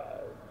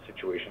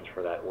situations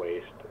for that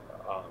waste,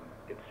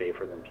 it's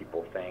safer than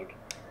people think.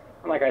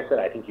 And like I said,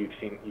 I think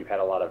you've had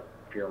a lot of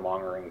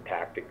fear-mongering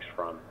tactics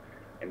from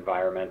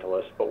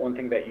environmentalists, but one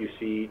thing that you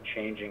see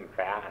changing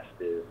fast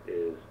is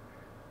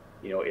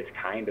it's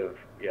kind of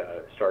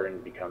starting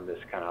to become this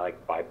kind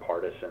of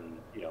bipartisan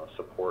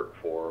support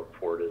for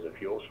it as a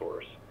fuel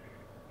source.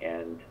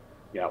 And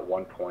at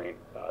one point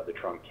the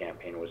Trump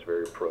campaign was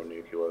very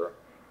pro-nuclear,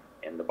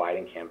 and the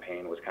Biden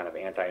campaign was kind of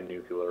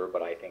anti-nuclear,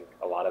 but I think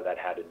a lot of that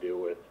had to do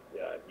with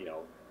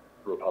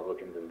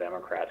Republicans and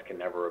Democrats can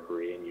never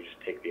agree, and you just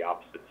take the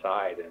opposite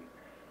side. And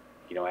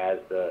as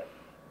the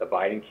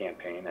Biden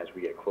campaign, as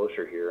we get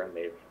closer here, and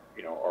they've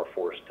are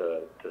forced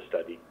to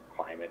study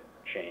climate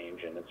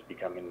change, and it's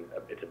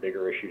a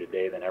bigger issue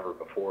today than ever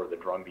before. The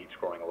drumbeat's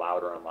growing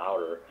louder and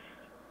louder.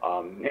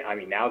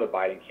 Now the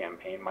Biden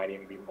campaign might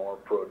even be more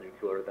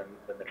pro-nuclear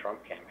than the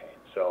Trump campaign.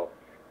 So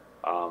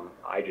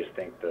I just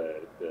think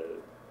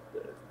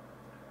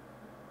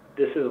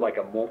this is like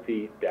a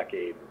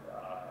multi-decade,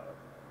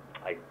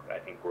 I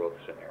think, growth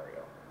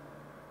scenario.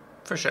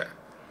 For sure.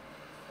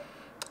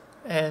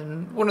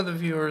 And one of the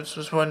viewers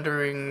was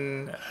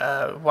wondering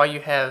why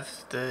you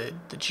have the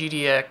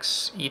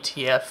GDX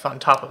ETF on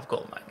top of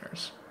gold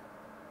miners.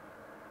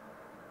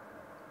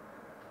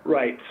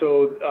 Right.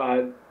 So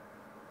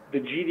the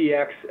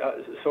GDX.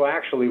 So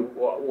actually,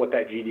 what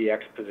that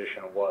GDX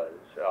position was,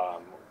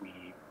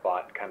 we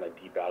bought kind of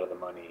deep out of the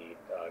money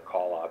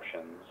call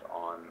options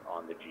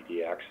on the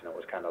GDX, and it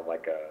was kind of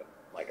like a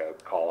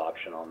call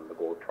option on the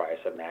gold price,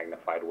 a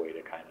magnified way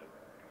to kind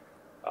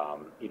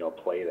of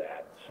play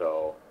that.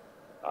 So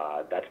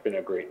that's been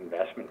a great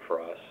investment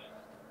for us.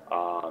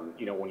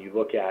 When you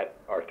look at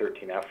our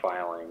 13F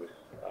filings,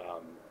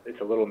 it's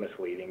a little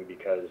misleading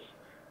because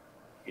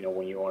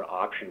when you own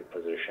option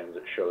positions,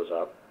 it shows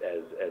up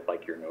as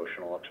like your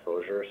notional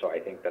exposure. So I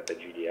think that the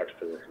GDX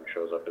position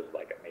shows up as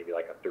maybe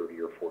a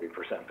 30 or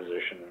 40%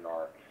 position in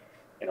our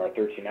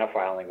 13F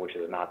filing, which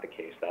is not the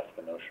case. That's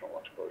the notional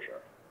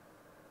exposure.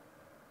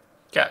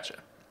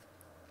 Gotcha.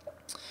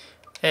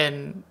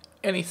 And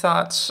any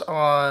thoughts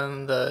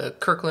on the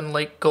Kirkland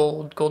Lake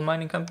gold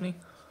mining company?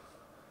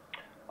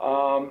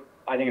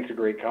 I think it's a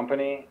great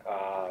company.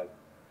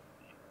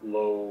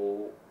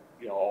 Low,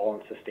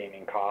 all-in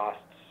sustaining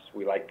costs.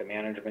 We like the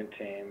management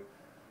team.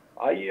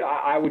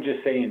 I would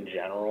just say in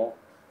general,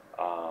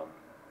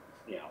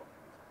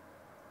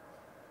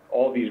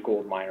 all these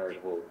gold miners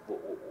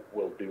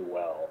will do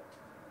well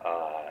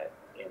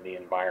in the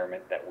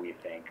environment that we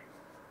think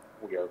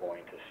we are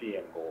going to see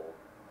in gold.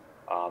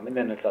 And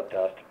then it's up to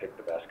us to pick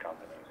the best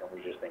companies, and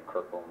we just think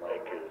Kirkland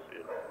Lake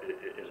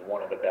is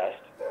one of the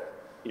best,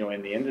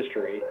 in the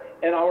industry.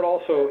 And I would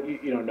also,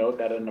 note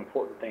that an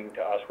important thing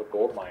to us with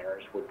gold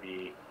miners would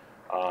be,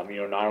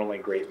 not only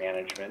great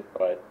management,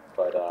 but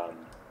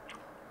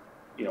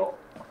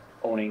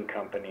owning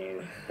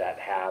companies that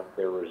have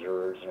their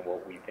reserves in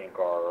what we think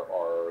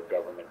are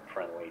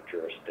government-friendly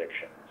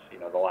jurisdictions.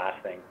 The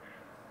last thing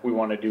we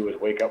want to do is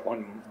wake up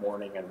one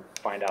morning and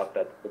find out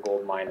that the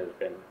gold mine has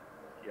been,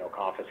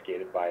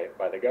 confiscated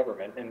by the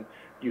government, and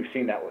you've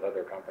seen that with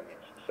other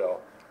companies. So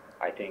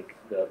I think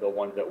the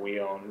ones that we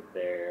own,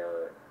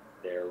 their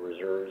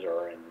reserves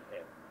are in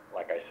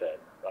like I said,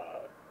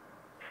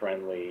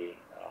 friendly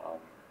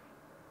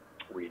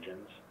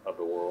regions of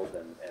the world,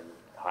 and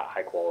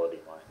high quality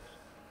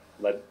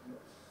mines,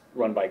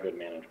 run by good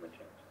management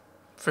teams.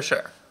 For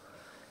sure.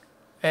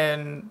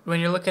 And when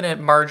you're looking at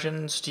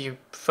margins, do you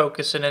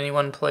focus in any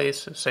one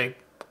place, say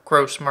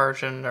gross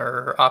margin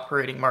or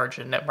operating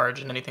margin, net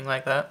margin, anything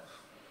like that?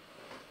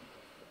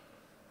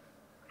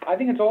 I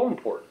think it's all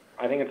important.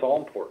 I think I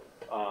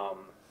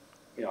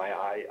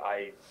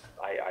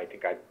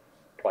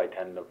probably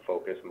tend to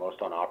focus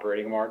most on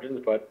operating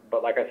margins, but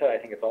like I said, I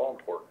think it's all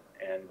important.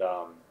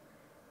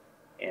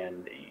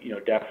 And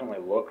definitely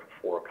look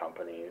for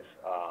companies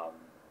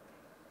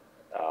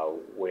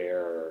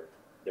where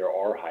there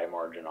are high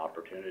margin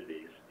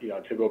opportunities.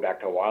 To go back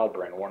to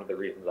Wildbrand, one of the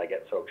reasons I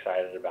get so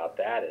excited about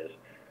that is,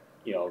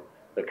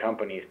 the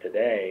companies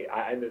today,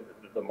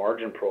 the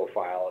margin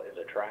profile is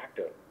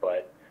attractive,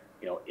 but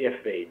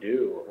if they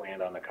do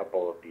land on a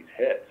couple of these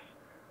hits,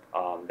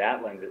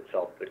 that lends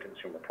itself to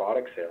consumer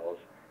product sales.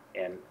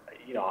 And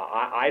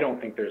I don't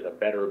think there's a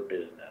better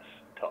business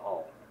to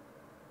own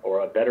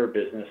or a better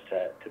business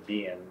to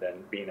be in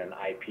than being an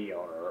IP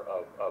owner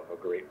of a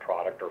great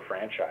product or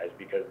franchise,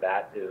 because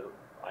that's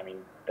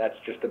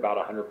just about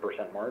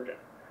 100% margin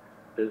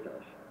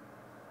business.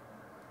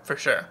 For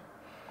sure.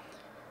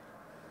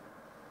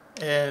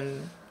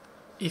 And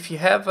If you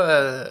have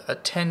a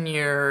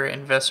 10-year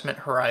investment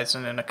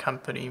horizon in a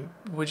company,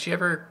 would you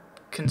ever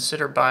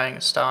consider buying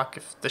a stock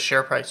if the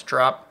share price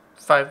dropped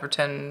 5 or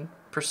 10%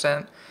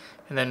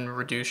 and then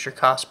reduce your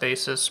cost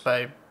basis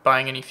by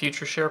buying any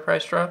future share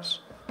price drops?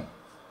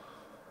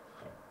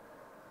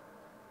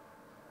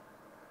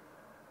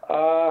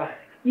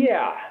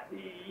 Yeah,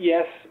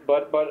 yes,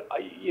 but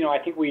I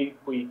think we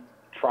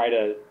try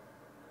to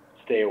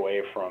stay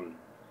away from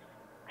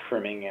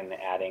trimming and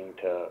adding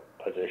to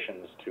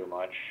positions too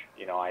much.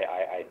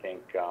 I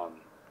think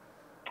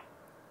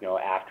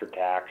after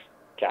tax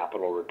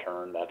capital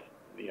return, that's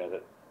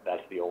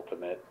the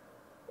ultimate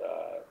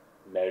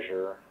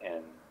measure,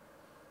 and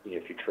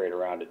if you trade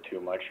around it too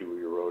much, you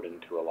erode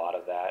into a lot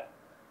of that.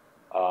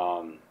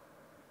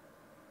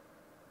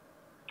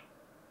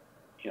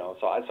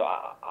 So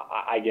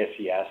I guess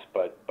yes,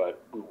 but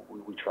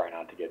we try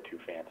not to get too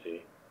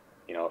fancy.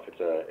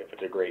 If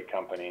it's a great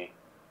company,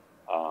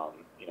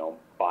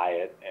 buy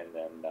it, and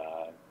then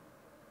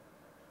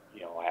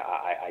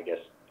I guess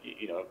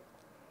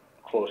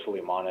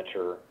closely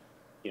monitor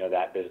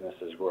that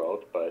business's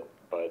growth, but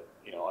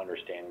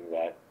understanding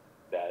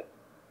that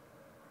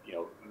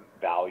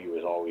value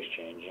is always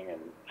changing,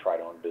 and try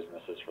to own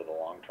businesses for the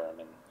long term,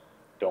 and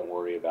don't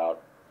worry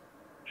about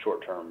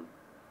short-term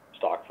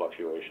stock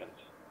fluctuations.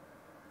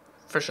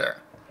 For sure.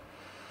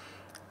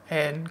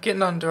 And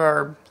getting on to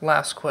our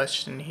last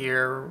question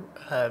here,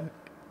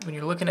 when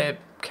you're looking at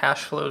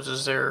cash flows,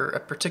 is there a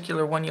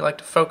particular one you like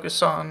to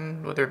focus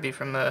on, whether it be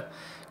from the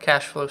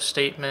cash flow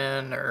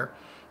statement or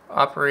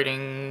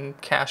operating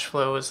cash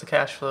flow as the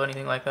cash flow,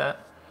 anything like that?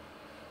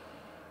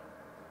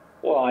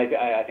 Well,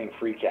 I think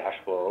free cash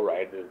flow,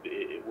 right,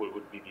 it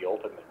would be the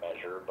ultimate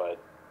measure, but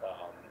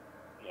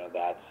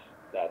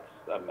that's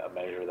a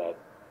measure that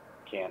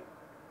can't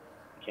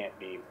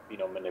be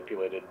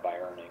manipulated by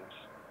earnings.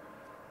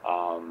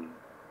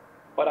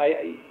 But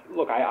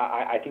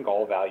I think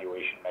all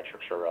valuation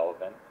metrics are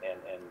relevant,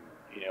 and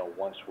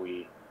once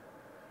we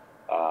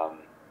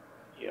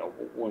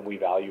when we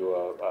value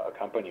a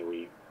company,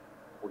 we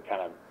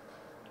kind of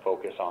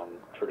focus on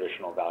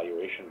traditional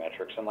valuation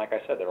metrics, and like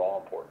I said, they're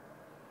all important.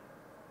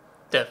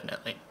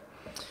 Definitely.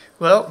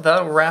 Well,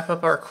 that'll wrap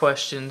up our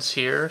questions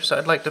here. So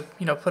I'd like to,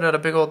 put out a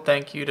big old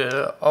thank you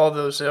to all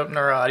those out in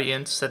our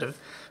audience that have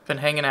been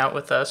hanging out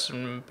with us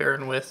and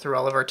bearing with through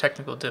all of our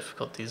technical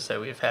difficulties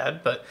that we've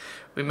had. But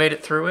we made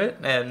it through it,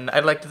 and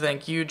I'd like to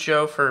thank you,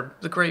 Joe, for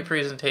the great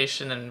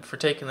presentation and for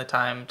taking the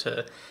time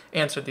to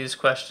answer these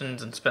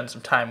questions and spend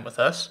some time with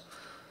us.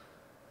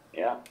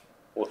 Yeah.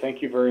 Well,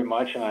 thank you very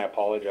much, and I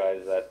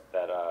apologize that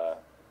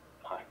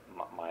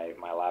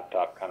my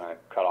laptop kind of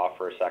cut off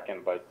for a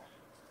second, but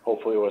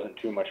hopefully it wasn't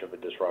too much of a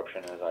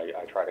disruption as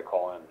I try to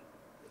call in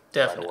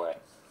right away.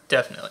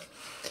 Definitely.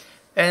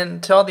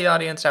 And to all the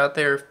audience out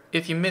there,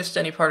 if you missed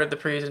any part of the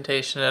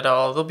presentation at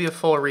all, there'll be a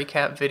full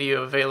recap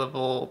video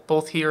available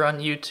both here on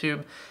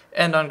YouTube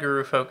and on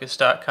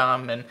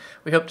GuruFocus.com, and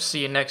we hope to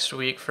see you next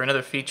week for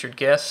another featured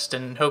guest,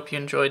 and hope you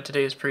enjoyed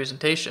today's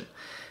presentation.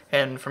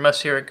 And from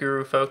us here at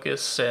Guru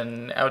Focus,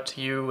 and out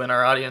to you and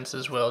our audience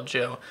as well,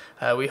 Joe,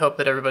 we hope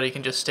that everybody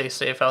can just stay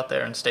safe out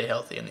there and stay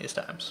healthy in these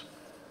times.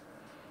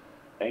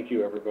 Thank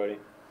you, everybody.